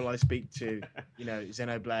the people I speak to,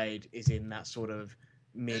 Xenoblade is in that sort of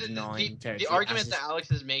mid-9 territory. The argument that Alex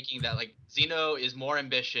is making that like Xeno is more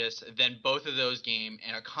ambitious than both of those games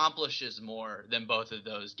and accomplishes more than both of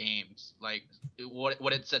those games, like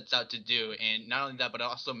what it sets out to do, and not only that, but it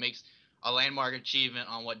also makes a landmark achievement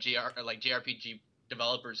on what JRPG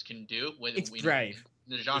developers can do with It's brave.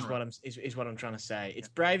 The genre. Is what I'm trying to say. It's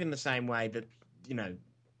brave in the same way that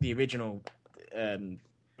the original, Realm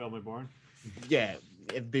Reborn.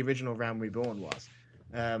 the original Realm Reborn was.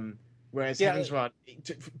 Whereas Yeah. Heavensward,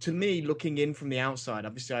 to me, looking in from the outside,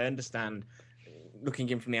 obviously I understand. Looking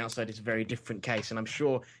in from the outside is a very different case, and I'm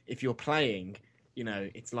sure if you're playing,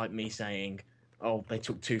 it's like me saying, "Oh, they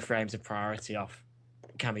took 2 frames of priority off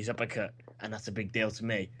Kami's uppercut," and that's a big deal to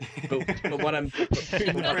me. But what I'm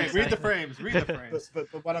Read the frames.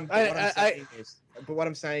 but what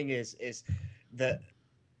I'm saying is that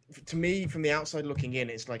to me, from the outside looking in,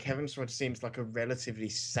 it's like Heavensward seems like a relatively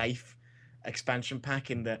safe expansion pack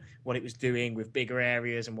in that what it was doing with bigger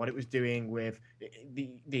areas and what it was doing with the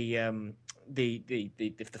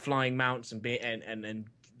flying mounts and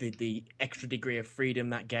the extra degree of freedom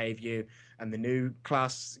that gave you and the new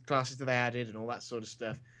classes that they added and all that sort of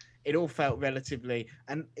stuff. It all felt relatively,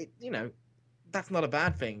 and that's not a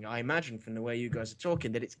bad thing. I imagine from the way you guys are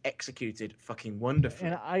talking that it's executed fucking wonderfully.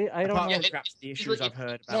 And I don't Apart know. from perhaps the issues I've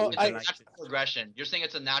heard about. It's with a the latest- natural progression. You're saying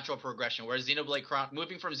it's a natural progression, whereas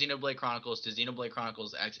moving from Xenoblade Chronicles to Xenoblade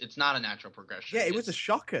Chronicles X, it's not a natural progression. Yeah, it was a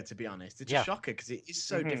shocker, to be honest. It's Yeah. a shocker because it is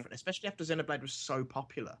so Mhm. different, especially after Xenoblade was so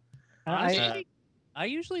popular. Honestly, I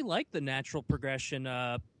usually like the natural progression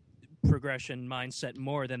mindset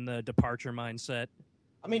more than the departure mindset.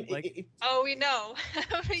 I mean, Like- Oh, we know.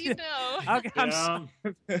 You know. Okay, I'm Yeah.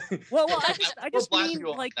 well, I We'll just blast mean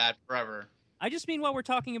you on like that forever. I just mean while we're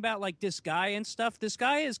talking about like this guy and stuff. This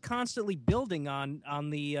guy is constantly building on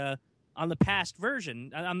the on the past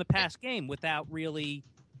version, on the past game, without really.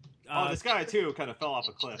 This guy too kind of fell off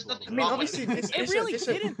a cliff. I mean, obviously, it really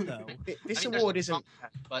didn't though. This award isn't.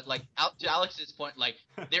 But like to Alex's point, like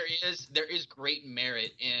there is great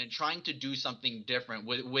merit in trying to do something different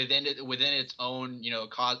within its own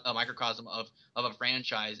a microcosm of a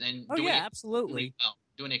franchise and doing it absolutely really well,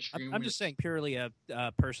 doing extremely. I'm just saying purely a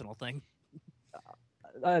personal thing.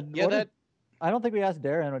 I don't think we asked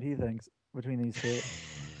Darren what he thinks between these two.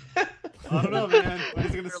 I don't know, man. What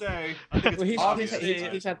is he gonna say? I think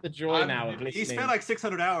it's he's had the joy now of listening. He spent like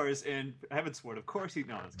 600 hours in Heavensward. Of course he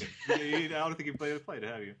knows. I don't think he played it,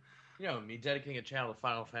 have you? You know, me dedicating a channel to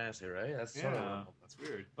Final Fantasy, right? That's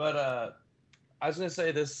weird. But I was gonna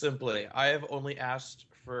say this simply. I have only asked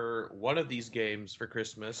for one of these games for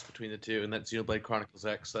Christmas between the two, and that's Xenoblade Chronicles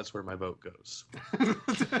X. That's where my vote goes.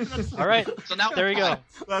 All right. So now there you go.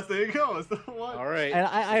 There you go. That's the one. All right. And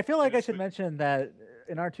I feel like I should mention that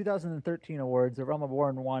in our 2013 awards, The Realm of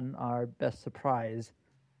Warren won our best surprise.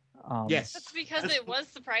 Yes. That's because it was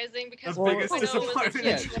surprising because That's biggest 4.0 was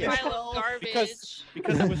disappointment. just a pile of garbage.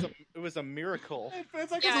 Because it was a miracle. It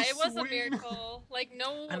was a miracle.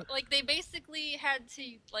 Like they basically had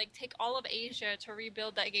to like take all of Asia to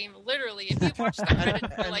rebuild that game. Literally, if you watch the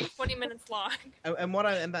credits, they're like 20 minutes long.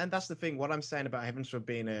 And that's the thing. What I'm saying about Heavensward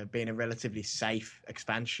being a relatively safe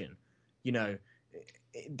expansion,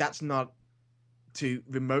 that's not to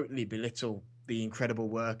remotely belittle the incredible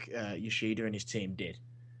work Yoshida and his team did,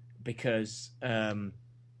 because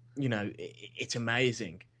it's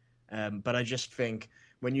amazing. But I just think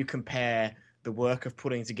when you compare the work of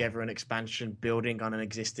putting together an expansion, building on an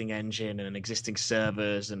existing engine and existing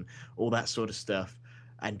servers and all that sort of stuff,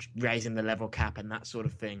 and raising the level cap and that sort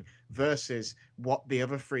of thing, versus what the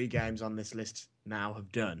other 3 games on this list now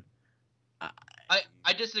have done.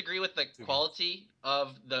 I disagree with the quality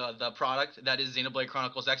of the product that is Xenoblade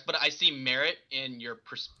Chronicles X, but I see merit in your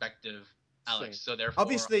perspective, Alex. So therefore,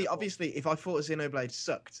 obviously, if I thought Xenoblade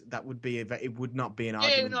sucked, that would be it would not be an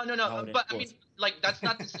argument. No. But I mean, like that's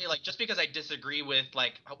not to say like just because I disagree with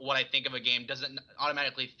like what I think of a game doesn't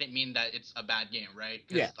automatically mean that it's a bad game, right?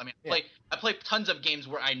 Yeah. I mean, I play tons of games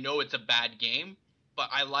where I know it's a bad game, but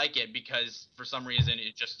I like it because for some reason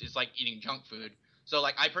it's like eating junk food. So,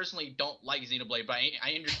 like, I personally don't like Xenoblade, but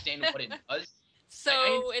I understand what it does.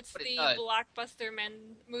 So it's the blockbuster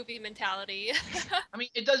movie mentality. I mean,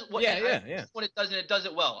 it does what what it does, and it does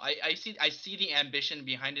it well. I see the ambition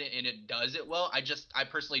behind it, and it does it well. I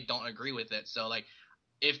personally don't agree with it. So, like,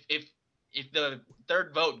 if the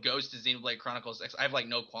third vote goes to Xenoblade Chronicles X, I have like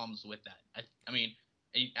no qualms with that. I mean,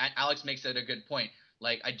 Alex makes it a good point.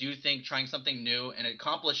 Like, I do think trying something new and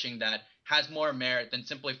accomplishing that has more merit than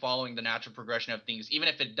simply following the natural progression of things, even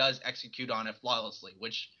if it does execute on it flawlessly,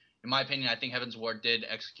 which, in my opinion, I think Heavensward did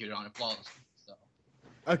execute on it flawlessly. So.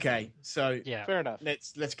 Okay, so yeah, fair enough.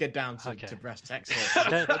 Let's get down to brass tacks.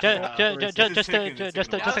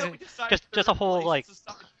 Just a whole like,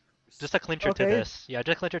 just a clincher to this. Yeah,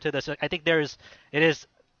 just a clincher to this. I think it is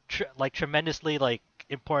tremendously like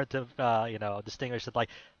important to distinguish that like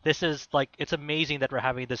this is like it's amazing that we're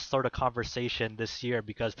having this sort of conversation this year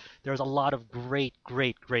because there's a lot of great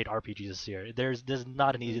RPGs this year. There's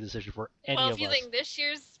not an easy decision for any of us. Well, if you think this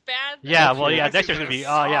year's bad, next year's gonna be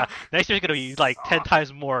next year's gonna be like 10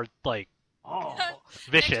 times more like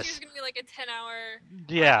vicious. Next year's gonna be like a 10-hour.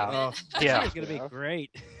 Yeah, It's gonna be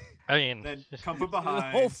great. I mean, then come from behind.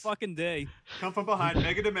 The whole fucking day. Come from behind.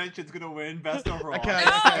 Mega Dimension's gonna win best overall. Okay.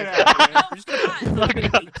 We're just gonna be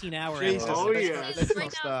 18 hours. Jesus. Oh yeah. Let's not Right now,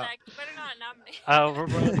 start. Zach, you better not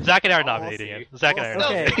nominate. Zach and I are nominating it. Zach and I are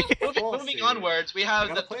nominating it. Moving onwards, we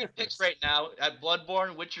have the 3 picks right now at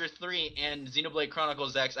Bloodborne, Witcher 3, and Xenoblade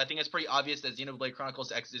Chronicles X. I think it's pretty obvious that Xenoblade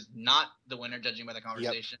Chronicles X is not the winner, judging by the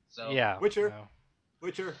conversation. So yeah, Witcher.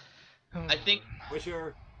 I think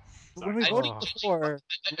Witcher. When we voted before,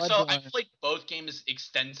 so I played both games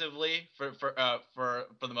extensively for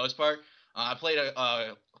the most part. I played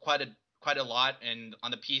quite a lot and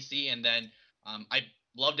on the PC, and then I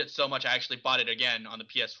loved it so much I actually bought it again on the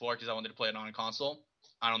PS4 because I wanted to play it on a console.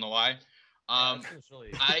 I don't know why. So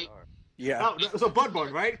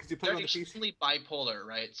Bloodborne, right? Because you played They're on the PC. extremely bipolar,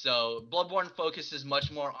 right? So Bloodborne focuses much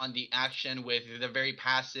more on the action with the very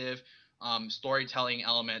passive storytelling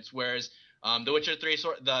elements, whereas The Witcher 3,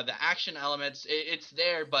 the action elements, it's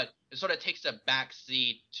there, but it sort of takes a back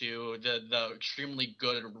seat to the extremely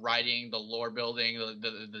good writing, the lore building,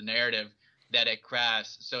 the narrative that it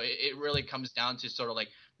crafts. So it really comes down to sort of like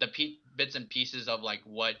the bits and pieces of like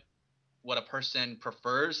what a person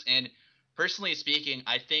prefers. And personally speaking,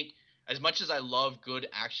 I think as much as I love good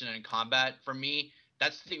action and combat, for me,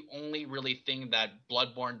 that's the only really thing that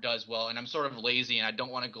Bloodborne does well. And I'm sort of lazy, and I don't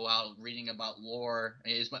want to go out reading about lore.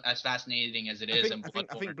 It's as fascinating as it is. I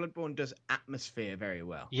think Bloodborne does atmosphere very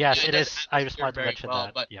well. Yes, Yeah, it is. I just wanted to very mention well,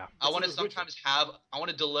 that. but Yeah. I want to sometimes I want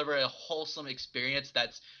to deliver a wholesome experience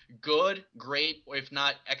that's good, great, or if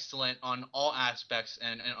not excellent on all aspects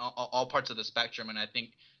and all parts of the spectrum. And I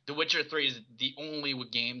think The Witcher 3 is the only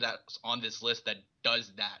game that's on this list that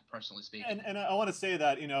does that, personally speaking. And I want to say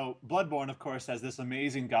that, Bloodborne, of course, has this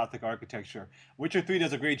amazing Gothic architecture. Witcher 3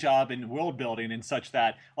 does a great job in world building and such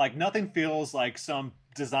that, like, nothing feels like some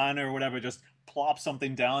designer or whatever just plops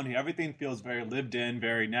something down here. Everything feels very lived in,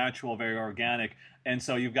 very natural, very organic. And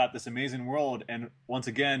so you've got this amazing world. And once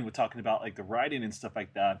again, we're talking about, like, the writing and stuff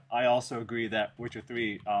like that. I also agree that Witcher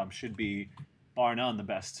 3 should be, bar none, the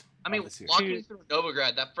best. I mean, walking through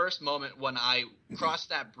Novigrad, that first moment when I cross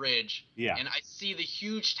that bridge, and I see the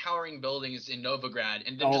huge towering buildings in Novigrad,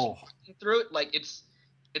 and then just walking through it, like it's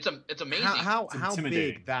amazing. How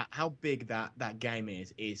big that game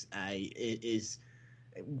is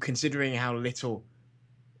considering how little,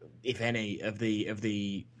 if any, of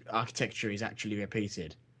the architecture is actually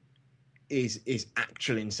repeated. Is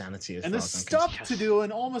actual insanity. And there's stuff to do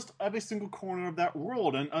in almost every single corner of that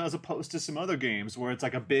world, and as opposed to some other games where it's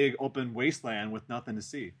like a big open wasteland with nothing to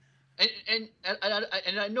see. And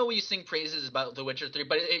I know we sing praises about The Witcher 3,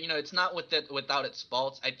 but it's not without its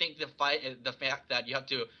faults. I think the fact that you have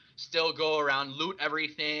to still go around, loot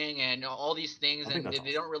everything, and all these things, and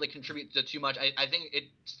they don't really contribute to too much. I think it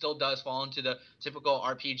still does fall into the typical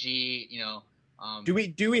RPG.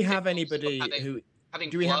 Do we have anybody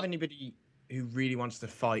who really wants to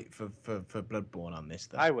fight for Bloodborne on this,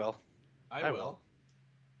 though? I will. I will.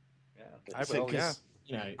 Yeah, I will.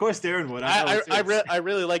 Yeah. Of course, Darren would. I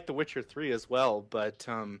really like The Witcher 3 as well, but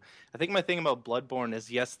I think my thing about Bloodborne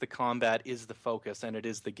is, yes, the combat is the focus and it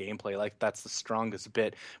is the gameplay. Like, that's the strongest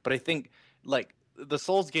bit. But I think, like, the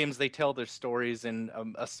Souls games, they tell their stories in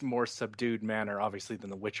a more subdued manner, obviously, than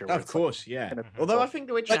The Witcher. Of course, yeah. Although I think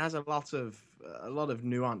The Witcher has a lot of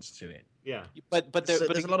nuance to it. Yeah, but there's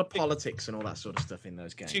a lot of politics and all that sort of stuff in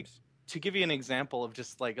those games. To give you an example of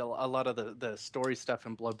just like a lot of the story stuff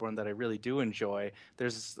in Bloodborne that I really do enjoy,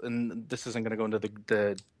 and this isn't going to go into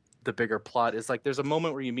the bigger plot, is like there's a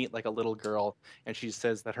moment where you meet like a little girl and she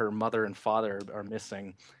says that her mother and father are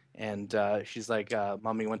missing. And she's like,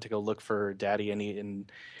 "Mommy went to go look for Daddy,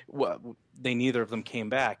 and they neither of them came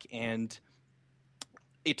back." And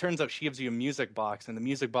it turns out she gives you a music box, and the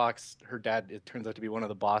music box, her dad, it turns out to be one of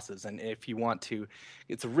the bosses. And if you want to,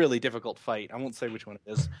 it's a really difficult fight. I won't say which one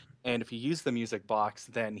it is. And if you use the music box,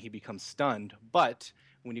 then he becomes stunned. But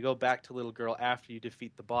when you go back to little girl after you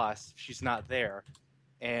defeat the boss, she's not there,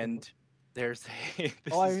 and there's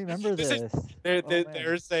I remember this.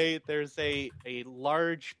 There's a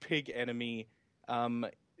large pig enemy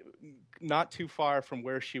not too far from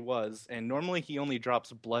where she was, and normally he only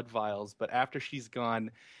drops blood vials, but after she's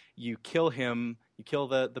gone, you kill him, you kill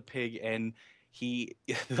the pig, and the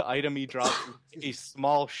item he drops is a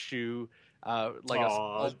small shoe, a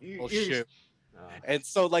small shoe. And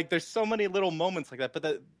so like there's so many little moments like that,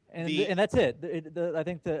 but and that's it. I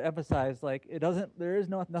think to emphasize, like, there is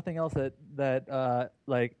nothing else that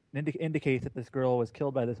indicates that this girl was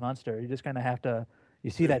killed by this monster. You just kind of have to. You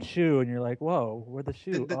see that shoe and you're like, "Whoa, where'd the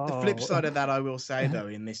shoe?" The flip side of that, I will say though,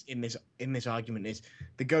 in this argument, is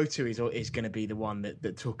the go-to is going to be the one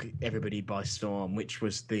that took everybody by storm, which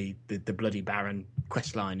was the Bloody Baron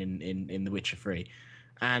questline in The Witcher 3,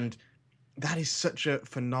 and that is such a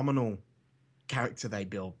phenomenal character they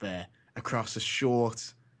built there across a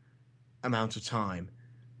short amount of time.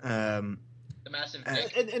 The massive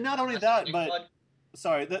and not only that, but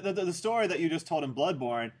sorry, the story that you just told in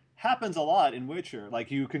Bloodborne happens a lot in Witcher.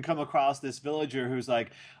 Like, you can come across this villager who's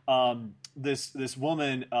like, this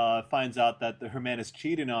woman finds out that her man is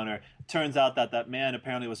cheating on her. Turns out that man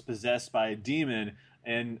apparently was possessed by a demon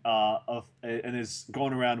and is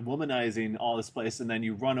going around womanizing all this place. And then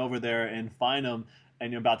you run over there and find him,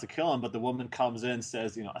 and you're about to kill him, but the woman comes in and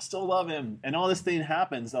says, I still love him. And all this thing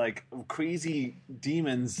happens, like crazy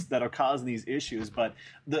demons that are causing these issues. But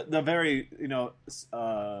the very, that's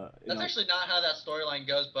actually not how that storyline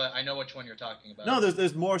goes, but I know which one you're talking about. No,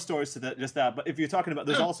 there's more stories to that, just that. But if you're talking about,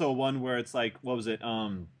 there's also one where it's like, what was it?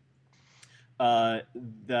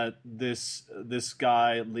 That this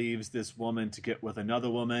guy leaves this woman to get with another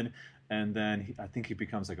woman, and then I think he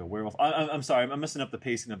becomes like a werewolf. I'm sorry, I'm messing up the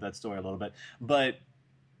pacing of that story a little bit, but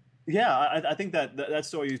yeah, I think that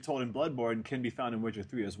story you told in Bloodborne can be found in Witcher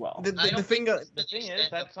 3 as well. The thing is,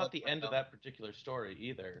 that's not the end of that particular story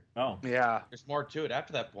either. Oh, yeah. There's more to it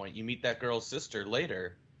after that point. You meet that girl's sister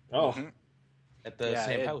later. Oh. at the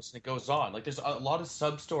same house, and it goes on. Like, there's a lot of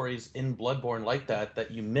sub-stories in Bloodborne like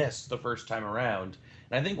that you miss the first time around.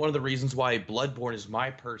 And I think one of the reasons why Bloodborne is my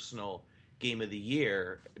personal game of the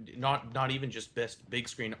year, not even just best big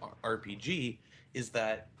screen RPG, is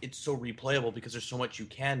that it's so replayable because there's so much you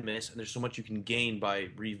can miss and there's so much you can gain by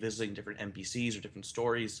revisiting different NPCs or different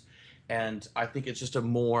stories. And I think it's just a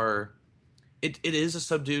more... It is a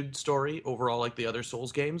subdued story overall, like the other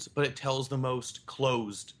Souls games, but it tells the most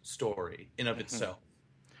closed story in of itself.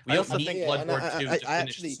 We also think Bloodborne 2 to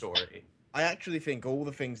finish the story. I actually think all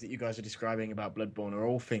the things that you guys are describing about Bloodborne are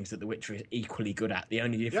all things that The Witcher is equally good at. The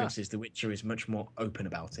only difference is The Witcher is much more open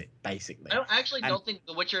about it, basically. I don't think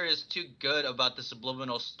The Witcher is too good about the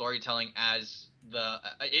subliminal storytelling as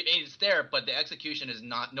it's there, but the execution is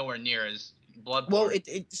not nowhere near as Bloodborne. Well,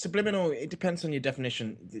 it's subliminal. It depends on your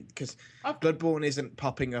definition, because Bloodborne isn't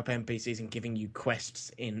popping up NPCs and giving you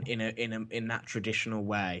quests in that traditional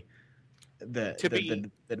way that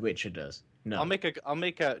The Witcher does. No, I'll make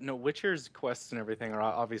a no. Witcher's quests and everything are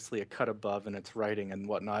obviously a cut above in its writing and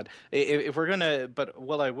whatnot. If we're gonna, but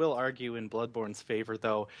what I will argue in Bloodborne's favor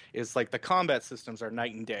though is like the combat systems are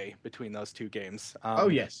night and day between those two games. Oh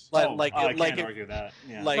yes, I can't argue that.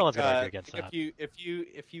 Yeah. No one's gonna argue against that.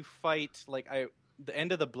 If you fight the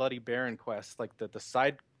end of the Bloody Baron quest, like the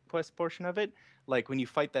side quest portion of it, like when you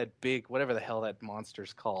fight that big whatever the hell that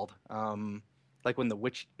monster's called. Like when the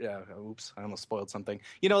witch, oops, I almost spoiled something.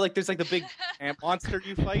 Like there's like the big monster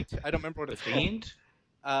you fight. I don't remember what it's called. Fiend?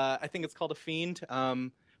 I think it's called a fiend.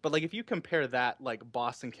 But like if you compare that like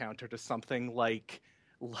boss encounter to something like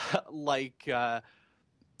Ludwig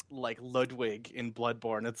in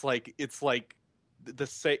Bloodborne,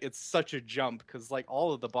 it's such a jump because like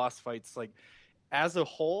all of the boss fights, like as a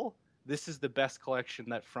whole, this is the best collection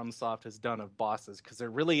that FromSoft has done of bosses, because there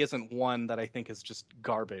really isn't one that I think is just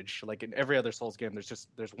garbage. Like in every other Souls game,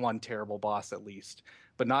 there's one terrible boss at least,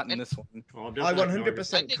 but not in this one. I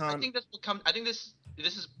 100% can't. I think this will come. I think this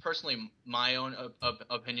is personally my own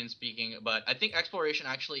opinion speaking, but I think exploration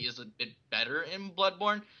actually is a bit better in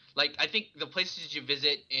Bloodborne. Like I think the places you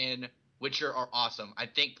visit in Witcher are awesome. I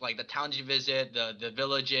think like the towns you visit, the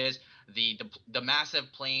villages, the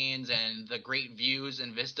massive plains and the great views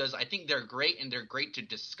and vistas, I think they're great and they're great to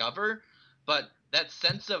discover. But that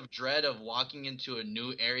sense of dread of walking into a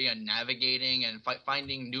new area, navigating and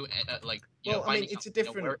finding new it's a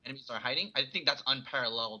different where enemies are hiding. I think that's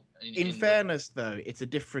unparalleled. In fairness, though, it's a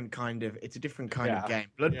different kind of game.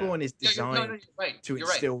 Bloodborne is designed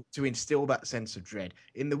to instill that sense of dread.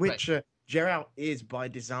 In The Witcher, Geralt is by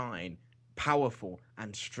design powerful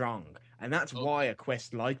and strong, and that's why a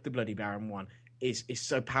quest like the Bloody Baron one is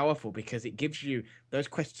so powerful, because it gives you, those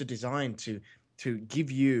quests are designed to give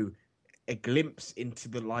you a glimpse into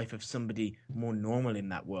the life of somebody more normal in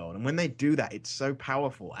that world. And when they do that, it's so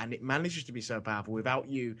powerful, and it manages to be so powerful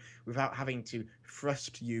without having to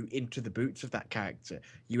thrust you into the boots of that character.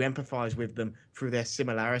 You empathize with them through their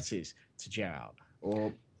similarities to Geralt,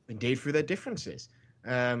 or indeed through their differences.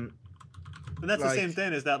 And that's the same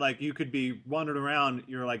thing, is that like you could be wandering around,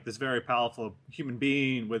 you're like this very powerful human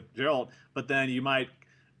being with Geralt, but then you might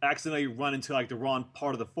accidentally run into like the wrong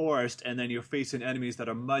part of the forest, and then you're facing enemies that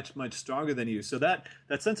are much, much stronger than you. So that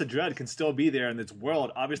sense of dread can still be there in this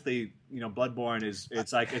world. Obviously, Bloodborne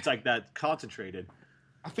it's like that concentrated.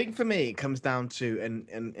 I think for me, it comes down to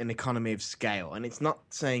an economy of scale, and it's not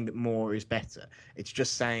saying that more is better. It's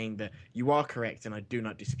just saying that you are correct, and I do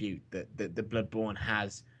not dispute that the Bloodborne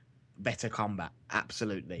has better combat,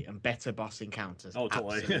 absolutely, and better boss encounters. Oh,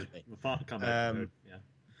 totally. Absolutely. Yeah.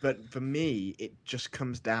 But for me, it just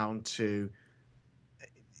comes down to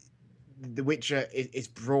The Witcher is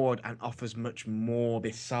broad and offers much more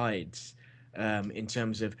besides, in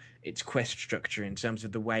terms of its quest structure, in terms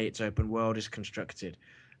of the way its open world is constructed,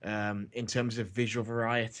 in terms of visual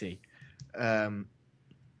variety, and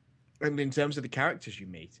in terms of the characters you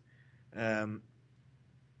meet.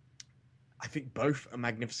 I think both are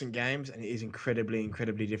magnificent games, and it is incredibly,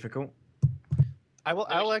 incredibly difficult. I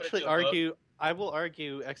will actually argue. I will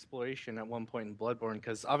argue exploration at one point in Bloodborne,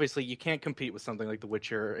 because obviously you can't compete with something like The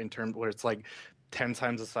Witcher in terms where it's like 10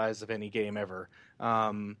 times the size of any game ever.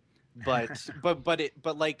 But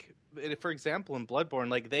like, for example, in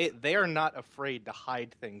Bloodborne, like they are not afraid to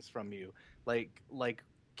hide things from you. Like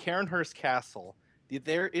Cairnhurst Castle, it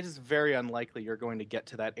is very unlikely you're going to get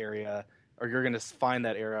to that area, or you're going to find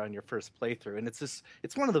that area on your first playthrough. And it's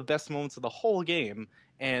one of the best moments of the whole game,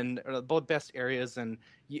 and both best areas. And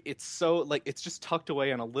it's so like, it's just tucked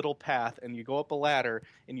away on a little path, and you go up a ladder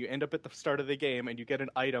and you end up at the start of the game, and you get an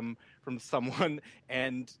item from someone,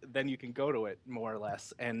 and then you can go to it more or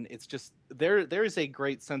less. And it's just, there is a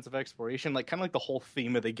great sense of exploration, like kind of like the whole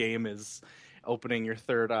theme of the game is opening your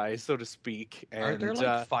third eye, so to speak. And Aren't there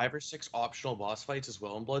like 5 or 6 optional boss fights as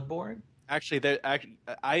well in Bloodborne? Actually,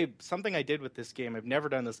 something I did with this game, I've never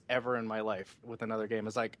done this ever in my life with another game,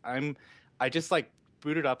 is like I just like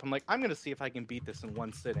booted up. I'm like, I'm gonna see if I can beat this in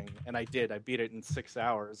one sitting, and I did. I beat it in 6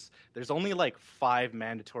 hours. There's only like 5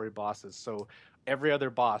 mandatory bosses, so every other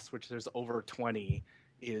boss, which there's over 20,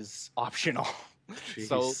 is optional.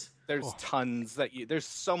 So there's tons there's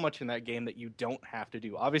so much in that game that you don't have to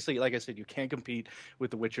do. Obviously, like I said, you can't compete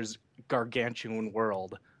with The Witcher's gargantuan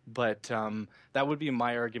world, but that would be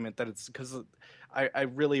my argument, that it's because I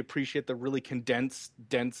really appreciate the really condensed,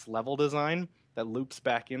 dense level design that loops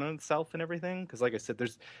back in on itself and everything. Because like I said,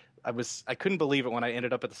 I couldn't believe it when I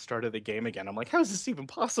ended up at the start of the game again. I'm like, how is this even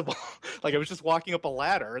possible? Like I was just walking up a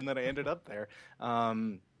ladder and then I ended up there.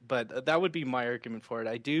 But that would be my argument for it.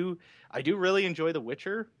 I do really enjoy The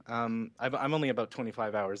Witcher. I'm only about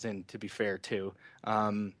 25 hours in, to be fair, too,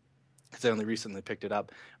 because I only recently picked it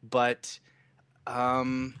up. But I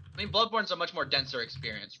mean, Bloodborne's a much more denser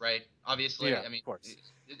experience, right? Obviously, yeah, I mean, of course.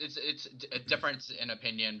 It's a difference in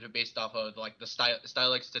opinion based off of like the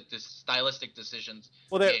stylistic decisions.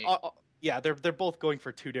 Well, they're both going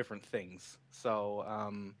for two different things. So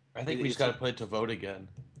I think we just got to put it to vote again.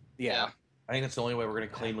 Yeah. I think that's the only way we're going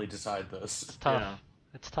to cleanly decide this. It's tough. Yeah.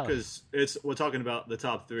 It's tough. Because we're talking about the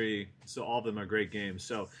top 3, so all of them are great games.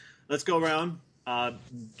 So let's go around.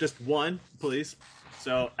 Just one, please.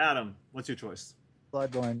 So Adam, what's your choice?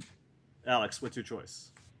 Bloodborne. Alex, what's your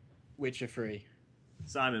choice? Witcher 3.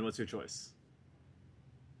 Simon, what's your choice?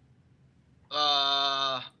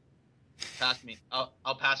 Pass me.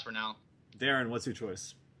 I'll pass for now. Darren, what's your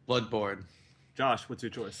choice? Bloodborne. Josh, what's your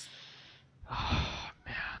choice? Oh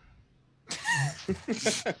man.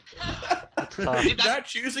 Not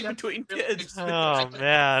choosing between kids. Oh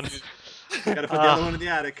man. Gotta put the other one in the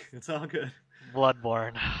attic. It's all good.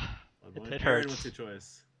 Bloodborne. Bloodborne. It Darren, hurts. what's your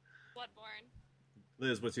choice? Bloodborne.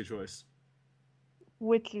 Liz, what's your choice?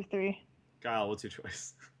 Witcher 3. Kyle, what's your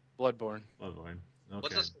choice? Bloodborne. Bloodborne.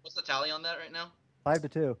 Okay. What's the tally on that right now?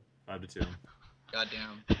 5-2. 5-2.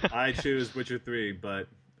 Goddamn. I choose Witcher 3, but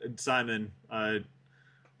Simon,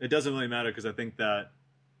 it doesn't really matter because I think that.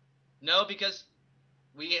 No, because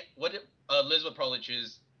Liz would probably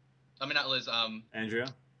choose. I mean, not Liz.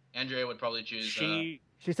 Andrea would probably choose.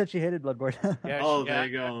 She said she hated Bloodborne. Yeah, there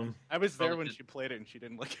you go. I was there when she played it and she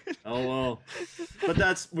didn't like it. Oh well,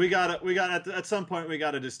 but we got at some point we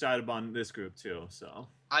got to decide upon this group too. So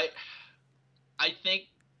I think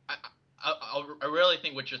I really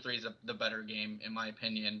think Witcher 3 is the better game in my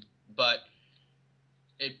opinion, but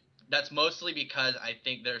that's mostly because I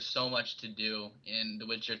think there's so much to do in The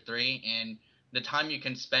Witcher 3, and the time you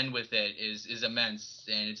can spend with it is immense,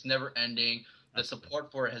 and it's never ending. The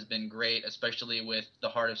support for it has been great, especially with the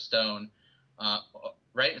Heart of Stone.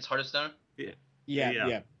 Right? It's Heart of Stone?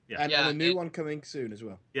 Yeah. And a new one coming soon as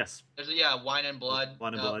well. Yes. There's Wine and Blood.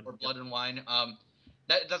 Wine and Blood. Or Blood and Wine.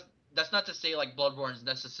 That's not to say like Bloodborne is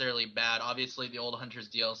necessarily bad. Obviously, the Old Hunters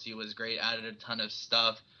DLC was great, added a ton of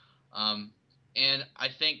stuff. And I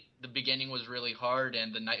think the beginning was really hard,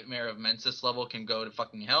 and the Nightmare of Mensis level can go to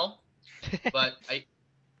fucking hell. But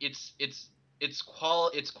its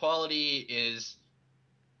quality is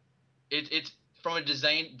it's from a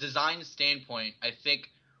design standpoint. I think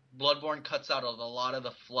Bloodborne cuts out a lot of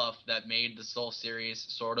the fluff that made the Soul series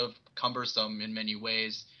sort of cumbersome in many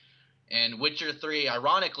ways. And Witcher 3,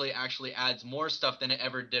 ironically, actually adds more stuff than it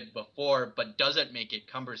ever did before, but doesn't make it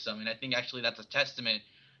cumbersome. And I think actually that's a testament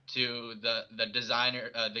to the designer,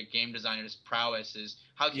 the game designer's prowess. Is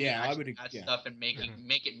how can you actually add stuff and make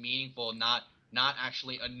it meaningful, not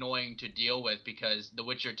actually annoying to deal with. Because The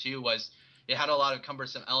Witcher 2 it had a lot of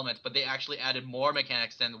cumbersome elements, but they actually added more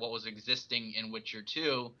mechanics than what was existing in Witcher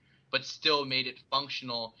 2, but still made it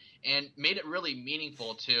functional and made it really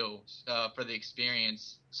meaningful too for the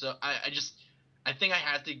experience. So I think I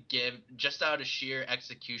have to give, just out of sheer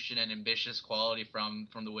execution and ambitious quality from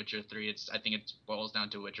The Witcher 3. I think it boils down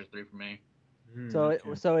to Witcher 3 for me. So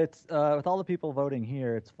it's with all the people voting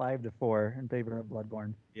here, it's 5-4 in favor of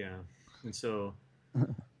Bloodborne. Yeah, and so.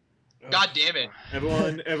 God damn it!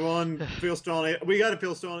 Everyone feels strongly. We got to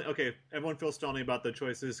feel strongly. Okay, everyone feels strongly about their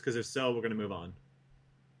choices, because if so, we're gonna move on.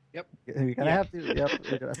 Yep. You're gonna have to. Yep.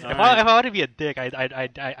 If I want to be a dick,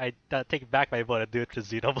 I take back my vote and do it to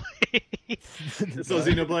Xenoblade. So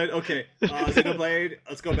Xenoblade, okay. Xenoblade,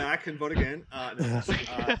 let's go back and vote again.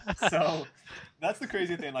 So that's the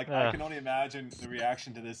crazy thing. Like, I can only imagine the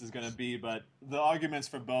reaction to this is going to be, but the arguments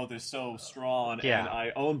for both are so strong. Yeah. And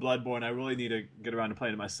I own Bloodborne. I really need to get around to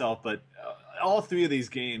playing it myself. But all 3 of these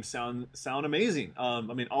games sound amazing. I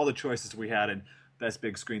mean, all the choices we had, and best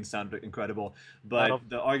big screen sounded incredible. But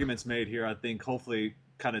the arguments made here, I think, hopefully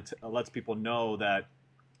kind of lets people know that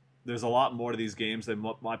there's a lot more to these games than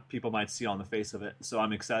what people might see on the face of it. So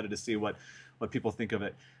I'm excited to see what people think of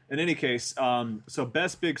it. In any case, so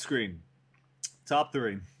best big screen, top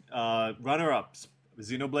 3, runner-ups: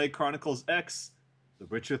 Xenoblade Chronicles X, The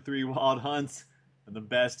Witcher 3 Wild Hunt, and the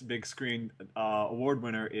best big screen award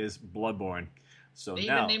winner is Bloodborne. So they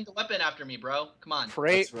now, even named the weapon after me, bro. Come on.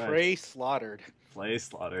 Prey right. slaughtered. Play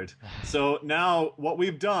slaughtered. So now what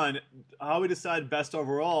we've done, how we decide best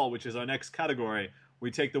overall, which is our next category,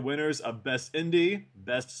 we take the winners of best indie,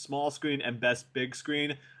 best small screen, and best big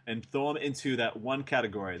screen and throw them into that one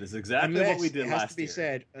category. This is exactly what we did last year. It has to be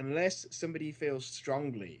said, unless somebody feels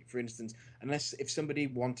strongly, for instance, if somebody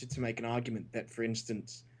wanted to make an argument that, for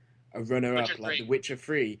instance, a runner-up like The Witcher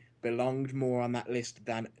 3 belonged more on that list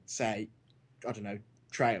than, say, I don't know,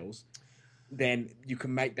 Trails, then you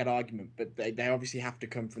can make that argument. But they obviously have to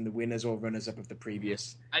come from the winners or runners-up of the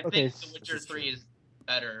previous. I think The Witcher 3 is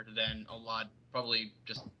better than a lot, probably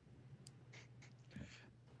just...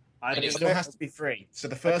 It still has to be 3. So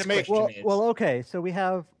the first question is... Well, okay, so we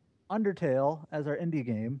have Undertale as our indie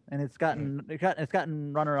game, and it's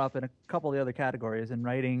gotten runner-up in a couple of the other categories in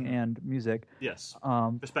writing and music. Yes.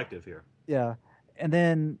 Perspective here. Yeah. And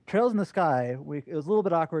then Trails in the Sky, it was a little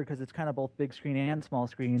bit awkward because it's kind of both big screen and small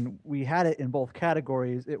screen. We had it in both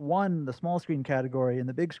categories. It won the small screen category. In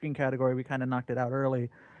the big screen category, we kind of knocked it out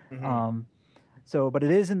early. Mm-hmm. But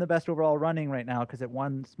it is in the best overall running right now because it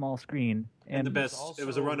won small screen. And the best, it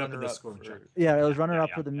was a runner-up in the score chart. Yeah, it was runner-up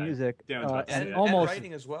for the music. And almost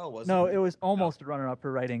writing as well, wasn't it? No, it was almost a runner-up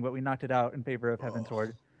for writing, but we knocked it out in favor of Heaven's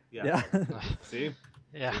Sword. Yeah. See?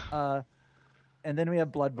 Yeah. And then we have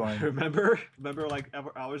Bloodborne. Remember like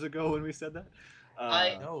hours ago when we said that?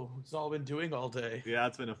 No, it's all been doing all day. Yeah,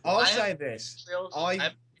 it's been a. I'll say this. I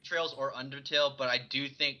have Trails or Undertale, but I do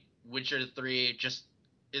think Witcher 3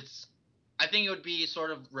 I think it would be sort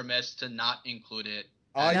of remiss to not include it.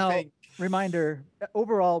 Reminder,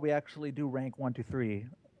 overall, we actually do rank 1 to 3,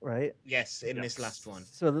 right? Yes, in this last one.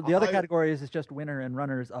 So the other categories is just winner and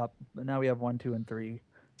runners up, but now we have 1, 2, and 3.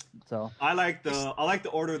 So I like the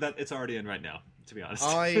order that it's already in right now, to be honest.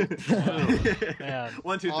 1,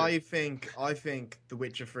 2, 3. I think The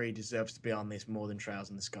Witcher 3 deserves to be on this more than Trails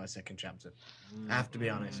in the Sky second chapter. I have to be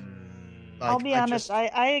honest. I'll be honest,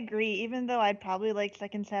 I agree. Even though I'd probably like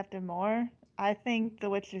second chapter more, I think The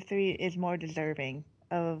Witcher 3 is more deserving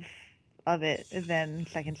of it than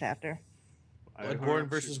second chapter. Bloodborne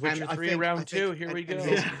versus Witcher 3 round 2. Here we go.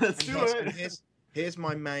 Let's do it. Here's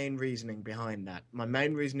my main reasoning behind that. My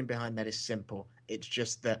main reasoning behind that is simple. It's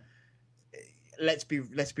just that let's be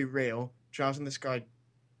real. Trials in the Sky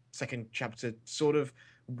second chapter sort of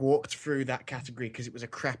walked through that category because it was a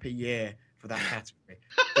crappy year for that category.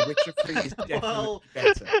 The Witcher 3 is definitely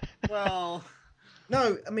better. Well,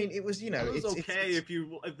 no, I mean it was it was okay if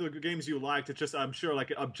the games you liked. It's just I'm sure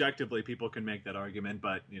like objectively people can make that argument,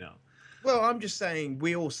 but Well, I'm just saying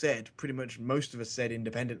we all said, pretty much most of us said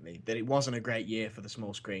independently, that it wasn't a great year for the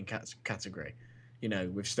small screen category.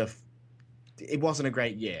 With stuff, it wasn't a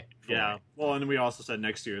great year. Yeah. Well, and we also said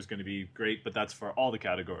next year is going to be great, but that's for all the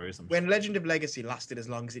categories. When Legend of Legacy lasted as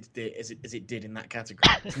long as it did in that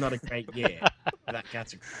category, it's not a great year for that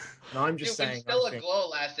category. No, I'm just saying. Still a Glow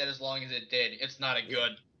lasted as long as it did. It's not a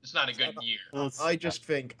good. It's not a good year. I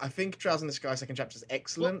think Trials in the Sky second chapter is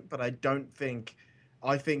excellent, but I don't think.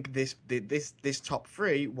 I think this top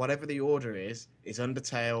 3, whatever the order is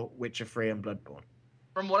Undertale, Witcher 3, and Bloodborne.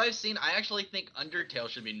 From what I've seen, I actually think Undertale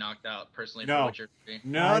should be knocked out, personally, for Witcher 3.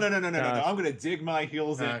 No. I'm going to dig my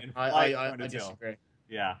heels in and fight for Undertale. I disagree.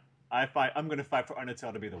 Yeah. I'm going to fight for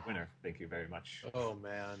Undertale to be the winner. Thank you very much. Oh,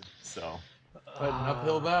 man. So. An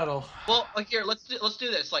uphill battle. Well, here, let's do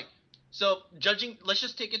this. So, let's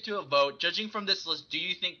just take it to a vote. Judging from this list, do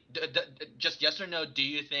you think, just yes or no, do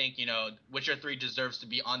you think, Witcher 3 deserves to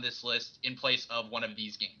be on this list in place of one of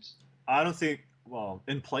these games? I don't think,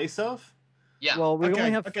 in place of? Yeah. Well, we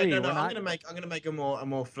only have 3. No, I'm gonna make a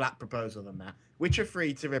more flat proposal than that. Witcher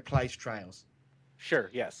 3 to replace Trails. Sure,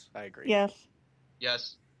 yes, I agree. Yes.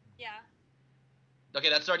 Yes. Yeah. Okay,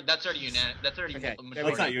 that's already unanimous. That's already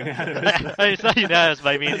It's not unanimous. It's not unanimous,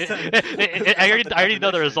 but I mean, I already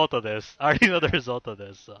know the result of this.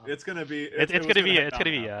 So. It's gonna be. It's gonna be yes.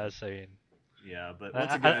 I mean. Yeah, but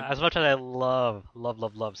once again, as much as I love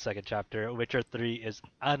second chapter, Witcher 3 is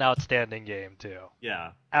an outstanding game too.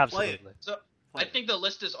 Yeah, absolutely. So I think the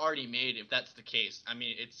list is already made. If that's the case, I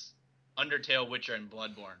mean, it's Undertale, Witcher, and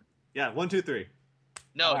Bloodborne. Yeah, 1, 2, 3.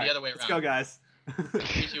 No, the other way around. Let's go, guys.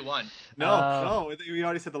 3, 2, 1. No, we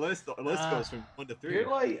already said the list. The list goes from 1 to 3.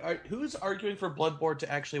 Who's arguing for Bloodborne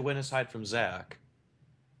to actually win aside from Zach?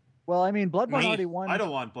 Well, I mean, Bloodborne Me? already won. I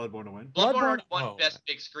don't want Bloodborne to win. Bloodborne Bloodborne- already won Oh. Best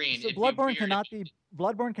Big Screen. So It'd be Bloodborne weird cannot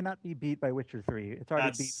if- be beat by Witcher 3. It's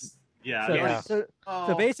already beaten. That's yeah. So, they already- Yeah. so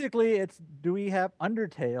oh, basically, it's do we have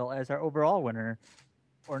Undertale as our overall winner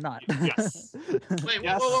or not? Yes. Wait,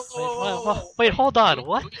 Yes. Wait, hold on.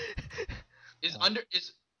 What? Is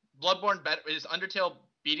Bloodborne better? Is Undertale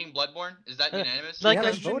beating Bloodborne? Is that unanimous? Like,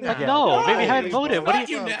 haven't voted yet. no, maybe I No, haven't it's voted. What not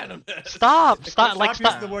do you? unanimous. Stop! Stop! Like, using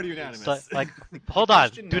stop! the word unanimous. Like, hold on.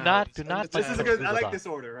 question Do now not. is Do not. Undertale. This is put good. I Google like Doc. this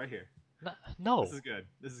order right here. No. This is good.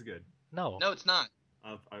 This is good. No. No, it's not.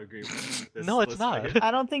 I agree with this. No, it's list not. right here.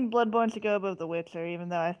 I don't think Bloodborne should go above The Witcher, even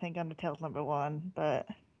though I think Undertale's number one. But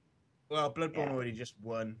Well, Bloodborne Yeah. already just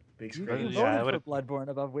won big You screen. Yeah, I voted would've- for Bloodborne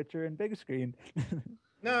above Witcher and big screen.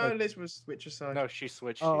 No, Like- Liz was Witcher side. No, she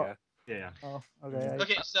switched. Oh. Yeah. Yeah. Oh, okay.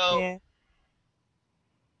 Okay, so yeah,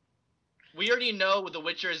 we already know The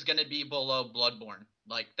Witcher is going to be below Bloodborne.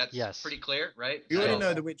 Like, that's Yes. pretty clear, right? You already So-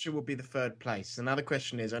 know The Witcher will be the third place. So now the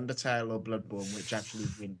question is Undertale or Bloodborne, which actually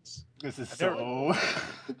wins. This is never- so.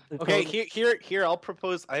 Okay, here I'll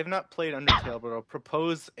propose. I have not played Undertale, but I'll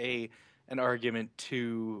propose an argument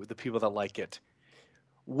to the people that like it.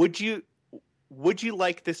 Would you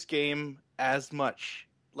like this game as much?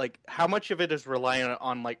 Like, how much of it is reliant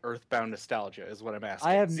on like Earthbound nostalgia? Is what I'm asking.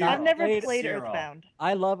 I have Zero. not I've never played. played Zero. Earthbound.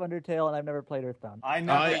 I love Undertale, and I've never played Earthbound. I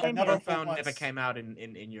never. Same never here. Earthbound once- never came out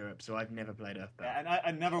in Europe, so I've never played Earthbound. Yeah, and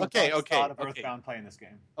I never Okay, once okay, thought of okay. Earthbound playing this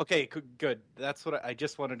game. Okay, good. That's what I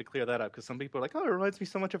just wanted to clear that up because some people are like, "Oh, it reminds me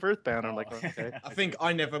so much of Earthbound." I'm like, Oh. oh, "Okay." I think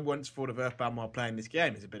I never once thought of Earthbound while playing this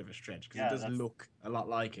game. Is a bit of a stretch because Yeah, it does that's- look a lot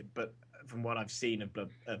like it. But from what I've seen of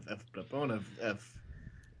Bloodborne of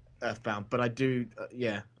Earthbound, but I do,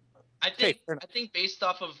 yeah. I Okay, think based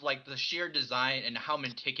off of like the sheer design and how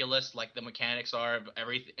meticulous like the mechanics are of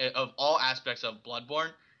everything of all aspects of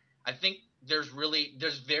Bloodborne, I think there's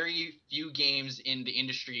very few games in the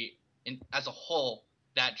industry as a whole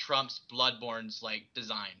that trumps Bloodborne's like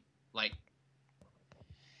design, like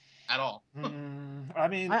at all. I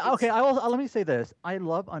mean, let me say this. I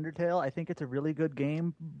love Undertale. I think it's a really good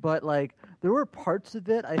game, but like there were parts of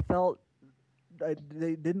it I felt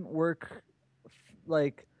they didn't work.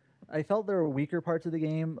 Like I felt there were weaker parts of the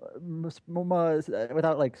game,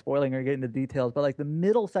 without like spoiling or getting into details. But like the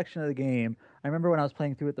middle section of the game, I remember when I was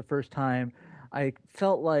playing through it the first time, I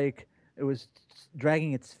felt like it was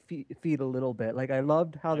dragging its feet a little bit. Like I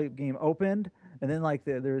loved how the game opened. And then, like,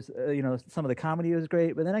 there's, some of the comedy was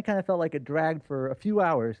great, but then I kind of felt like it dragged for a few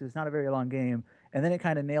hours. It's not a very long game, and then it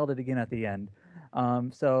kind of nailed it again at the end.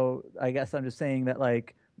 So I guess I'm just saying that,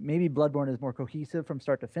 like, maybe Bloodborne is more cohesive from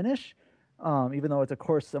start to finish, even though it's, of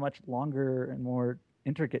course, a much longer and more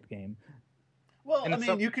intricate game. well, and I mean,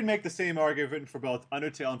 some- you can make the same argument for both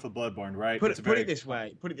Undertale and for Bloodborne, right? Put It's it very- this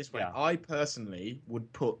way. Yeah. I personally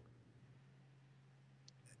would put.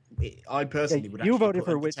 I personally would. you actually voted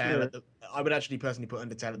put for Undertale Witcher. at the- I would actually personally put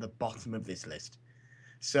Undertale at the bottom of this list.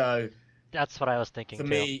 So That's what I was thinking for too.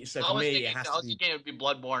 me, it has I was to be. thinking it would be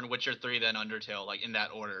Bloodborne, Witcher 3, then Undertale, like in that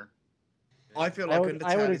order. I feel I like would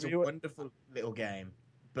Undertale is agree a with- wonderful little game,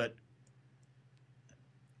 but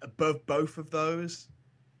above both of those,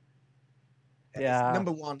 Yeah.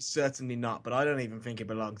 number one certainly not. But I don't even think it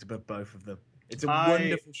belongs above both of them. It's a I-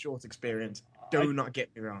 wonderful short experience. Do not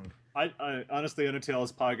get me wrong. I honestly, Undertale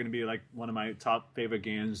is probably going to be like one of my top favorite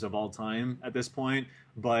games of all time at this point.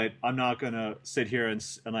 But I'm not going to sit here and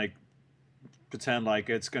like pretend like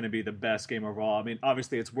it's going to be the best game overall. I mean,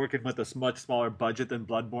 obviously, it's working with a much smaller budget than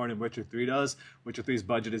Bloodborne and Witcher 3 does. Witcher 3's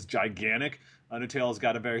budget is gigantic. Undertale's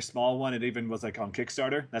got a very small one. It even was like on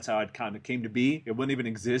Kickstarter. That's how it kind of came to be. It wouldn't even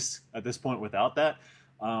exist at this point without that.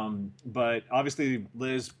 But obviously,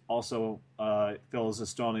 Liz also feels as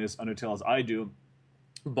strongly as Undertale as I do.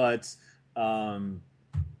 But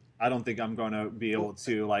I don't think I'm going to be able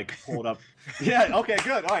to like hold up. Yeah. Okay.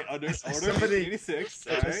 Good. All right. Order Somebody- 86.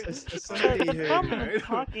 All right. Somebody The who- problem with Right.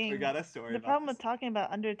 talking- We got a story. The about problem this. with talking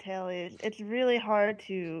about Undertale is it's really hard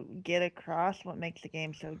to get across what makes the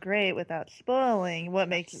game so great without spoiling what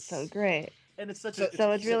makes it so great. And it's such So- a.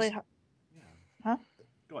 So it's really hard.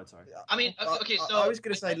 Go ahead. Sorry. I mean, okay, so I was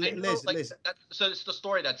going to say, I know, Liz, like, Liz. so it's the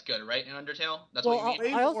story that's good, right? In Undertale, that's Well, what you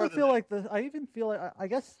mean. I also more than feel that. like I even feel like I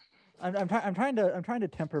guess I'm trying to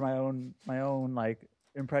temper my own like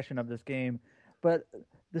impression of this game, but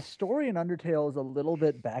the story in Undertale is a little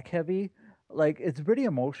bit back heavy. Like it's pretty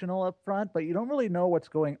emotional up front, but you don't really know what's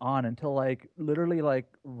going on until like literally like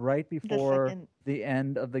right before second- the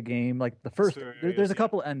end of the game. Like the first, Sure, there's a yeah.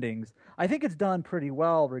 couple endings. I think it's done pretty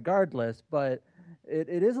well regardless, but it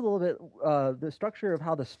is a little bit the structure of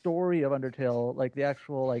how the story of Undertale, like the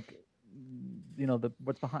actual like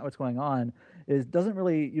what's going on you don't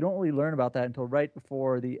really learn about that until right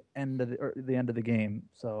before the end of the game.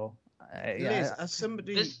 So Liz, as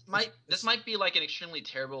somebody, this might be like an extremely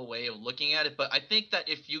terrible way of looking at it, but I think that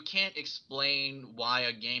if you can't explain why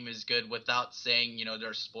a game is good without saying,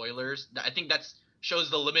 there's spoilers, I think that's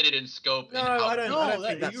shows the limited in scope. No, I don't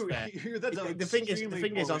think that's fair. The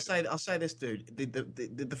thing is, I'll say this, dude.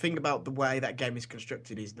 The thing about the way that game is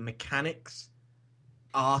constructed is the mechanics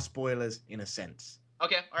are spoilers in a sense.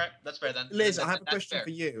 Okay, all right, that's fair then. Liz, I have a question for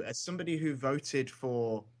you. As somebody who voted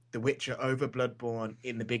for The Witcher over Bloodborne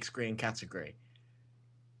in the big screen category,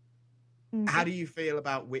 how do you feel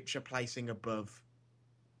about Witcher placing above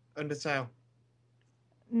Undertale?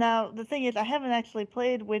 Now, the thing is, I haven't actually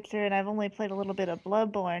played Witcher, and I've only played a little bit of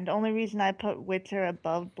Bloodborne. The only reason I put Witcher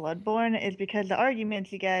above Bloodborne is because the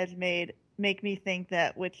arguments you guys made make me think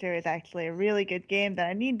that Witcher is actually a really good game that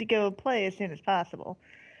I need to go play as soon as possible.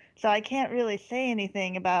 So I can't really say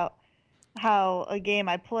anything about how a game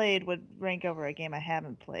I played would rank over a game I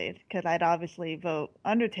haven't played, because I'd obviously vote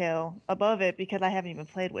Undertale above it because I haven't even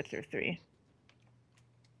played Witcher 3.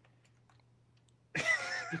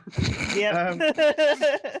 Yep.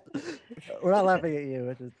 We're not laughing at you.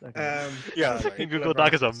 It's just, okay. Google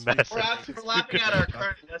Doc is a mess. We're laughing at our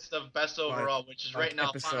current list of best overall, which is right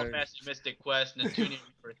now Final Fantasy Mystic Quest, Neptunian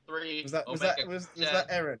for 3. Was that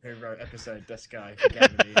Aaron who wrote episode Best Guy? Okay.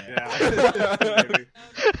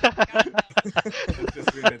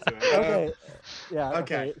 Yeah.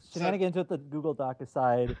 Okay. Shenanigans with the Google Doc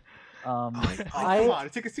aside. Come on,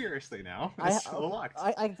 take it seriously now. I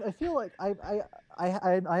feel like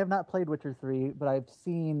I have not played Witcher 3, but I've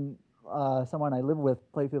seen someone I live with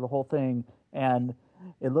play through the whole thing, and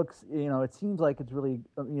it looks, it seems like it's really,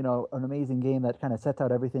 an amazing game that kind of sets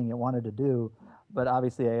out everything it wanted to do. But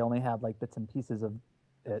obviously, I only have like bits and pieces of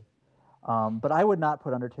it. But I would not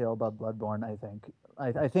put Undertale above Bloodborne.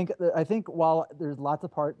 I think while there's lots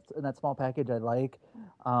of parts in that small package I like,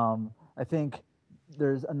 I think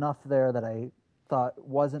there's enough there that I thought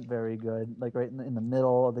wasn't very good, like right in the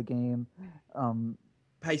middle of the game.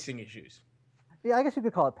 Pacing issues. Yeah, I guess you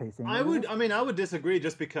could call it pacing. I would disagree,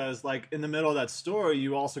 just because like in the middle of that story,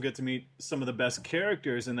 you also get to meet some of the best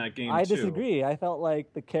characters in that game. I disagree. I felt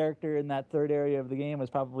like the character in that third area of the game was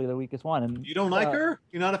probably the weakest one. And you don't like her?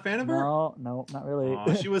 You're not a fan of her? No, not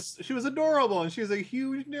really. She was adorable, and she was a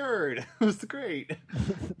huge nerd. It was great.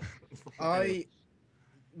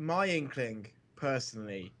 My inkling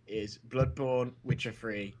personally is Bloodborne, Witcher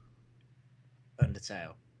 3,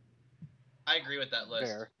 Undertale. I agree with that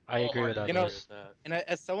list. Fair. I agree with that list. And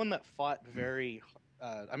as someone that fought very,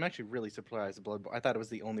 I'm actually really surprised at Bloodborne. I thought it was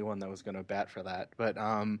the only one that was going to bat for that, but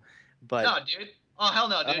no, dude. Oh hell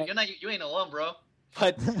no, dude. You ain't alone, bro.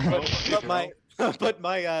 But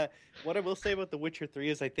my what I will say about The Witcher 3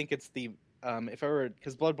 is I think it's the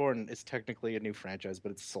because Bloodborne is technically a new franchise,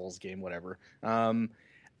 but it's a Souls game, whatever.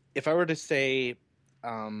 If I were to say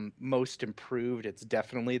most improved, it's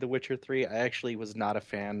definitely The Witcher 3. I actually was not a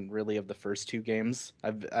fan really of the first two games.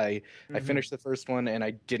 I finished the first one and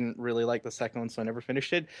I didn't really like the second one, so I never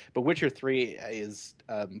finished it. But Witcher 3 is,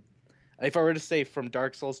 if I were to say from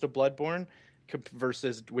Dark Souls to Bloodborne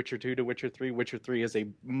versus Witcher 2 to Witcher 3, Witcher 3 is a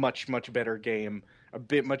much better game,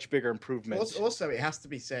 much bigger improvement. Also, it has to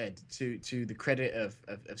be said to the credit of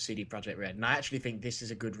CD Projekt Red, and I actually think this is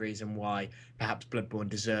a good reason why perhaps Bloodborne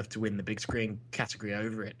deserved to win the big screen category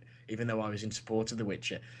over it, even though I was in support of The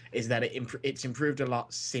Witcher, is that it's improved a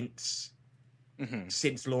lot since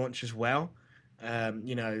launch as well.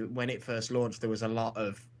 When it first launched, there was a lot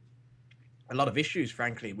of issues,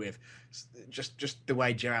 frankly, with just the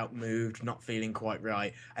way Geralt moved, not feeling quite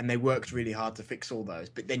right, and they worked really hard to fix all those.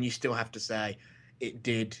 But then you still have to say it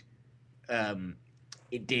did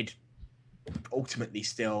ultimately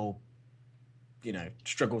still,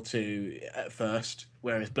 struggle to at first,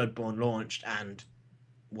 whereas Bloodborne launched and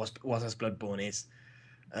was as Bloodborne is.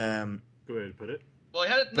 Go ahead and put it. Well, it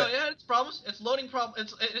had its problems. Its loading problem.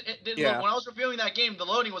 When I was reviewing that game, the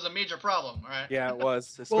loading was a major problem. All right. Yeah, it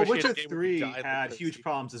was. Well, Witcher 3 had huge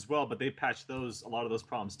problems as well, but they patched a lot of those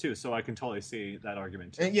problems too. So I can totally see that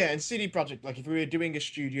argument too. And CD Projekt, like if we were doing a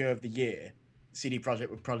Studio of the Year, CD Projekt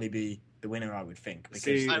would probably be the winner, I would think.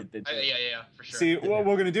 Because yeah, for sure. See, what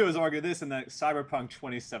we're going to do is argue this, and that Cyberpunk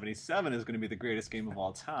 2077 is going to be the greatest game of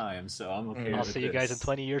all time. So I'm okay. I'll see you guys in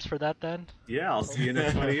 20 years for that then. Yeah, I'll see you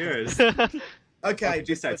in 20 years. Okay,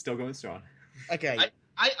 G-Side still going strong. Okay.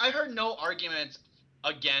 I heard no arguments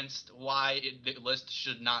against why the list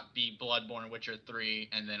should not be Bloodborne, Witcher 3,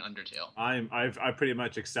 and then Undertale. I pretty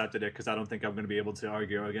much accepted it because I don't think I'm going to be able to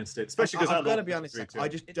argue against it, especially because I've got to be honest. I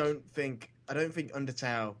don't think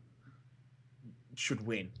Undertale should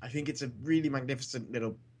win. I think it's a really magnificent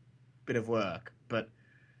little bit of work, but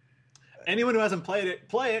anyone who hasn't played it,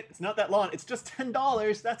 play it. It's not that long. It's just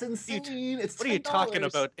 $10. That's insane. It's What are you talking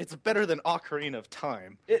about? It's better than Ocarina of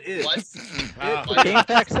Time. It is. What?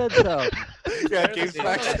 GameFAQ said so. Yeah,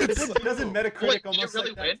 GameFAQ. Doesn't Metacritic Wait, did almost it really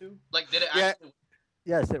like that win? too? Like, did it Yeah. actually?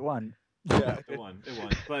 Yes, it won. Yeah. It won.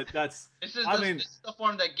 But that's. This is this is the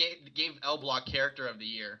form that gave L Block Character of the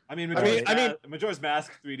Year. Majora's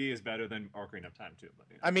Mask 3D is better than Ocarina of Time too. But,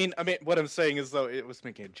 yeah. I mean, what I'm saying is though, it was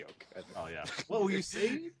making a joke. Oh yeah. What were you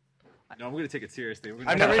saying? No, I'm gonna take it seriously.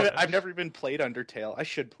 I've never even played Undertale. I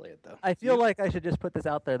should play it though. I feel like I should just put this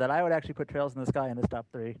out there that I would actually put Trails in the Sky in the top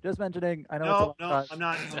 3. Just mentioning. I know. No, I'm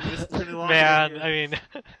not. Man, I mean,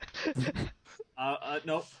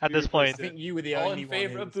 no. at this point, I think you were the All only in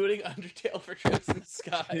favor one of booting Undertale for Trails in the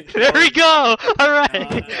Sky. there we go. All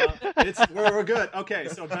right. We're good. Okay,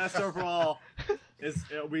 so best overall is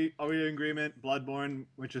are we in agreement? Bloodborne,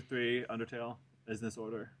 Witcher 3, Undertale is in this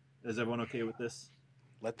order. Is everyone okay with this?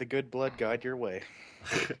 Let the good blood guide your way.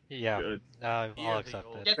 Yeah, Good. I'll accept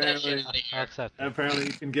it. Get that shit out of I'll here. accept it. Apparently,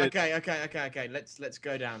 you can get. Okay. Let's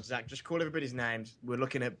go down. Zach, just call everybody's names. We're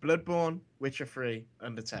looking at Bloodborne, Witcher 3,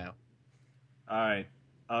 Undertale. All right.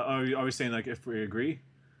 Are we saying like if we agree?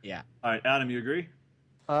 Yeah. All right, Adam, you agree?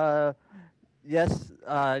 Yes.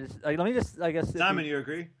 Let me just. I guess. Simon, you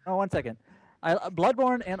agree? Oh, 1 second.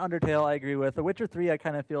 Bloodborne and Undertale, I agree with. The Witcher 3, I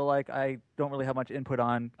kind of feel like I don't really have much input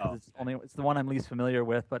on because it's the one I'm least familiar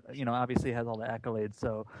with. But obviously it has all the accolades,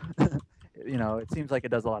 so it seems like it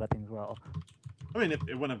does a lot of things well. I mean, it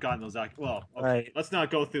wouldn't have gotten those accolades. Well, okay. Right. Let's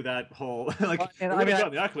not go through that whole it would have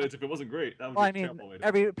gotten the accolades if it wasn't great. That would be a terrible way to.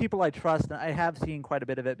 Every people I trust, and I have seen quite a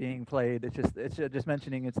bit of it being played. It's just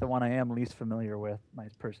mentioning it's the one I am least familiar with,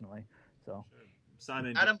 personally. So.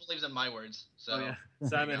 Simon. Adam believes in my words, so. Oh, yeah.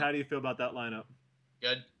 Simon, how do you feel about that lineup?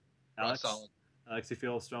 Good. Alex, Rock solid. Alex, you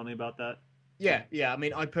feel strongly about that? Yeah. I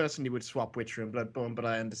mean, I personally would swap Witcher and Bloodborne, but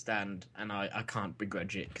I understand, and I can't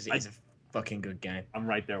begrudge it because it is a fucking good game. I'm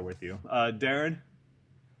right there with you. Darren?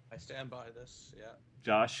 I stand by this, yeah.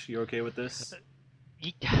 Josh, you okay with this?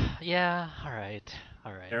 Yeah. All right.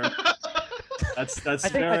 Aaron? That's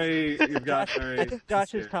very. You've got very. I think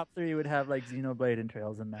Josh's top 3 would have like Xenoblade and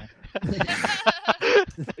Trails in there.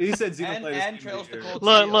 He said Xenoblade and is Trails to Cold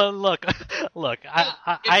Look.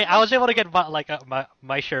 I was able to get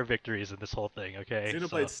my share of victories in this whole thing. Okay.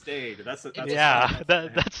 Xenoblade stayed.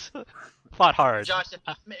 That's fought hard. Josh,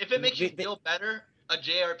 if it makes you feel better, a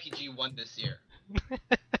JRPG won this year.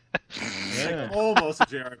 Like almost a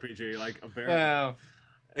JRPG, like a very. Well,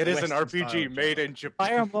 it is an Western RPG style. made in Japan.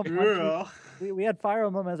 Fire Emblem. Yeah. We had Fire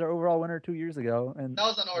Emblem as our overall winner 2 years ago, and That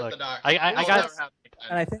was unorthodox.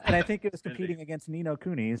 I think it was competing against Nino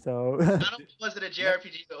Kuni. So Not only was it a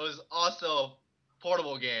JRPG, it was also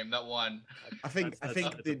portable game that won. I think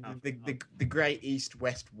the Great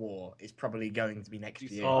East-West War is probably going to be next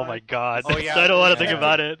year. Oh my god! Oh, yeah. I don't want to think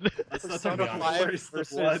about it. Let's not talk Persona about 5 Where's the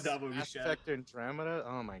versus blood that would be Mass shed. Effect Andromeda.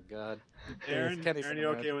 Oh my god. Aaron, Kenny's you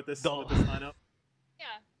on okay that. with this No. lineup? Yeah.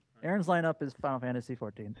 Aaron's lineup is Final Fantasy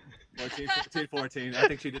 14. 14. I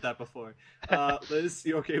think she did that before. Liz,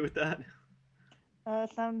 you okay with that?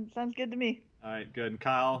 Sounds good to me. All right, good. And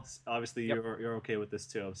Kyle, obviously Yep. you're okay with this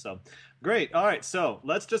too. So great. All right, so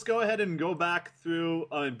let's just go ahead and go back through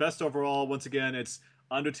best overall. Once again, it's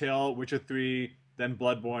Undertale, Witcher 3, then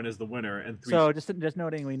Bloodborne is the winner, and 3. So just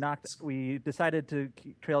noting, we decided to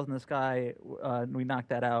keep Trails in the Sky. We knocked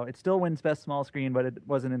that out. It still wins best small screen, but it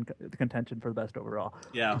wasn't in contention for the best overall.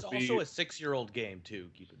 Yeah, It's also a 6-year-old game, too,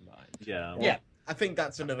 keep in mind. yeah. Yeah, I think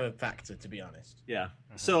that's another factor, to be honest. Yeah.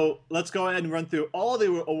 So let's go ahead and run through all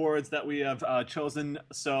the awards that we have chosen.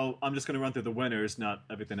 So I'm just going to run through the winners, not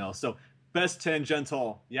everything else. So Best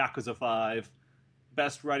Tangential, Yakuza 5.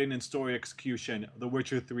 Best Writing and Story Execution, The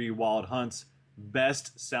Witcher 3, Wild Hunts.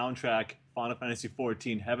 Best Soundtrack, Final Fantasy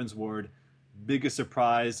XIV, Heaven's Word. Biggest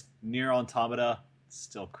Surprise, Nier Automata.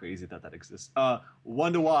 Still crazy that exists.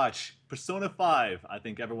 One to Watch, Persona 5. I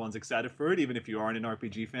think everyone's excited for it, even if you aren't an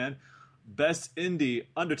RPG fan. Best Indie,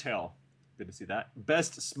 Undertale. Good to see that.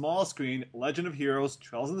 Best Small Screen, Legend of Heroes,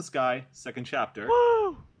 Trails in the Sky, second chapter.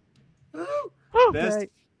 Woo! Woo!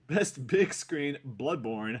 Best Big Screen,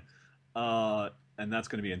 Bloodborne. And that's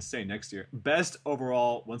going to be insane next year. Best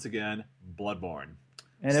Overall, once again, Bloodborne.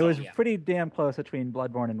 And it So, was yeah. pretty damn close between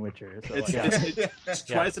Bloodborne and Witcher. So It's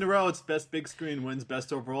twice in a row. It's best big screen wins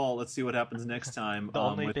best overall. Let's see what happens next time. The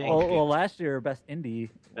only with thing- all the well, games. last year Best Indie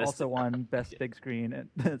Best- also won Best Big Screen. And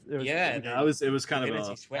it was, Yeah, Yeah, it was kind of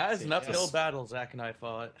Divinity a swept That is it, an uphill yes. battle Zach and I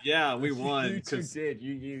fought. yeah. We won You two 'cause did.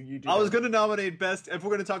 You did. I was going to nominate best. If we're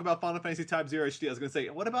going to talk about Final Fantasy Type 0 HD, I was going to say,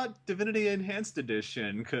 what about Divinity Enhanced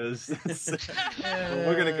Edition? Because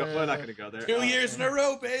we're not going to go there. 2 years in a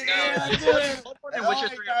row, baby. And Witcher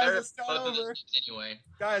 3 are better than both of those games anyway.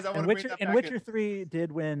 Guys, I want and to Witcher, bring that and back Witcher 3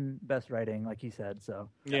 did win Best Writing, like he said. So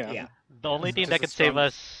Yeah. The only It's thing just that a could save strong-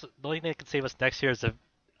 us, the only thing that could save us next year is if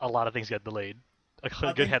a lot of things get delayed. A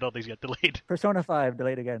good think- handle of things get delayed. Persona 5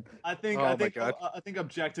 delayed again. I think Oh I my think God. I think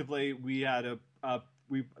objectively we had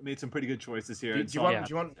we made some pretty good choices here. Do and you so-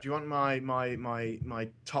 want my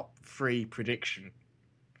top 3 prediction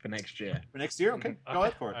for next year? for next year? Okay, go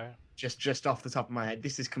ahead for it. Alright. Just off the top of my head,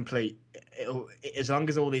 this is complete. As long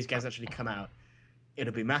as all these games actually come out,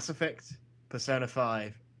 it'll be Mass Effect, Persona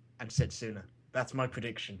 5, and Setsuna. That's my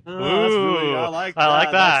prediction. Oh, that's really, I Ooh, like I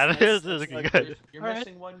like that. that. That's- This is that's like- good. You're Alright.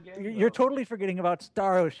 missing one game. You're totally forgetting about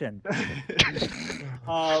Star Ocean.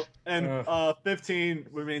 And 15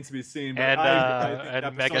 remains to be seen. But And, I think and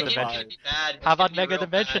that Mega Persona It's Dimension. gonna be bad. It's How about gonna be Mega real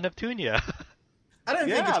Dimension bad. Neptunia? I don't think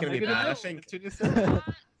Yeah, it's going to be Mega bad. I Dimension. think. Neptunia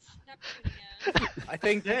said- Neptunia. I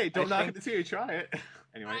think. Hey, don't I knock think- it until you try it.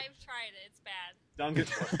 Anyway, I've tried it. It's bad. don't get.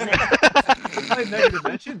 You played Mega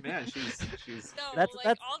Dimension, man. She's. No, That's- like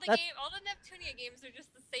that's- all the that's- all the Neptunia games are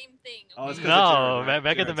just the same thing. Oh, it's okay? 'cause of No, Jared, right?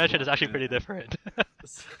 Mega Jared's Dimension the is one, actually yeah. pretty different.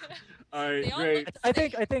 All They right, all great.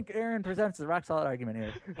 look- I think Aaron presents the rock solid argument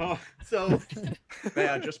here. Oh, so They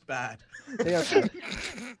are just bad. They are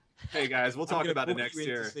hey guys, we'll talk I'm gonna about it book next you in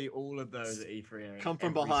year. To see all of those at E3. Aaron. Come from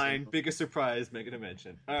Every behind, single- biggest surprise, Mega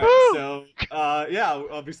Dimension. All right, so yeah,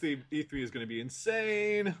 obviously E3 is going to be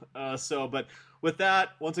insane. But with that,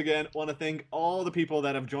 once again, want to thank all the people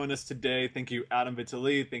that have joined us today. Thank you, Adam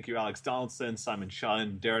Vitali. Thank you, Alex Donaldson, Simon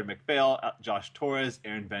Shun, Darren McPhail, Josh Torres,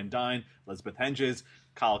 Aaron Van Dyne, Elizabeth Henges,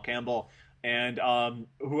 Kyle Campbell, and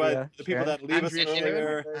the people that leave us Andrew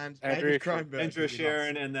earlier. Sharon and Andrew David Kreinberg. Andrew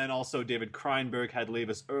Sharon, and then also David Kreinberg had to leave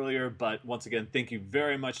us earlier. But once again, thank you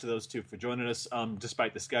very much to those two for joining us.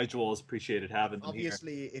 Despite the schedules, appreciated having them here.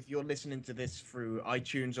 Obviously, if you're listening to this through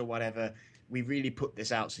iTunes or whatever, we really put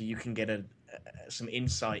this out so you can get some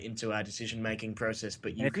insight into our decision-making process.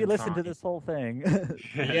 But you And if can you listen to find- this whole thing,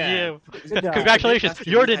 Yeah. Good job. Congratulations, Last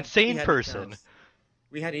year you're we an had- insane we had person. emails.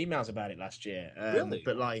 We had emails about it last year. Really?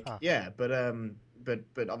 But like, Huh. yeah, but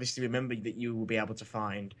obviously remember that you will be able to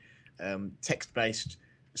find text-based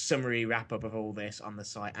summary wrap-up of all this on the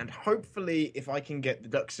site, and hopefully, if I can get the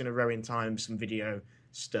ducks in a row in time, some video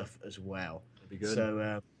stuff as well. That'd be good.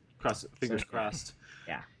 So Fingers so- crossed.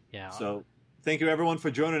 Yeah. So, thank you everyone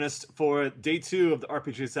for joining us for day 2 of the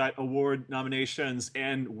RPG Site Award nominations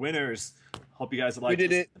and winners. Hope you guys liked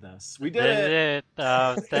did it. this. We did Did it. it.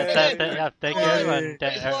 Yeah, thank you, everyone.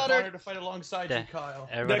 It's an honor to fight alongside you, Kyle.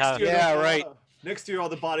 Everyone Next have- year, Yeah, they'll- right. Next year, all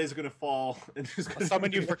the bodies are gonna fall, and there's I'll gonna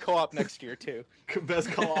summon be you for co-op next year too. best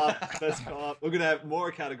co-op. Best co-op. We're gonna have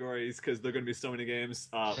more categories because there are gonna be so many games.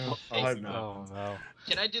 I hope not. Oh no.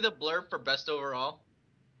 Can I do the blurb for best overall?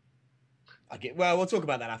 Well, we'll talk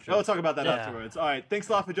about that after. We'll talk about that Yeah. afterwards. All right, thanks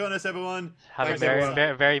a lot for joining us, everyone. Have Thanks, a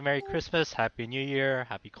everyone. very Merry Christmas, Happy New Year,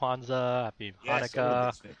 Happy Kwanzaa, Happy Yes, all of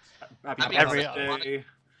Hanukkah. these things. Happy Happy Every- Christmas Day.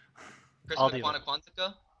 All Christmas the-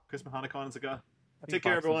 Kwanzaa. Christmas Hanukkah. Happy Take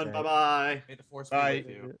care, Boxing everyone. Day. Bye bye. May the force Bye. be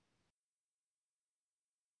with you.